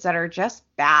kids that are just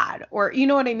bad. Or, you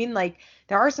know what I mean? Like,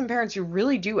 there are some parents who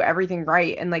really do everything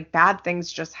right and, like, bad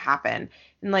things just happen.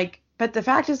 And, like, but the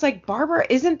fact is, like, Barbara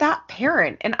isn't that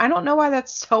parent. And I don't know why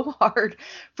that's so hard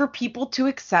for people to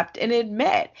accept and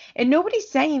admit. And nobody's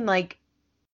saying, like,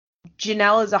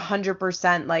 Janelle is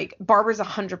 100% like Barbara's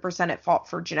 100% at fault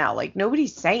for Janelle. Like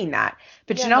nobody's saying that.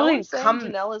 But Yeah, Janelle no one's didn't saying come.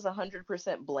 Janelle is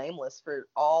 100% blameless for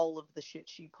all of the shit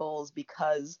she pulls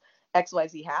because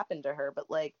XYZ happened to her. But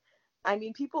like, I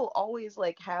mean, people always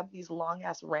like have these long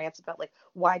ass rants about like,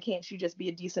 why can't she just be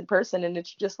a decent person? And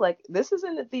it's just like, this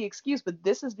isn't the excuse, but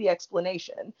this is the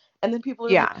explanation. And then people are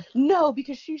like, Yeah. no,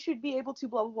 because she should be able to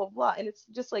blah, blah, blah, blah. And it's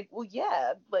just like, well,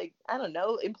 yeah, like, I don't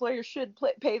know, employers should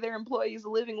pay their employees a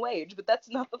living wage, but that's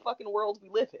not the fucking world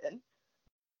we live in.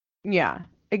 Yeah.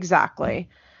 Exactly.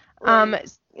 Um Like,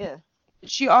 yeah.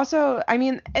 she also, I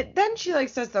mean, then she like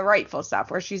says the rightful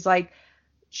stuff where she's like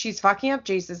she's fucking up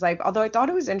Jace's life. Although I thought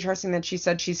it was interesting that she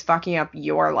said she's fucking up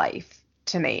your life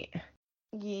to Nate.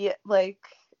 Yeah, like,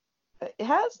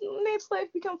 has Nate's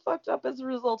life become fucked up as a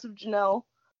result of Janelle?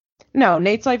 No,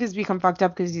 Nate's life has become fucked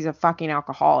up because he's a fucking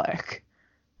alcoholic.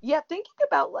 Yeah, thinking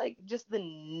about like just the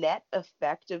net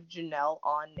effect of Janelle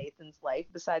on Nathan's life,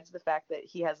 besides the fact that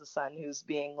he has a son who's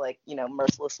being like,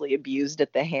 mercilessly abused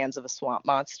at the hands of a swamp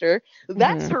monster,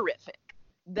 that's Hmm. horrific.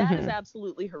 That is Hmm.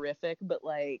 absolutely horrific. But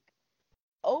like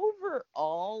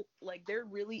overall, like there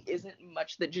really isn't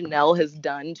much that Janelle has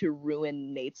done to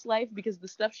ruin Nate's life, because the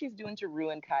stuff she's doing to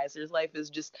ruin Kaiser's life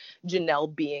is just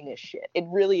Janelle being a shit. It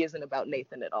really isn't about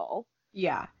Nathan at all.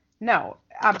 Yeah. No,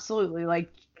 absolutely. Like,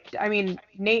 I mean,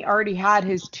 Nate already had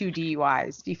his two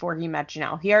DUIs before he met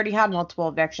Janelle. He already had multiple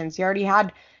evictions. He already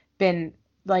had been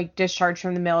like discharged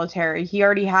from the military. He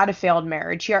already had a failed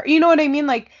marriage. You know what I mean?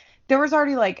 Like, there was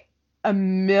already like a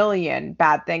million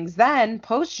bad things. Then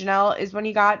post Janelle is when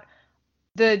he got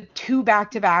the two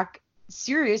back-to-back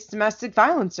serious domestic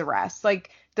violence arrests.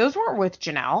 Like, those weren't with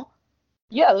Janelle.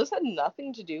 Yeah, those had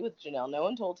nothing to do with Janelle. No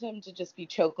one told him to just be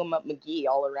choke 'em up McGee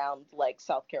all around like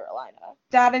South Carolina.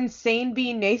 That insane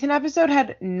Being Nathan episode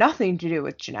had nothing to do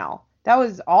with Janelle. That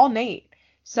was all Nate. Yeah,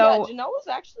 So, Janelle was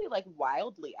actually like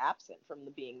wildly absent from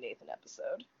the Being Nathan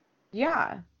episode.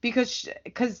 yeah, because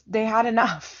they had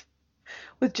enough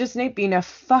with just Nate being a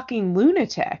fucking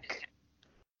lunatic.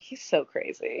 He's so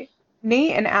crazy.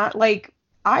 Nate and like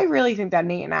I really think that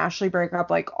Nate and Ashley break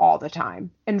up like all the time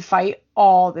and fight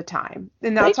all the time.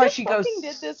 And They that's why just she goes, fucking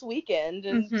did this weekend,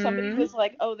 and somebody hmm was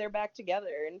like, "Oh, they're back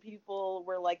together," and people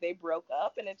were like, "They broke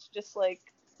up," and it's just like,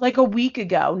 like a week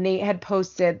ago, Nate had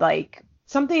posted like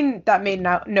something that made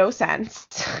no sense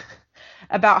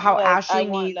about how like I Ashley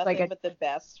want needs like nothing a but the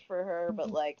best for her, but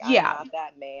like I'm yeah, not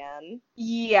that man.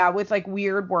 yeah, with like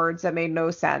weird words that made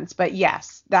no sense. But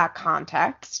yes, that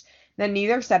context. Then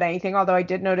neither said anything, although I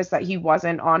did notice that he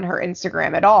wasn't on her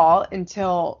Instagram at all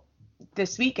until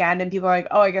this weekend, and people are like,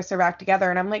 "Oh, I guess they're back together."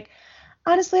 And I'm like,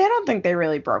 honestly, I don't think they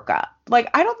really broke up. Like,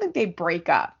 I don't think they break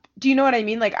up. Do you know what I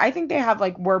mean? Like, I think they have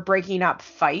like we're breaking up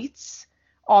fights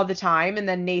all the time, and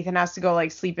then Nathan has to go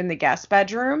like sleep in the guest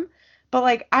bedroom. But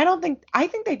like, I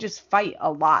think they just fight a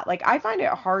lot. Like, I find it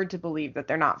hard to believe that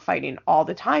they're not fighting all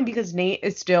the time because Nate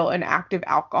is still an active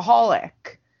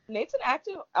alcoholic. Nate's an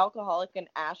active alcoholic, and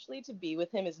Ashley to be with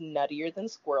him is nuttier than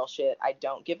squirrel shit. I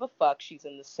don't give a fuck. She's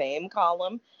in the same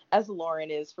column as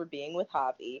Lauren is for being with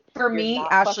Javi. For You're me,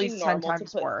 not fucking Ashley's 10 normal to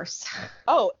times put. worse.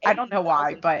 Oh, I don't know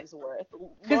why, 80,000 but times worth.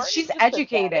 because Lauren is she's just pathetic.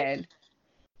 educated.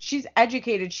 She's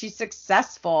educated, she's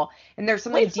successful, and there's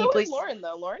something Wait, so deeply is Lauren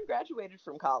though. Lauren graduated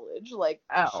from college. Like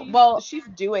oh, she's well, she's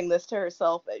doing this to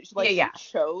herself. yeah, Like she yeah.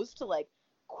 chose to like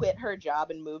quit her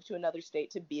job and move to another state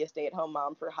to be a stay-at-home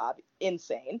mom for hobby.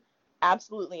 Insane.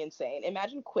 Absolutely insane.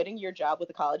 Imagine quitting your job with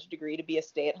a college degree to be a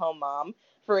stay-at-home mom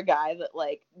for a guy that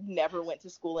like never went to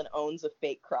school and owns a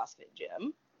fake CrossFit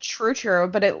gym. True, true,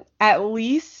 but at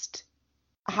least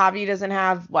Javi doesn't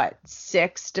have what,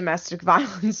 six domestic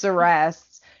violence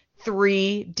arrests,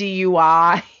 three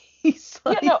DUIs.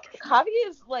 Yeah, no, Like, Javi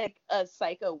is like a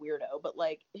psycho weirdo, but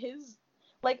like his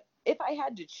like if I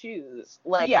had to choose,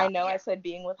 like I yeah. know I said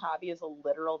being with Javi is a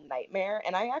literal nightmare,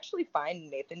 and I actually find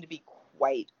Nathan to be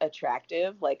quite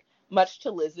attractive, like much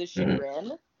to Liz's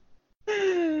chagrin.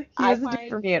 He I doesn't do it find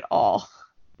for me at all.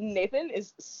 Nathan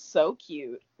is so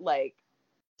cute, like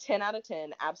 10 out of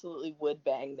 10, absolutely would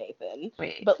bang Nathan.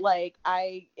 Wait. But like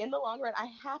in the long run, I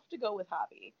have to go with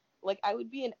Javi. Like I would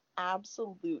be an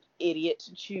absolute idiot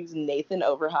to choose Nathan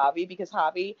over Javi, because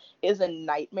Javi is a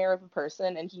nightmare of a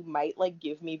person, and he might like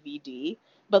give me VD,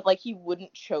 but like he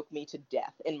wouldn't choke me to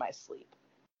death in my sleep.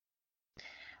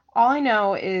 All I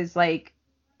know is like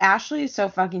Ashley is so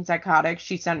fucking psychotic.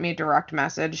 She sent me a direct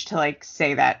message to like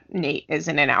say that Nate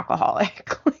isn't an alcoholic.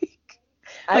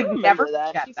 I Like never remember that.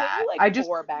 forget She sent that. you like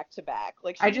four back to back.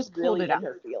 Like I she was just pulled really it in up.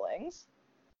 her feelings.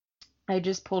 I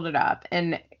just pulled it up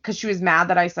and because she was mad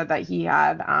that I said that he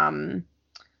had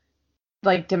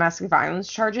like domestic violence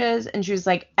charges and she was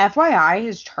like, FYI,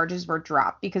 his charges were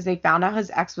dropped because they found out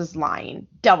his ex was lying.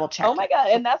 Double check Oh my it. god,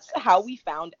 and that's how we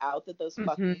found out that those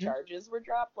fucking Hmm. charges were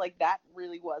dropped. Like that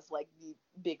really was like the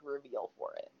big reveal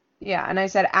for it. Yeah, and I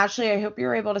said, Ashley, I hope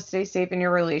you're able to stay safe in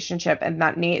your relationship and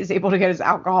that Nate is able to get his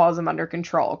alcoholism under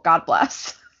control. God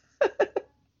bless.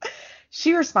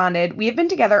 She responded, we have been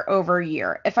together over a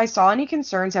year. If I saw any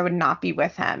concerns, I would not be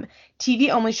with him. TV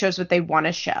only shows what they want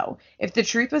to show. If the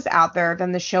truth was out there,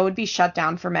 then the show would be shut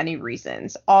down for many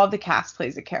reasons. All of the cast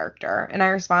plays a character. And I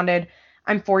responded,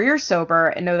 I'm 4 years sober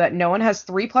and know that no one has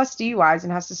 3+ DUIs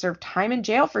and has to serve time in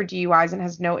jail for DUIs and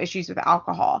has no issues with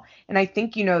alcohol. And I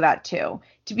think you know that too.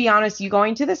 To be honest, you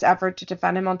going to this effort to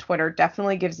defend him on Twitter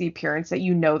definitely gives the appearance that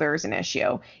you know there is an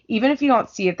issue. Even if you don't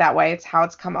see it that way, it's how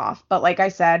it's come off. But like I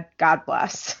said, God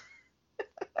bless.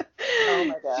 Oh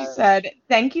my She God. said,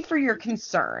 "Thank you for your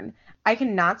concern. I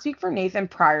cannot speak for Nathan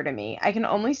prior to me. I can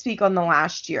only speak on the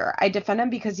last year. I defend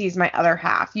him because he's my other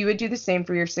half. You would do the same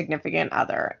for your significant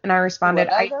other." And I responded,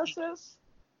 Would I though, sis?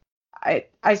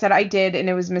 I said I did, and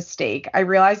it was a mistake. I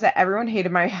realized that everyone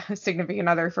hated my significant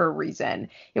other for a reason.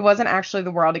 It wasn't actually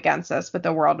the world against us, but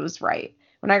the world was right.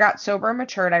 When I got sober and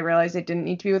matured, I realized I didn't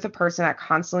need to be with a person that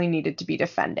constantly needed to be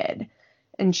defended.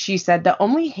 And she said, "The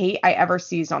only hate I ever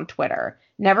see is on Twitter,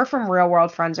 never from real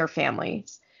world friends or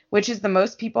families, which is the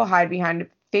most people hide behind a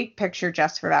fake picture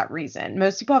just for that reason.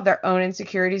 Most people have their own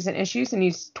insecurities and issues and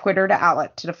use Twitter to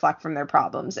outlet to deflect from their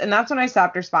problems." And that's when I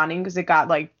stopped responding because it got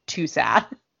like too sad.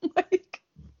 Like,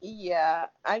 Yeah,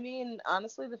 I mean,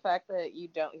 honestly, the fact that you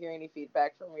don't hear any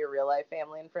feedback from your real life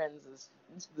family and friends is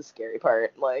the scary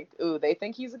part. Like, ooh, they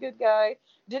think he's a good guy.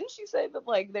 Didn't she say that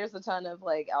like there's a ton of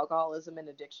like alcoholism and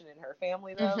addiction in her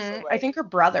family though? So I like, think her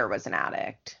brother was an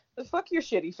addict. fuck your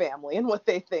shitty family and what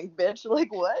they think, bitch.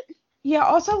 Like, what? Yeah,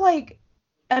 also like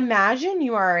imagine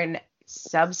you are an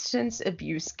substance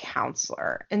abuse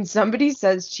counselor and somebody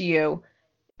says to you,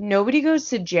 "Nobody goes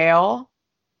to jail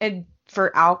and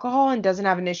for alcohol and doesn't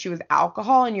have an issue with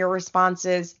alcohol," and your response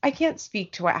is, "I can't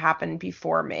speak to what happened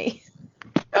before me."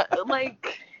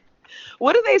 Like,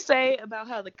 what do they say about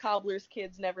how the cobbler's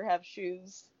kids never have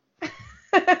shoes?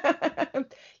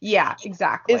 Yeah, It's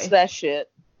exactly. that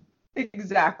shit.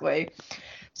 Exactly.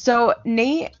 So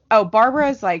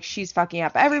Barbara's like, she's fucking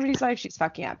up everybody's life, she's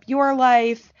fucking up your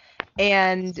life.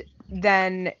 And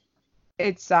then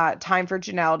it's time for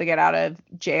Janelle to get out of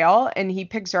jail, and he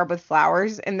picks her up with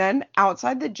flowers. And then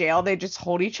outside the jail, they just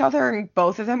hold each other, and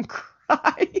both of them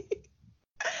cry.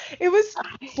 It was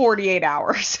 48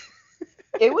 hours.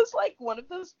 It was like one of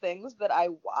those things that I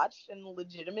watched and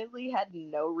legitimately had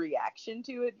no reaction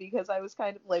to it because I was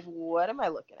kind of like, what am I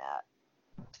looking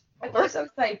at? At first, I was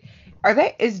like,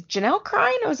 is Janelle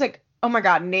crying? I was like, oh my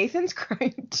God, Nathan's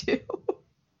crying too.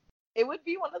 It would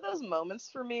be one of those moments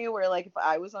for me where like if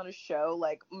I was on a show,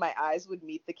 like my eyes would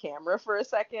meet the camera for a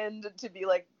second to be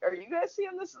like, are you guys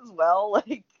seeing this as well?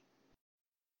 Like,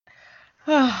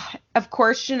 Of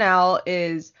course, Janelle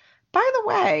is. By the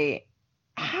way,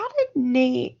 did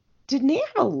Nate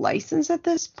have a license at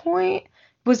this point?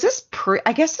 Was this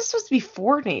I guess this was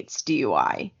before Nate's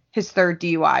DUI, his third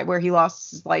DUI, where he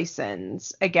lost his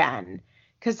license again.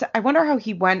 Because I wonder how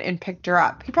he went and picked her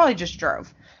up. He probably just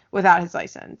drove without his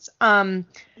license.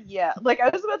 yeah, like I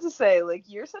was about to say, like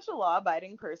you're such a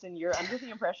law-abiding person. You're under the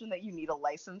impression that you need a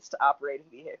license to operate a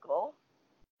vehicle.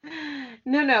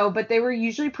 No, but they were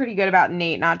usually pretty good about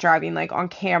Nate not driving like on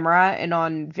camera and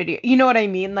on video. You know what I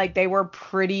mean? Like they were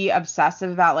pretty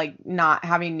obsessive about like not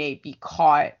having Nate be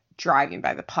caught driving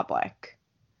by the public.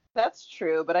 That's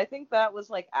true, but I think that was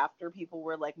like after people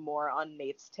were like more on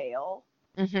Nate's tail.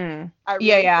 Mm-hmm. I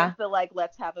Yeah, really yeah. think the like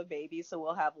let's have a baby so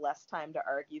we'll have less time to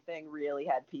argue thing really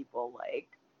had people like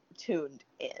tuned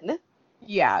in.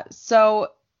 Yeah.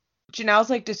 So Janelle's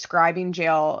like describing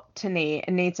jail to Nate,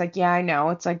 and Nate's like, "Yeah, I know."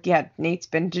 It's like, "Yeah, Nate's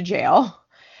been to jail."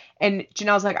 And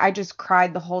Janelle's like, "I just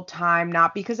cried the whole time,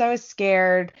 not because I was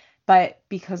scared, but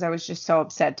because I was just so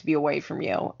upset to be away from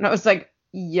you." And I was like,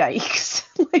 yikes.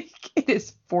 Like, it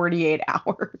is 48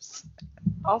 hours.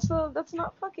 Also, that's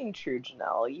not fucking true,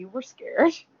 Janelle. You were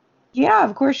scared. Yeah,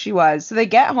 of course she was. So they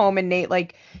get home, and Nate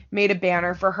like made a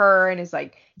banner for her and is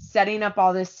like setting up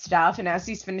all this stuff. And as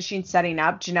he's finishing setting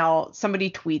up, somebody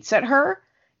tweets at her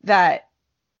that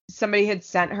somebody had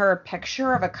sent her a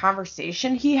picture of a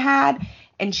conversation he had,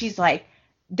 and she's like,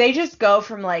 they just go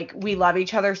from like, "We love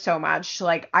each other so much," to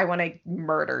like, "I want to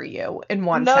murder you in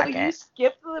one No, you second."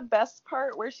 skipped the best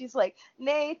part where she's like,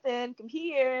 Nathan, come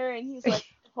here. And he's like,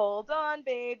 hold on,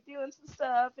 babe, doing some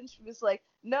stuff. And she was like,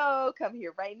 no, come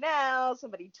here right now.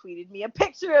 Somebody tweeted me a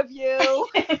picture of you.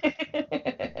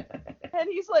 And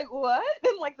he's like, what?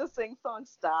 And like the sing song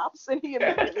stops and he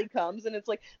immediately comes. And it's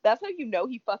like, that's how you know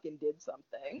he fucking did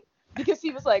something. Because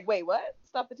he was like, wait, what?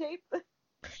 Stop the tape?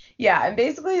 Yeah, and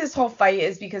basically this whole fight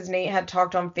is because Nate had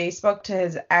talked on Facebook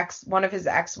to one of his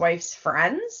ex-wife's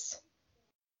friends.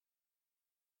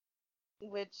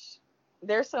 Which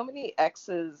there's so many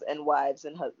exes and wives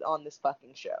on this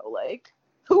fucking show. Like,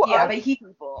 who Yeah, are but these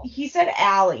people? he said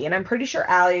Allie, and I'm pretty sure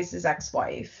Allie is his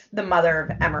ex-wife, the mother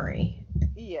of Emery.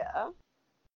 Yeah.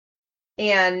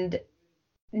 And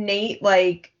Nate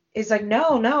like is like,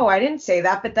 no, I didn't say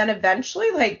that. But then eventually,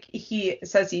 like, he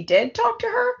says he did talk to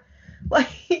her.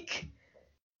 Like,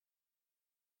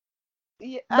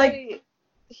 Yeah, like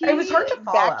it was he hard to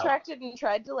follow. backtracked it and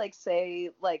tried to like say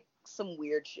like some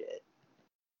weird shit.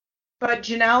 But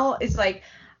Janelle is like,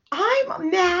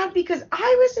 "I'm mad because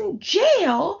I was in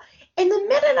jail And the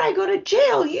minute I go to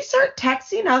jail, you start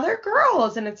texting other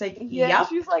girls. And it's like, Yeah, yep.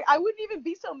 she's like, I wouldn't even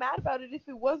be so mad about it if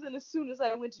it wasn't as soon as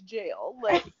I went to jail.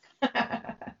 Like,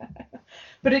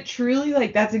 But it truly,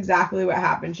 like, that's exactly what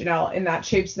happened, Janelle, and that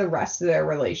shapes the rest of their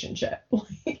relationship.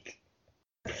 Like,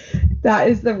 that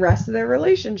is the rest of their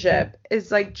relationship.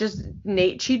 Is like just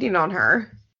Nate cheating on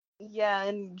her. yeah,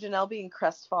 and Janelle being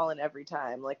crestfallen every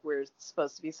time. Like, we're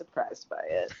supposed to be surprised by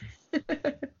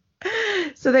it.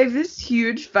 So they have this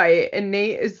huge fight, and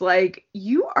Nate is like,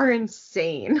 "You are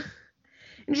insane."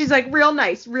 And she's like, "Real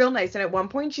nice, real nice." And at one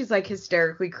point, she's like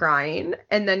hysterically crying,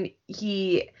 and then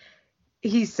he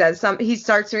says something. He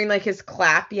starts doing like his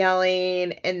clap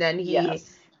yelling, and then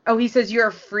Yes. he says, "You're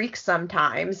a freak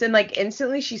sometimes," and like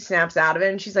instantly she snaps out of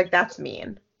it, and she's like, "That's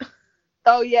mean."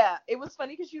 Oh, yeah. It was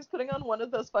funny because she was putting on one of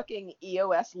those fucking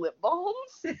EOS lip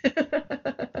balms.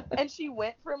 And she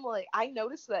went from like, I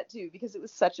noticed that too because it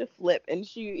was such a flip. And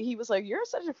he was like, "You're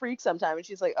such a freak sometime." And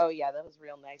she's like, "Oh, yeah, that was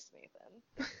real nice,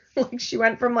 Nathan." Like she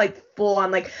went from like full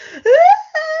on like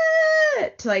 "Ah!"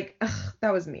 to like, ugh,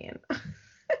 that was mean.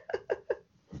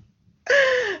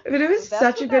 But it was That's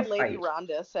such what a good that Lady fight.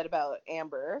 Rhonda said about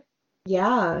Amber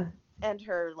Yeah, and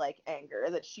her like anger,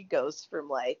 that she goes from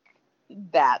like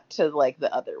that to like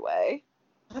the other way.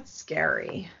 that's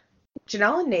scary.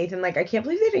 Janelle and Nathan, like, I can't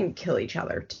believe they didn't kill each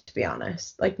other, to be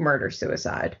honest. Like, murder,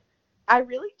 suicide. I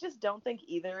really just don't think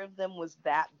either of them was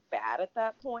that bad at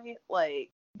that point. Like,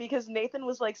 because Nathan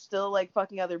was like still like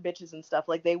fucking other bitches and stuff.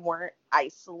 Like, they weren't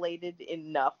isolated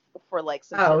enough for like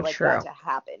some Oh, shit like that true. to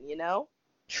happen, you know?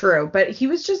 True. But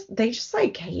they just,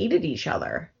 like, hated each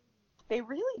other. They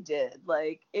really did.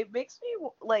 Like, it makes me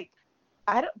like,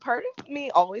 I don't, part of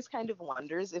me always kind of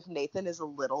wonders if Nathan is a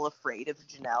little afraid of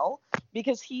Janelle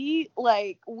because he,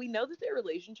 like, we know that their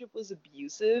relationship was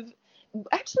abusive.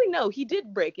 Actually, no, he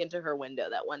did break into her window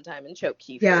that one time and choke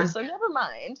Kiefer, Yeah. so never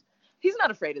mind. He's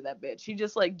not afraid of that bitch. He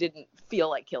just, like, didn't feel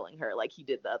like killing her like he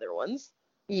did the other ones.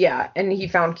 Yeah, and he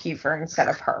found Kiefer instead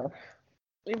of her.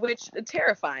 Which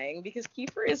terrifying because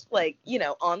Kiefer is like, you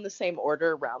know, on the same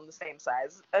order, around the same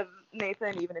size of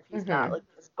Nathan, even if he's not Mm-hmm. like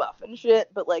this buff and shit.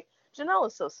 But like Janelle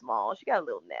is so small, she got a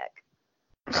little neck.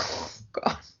 Oh,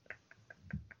 God.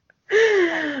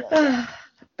 Tiny little neck.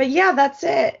 But yeah, that's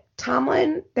it.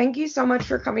 Tomlin, thank you so much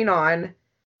for coming on.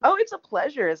 Oh, it's a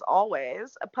pleasure as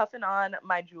always. Puffing on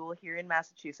my jewel here in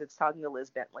Massachusetts, talking to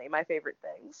Liz Bentley, my favorite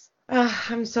things.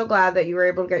 I'm so glad that you were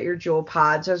able to get your jewel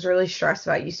pods. I was really stressed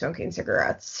about you smoking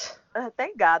cigarettes.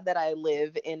 Thank God that I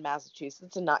live in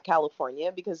Massachusetts and not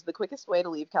California, because the quickest way to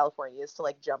leave California is to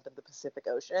like jump in the Pacific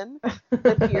Ocean.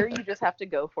 But here you just have to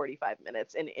go 45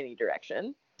 minutes in any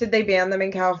direction. Did they ban them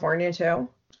in California too?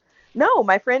 No,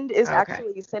 my friend is Okay.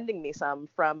 actually sending me some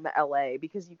from LA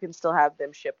because you can still have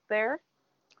them shipped there.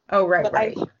 Oh, right, But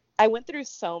right. I went through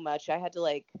so much. I had to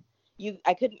like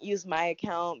I couldn't use my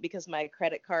account because my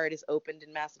credit card is opened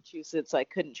in Massachusetts, so I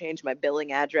couldn't change my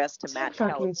billing address to So match fucking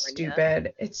California.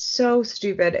 stupid. It's so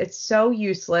stupid. It's so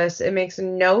useless. It makes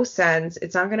no sense.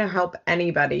 It's not going to help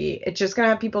anybody. It's just going to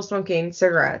have people smoking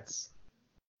cigarettes.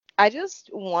 I just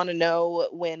want to know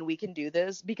when we can do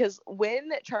this, because when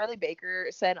Charlie Baker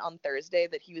said on Thursday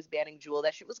that he was banning Juul,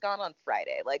 that shit was gone on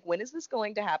Friday. Like, when is this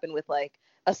going to happen with like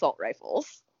assault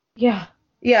rifles? Yeah.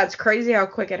 Yeah, it's crazy how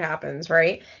quick it happens,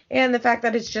 right? And the fact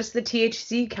that it's just the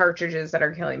THC cartridges that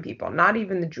are killing people, not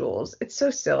even the Juuls. It's so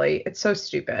silly. It's so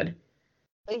stupid.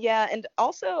 Yeah, and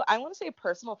also I want to say a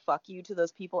personal fuck you to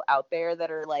those people out there that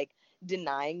are like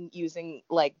denying using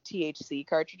like THC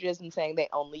cartridges and saying they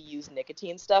only use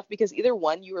nicotine stuff, because either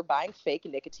one, you were buying fake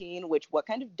nicotine, which what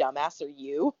kind of dumbass are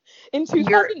you in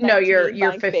You're 2019 you're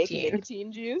buying fake 15.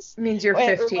 nicotine juice? It means you're Or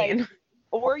like, 15.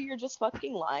 or you're just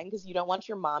fucking lying because you don't want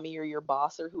your mommy or your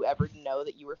boss or whoever to know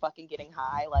that you were fucking getting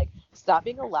high. Like, stop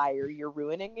being a liar. You're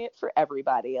ruining it for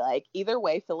everybody. Like, either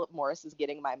way, Philip Morris is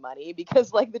getting my money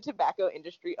because, like, the tobacco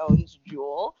industry owns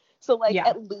Juul. So, like, Yeah.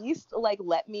 at least, like,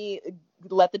 let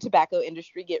the tobacco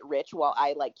industry get rich while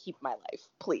I, like, keep my life,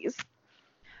 please.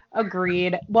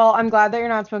 Agreed. Well, I'm glad that you're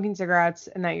not smoking cigarettes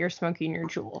and that you're smoking your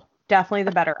Juul. Definitely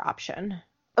the better option.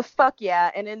 Fuck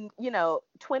yeah. And in,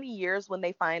 20 years, when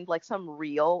they find like some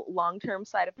real long-term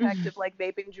side effect of like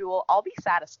vaping Juul, I'll be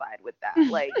satisfied with that.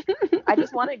 Like, I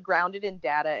just want it grounded in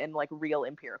data and like real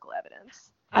empirical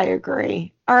evidence. I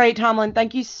agree. All right, Tomlin,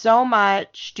 thank you so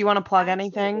much. Do you want to plug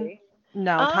anything? Absolutely.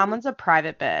 No, Um, Tomlin's a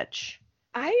private bitch.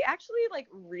 I actually like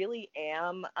really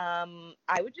am.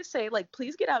 I would just say like,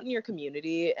 please get out in your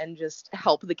community and just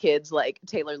help the kids like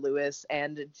Taylor Lewis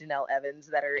and Janelle Evans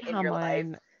that are in your life.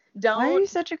 Tomlin. Don't. Why are you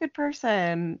such a good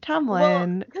person, Tomlin? Well,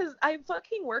 because I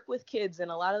fucking work with kids, and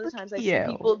a lot of the times I see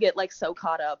people get like so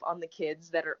caught up on the kids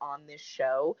that are on this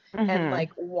show and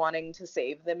like wanting to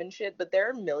save them and shit. But there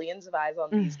are millions of eyes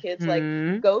on these kids. Like,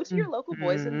 go to your local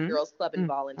Boys and Girls Club and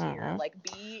volunteer. Like,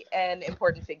 be an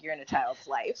important figure in a child's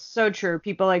life. So true.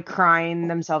 People like crying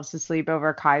themselves to sleep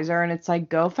over Kaiser, and it's like,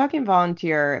 go fucking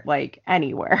volunteer like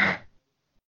anywhere.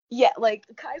 Yeah, like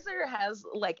Kaiser has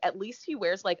like, at least he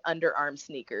wears like underarm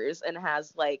sneakers and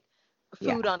has like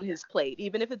food on his plate,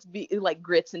 even if it's like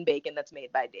grits and bacon that's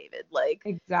made by David. Like,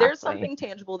 there's something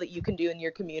tangible that you can do in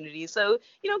your community. So,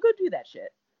 go do that shit.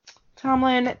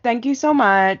 Tomlin, thank you so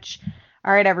much.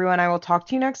 All right, everyone, I will talk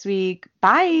to you next week.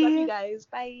 Bye. Love you guys.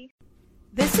 Bye.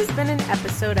 This has been an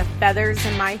episode of Feathers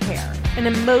in My Hair, an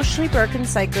Emotionally Broken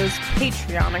Psycho's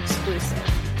Patreon exclusive.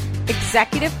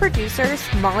 Executive producers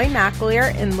Molly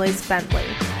McAleer and Liz Bentley.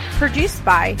 Produced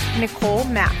by Nicole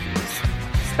Matthews.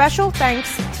 Special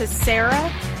thanks to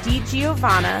Sarah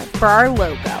DiGiovanna for our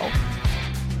logo.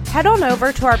 Head on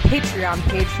over to our Patreon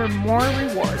page for more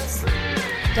rewards.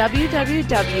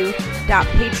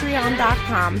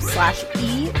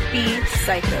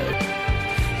 www.patreon.com/ebpsycho.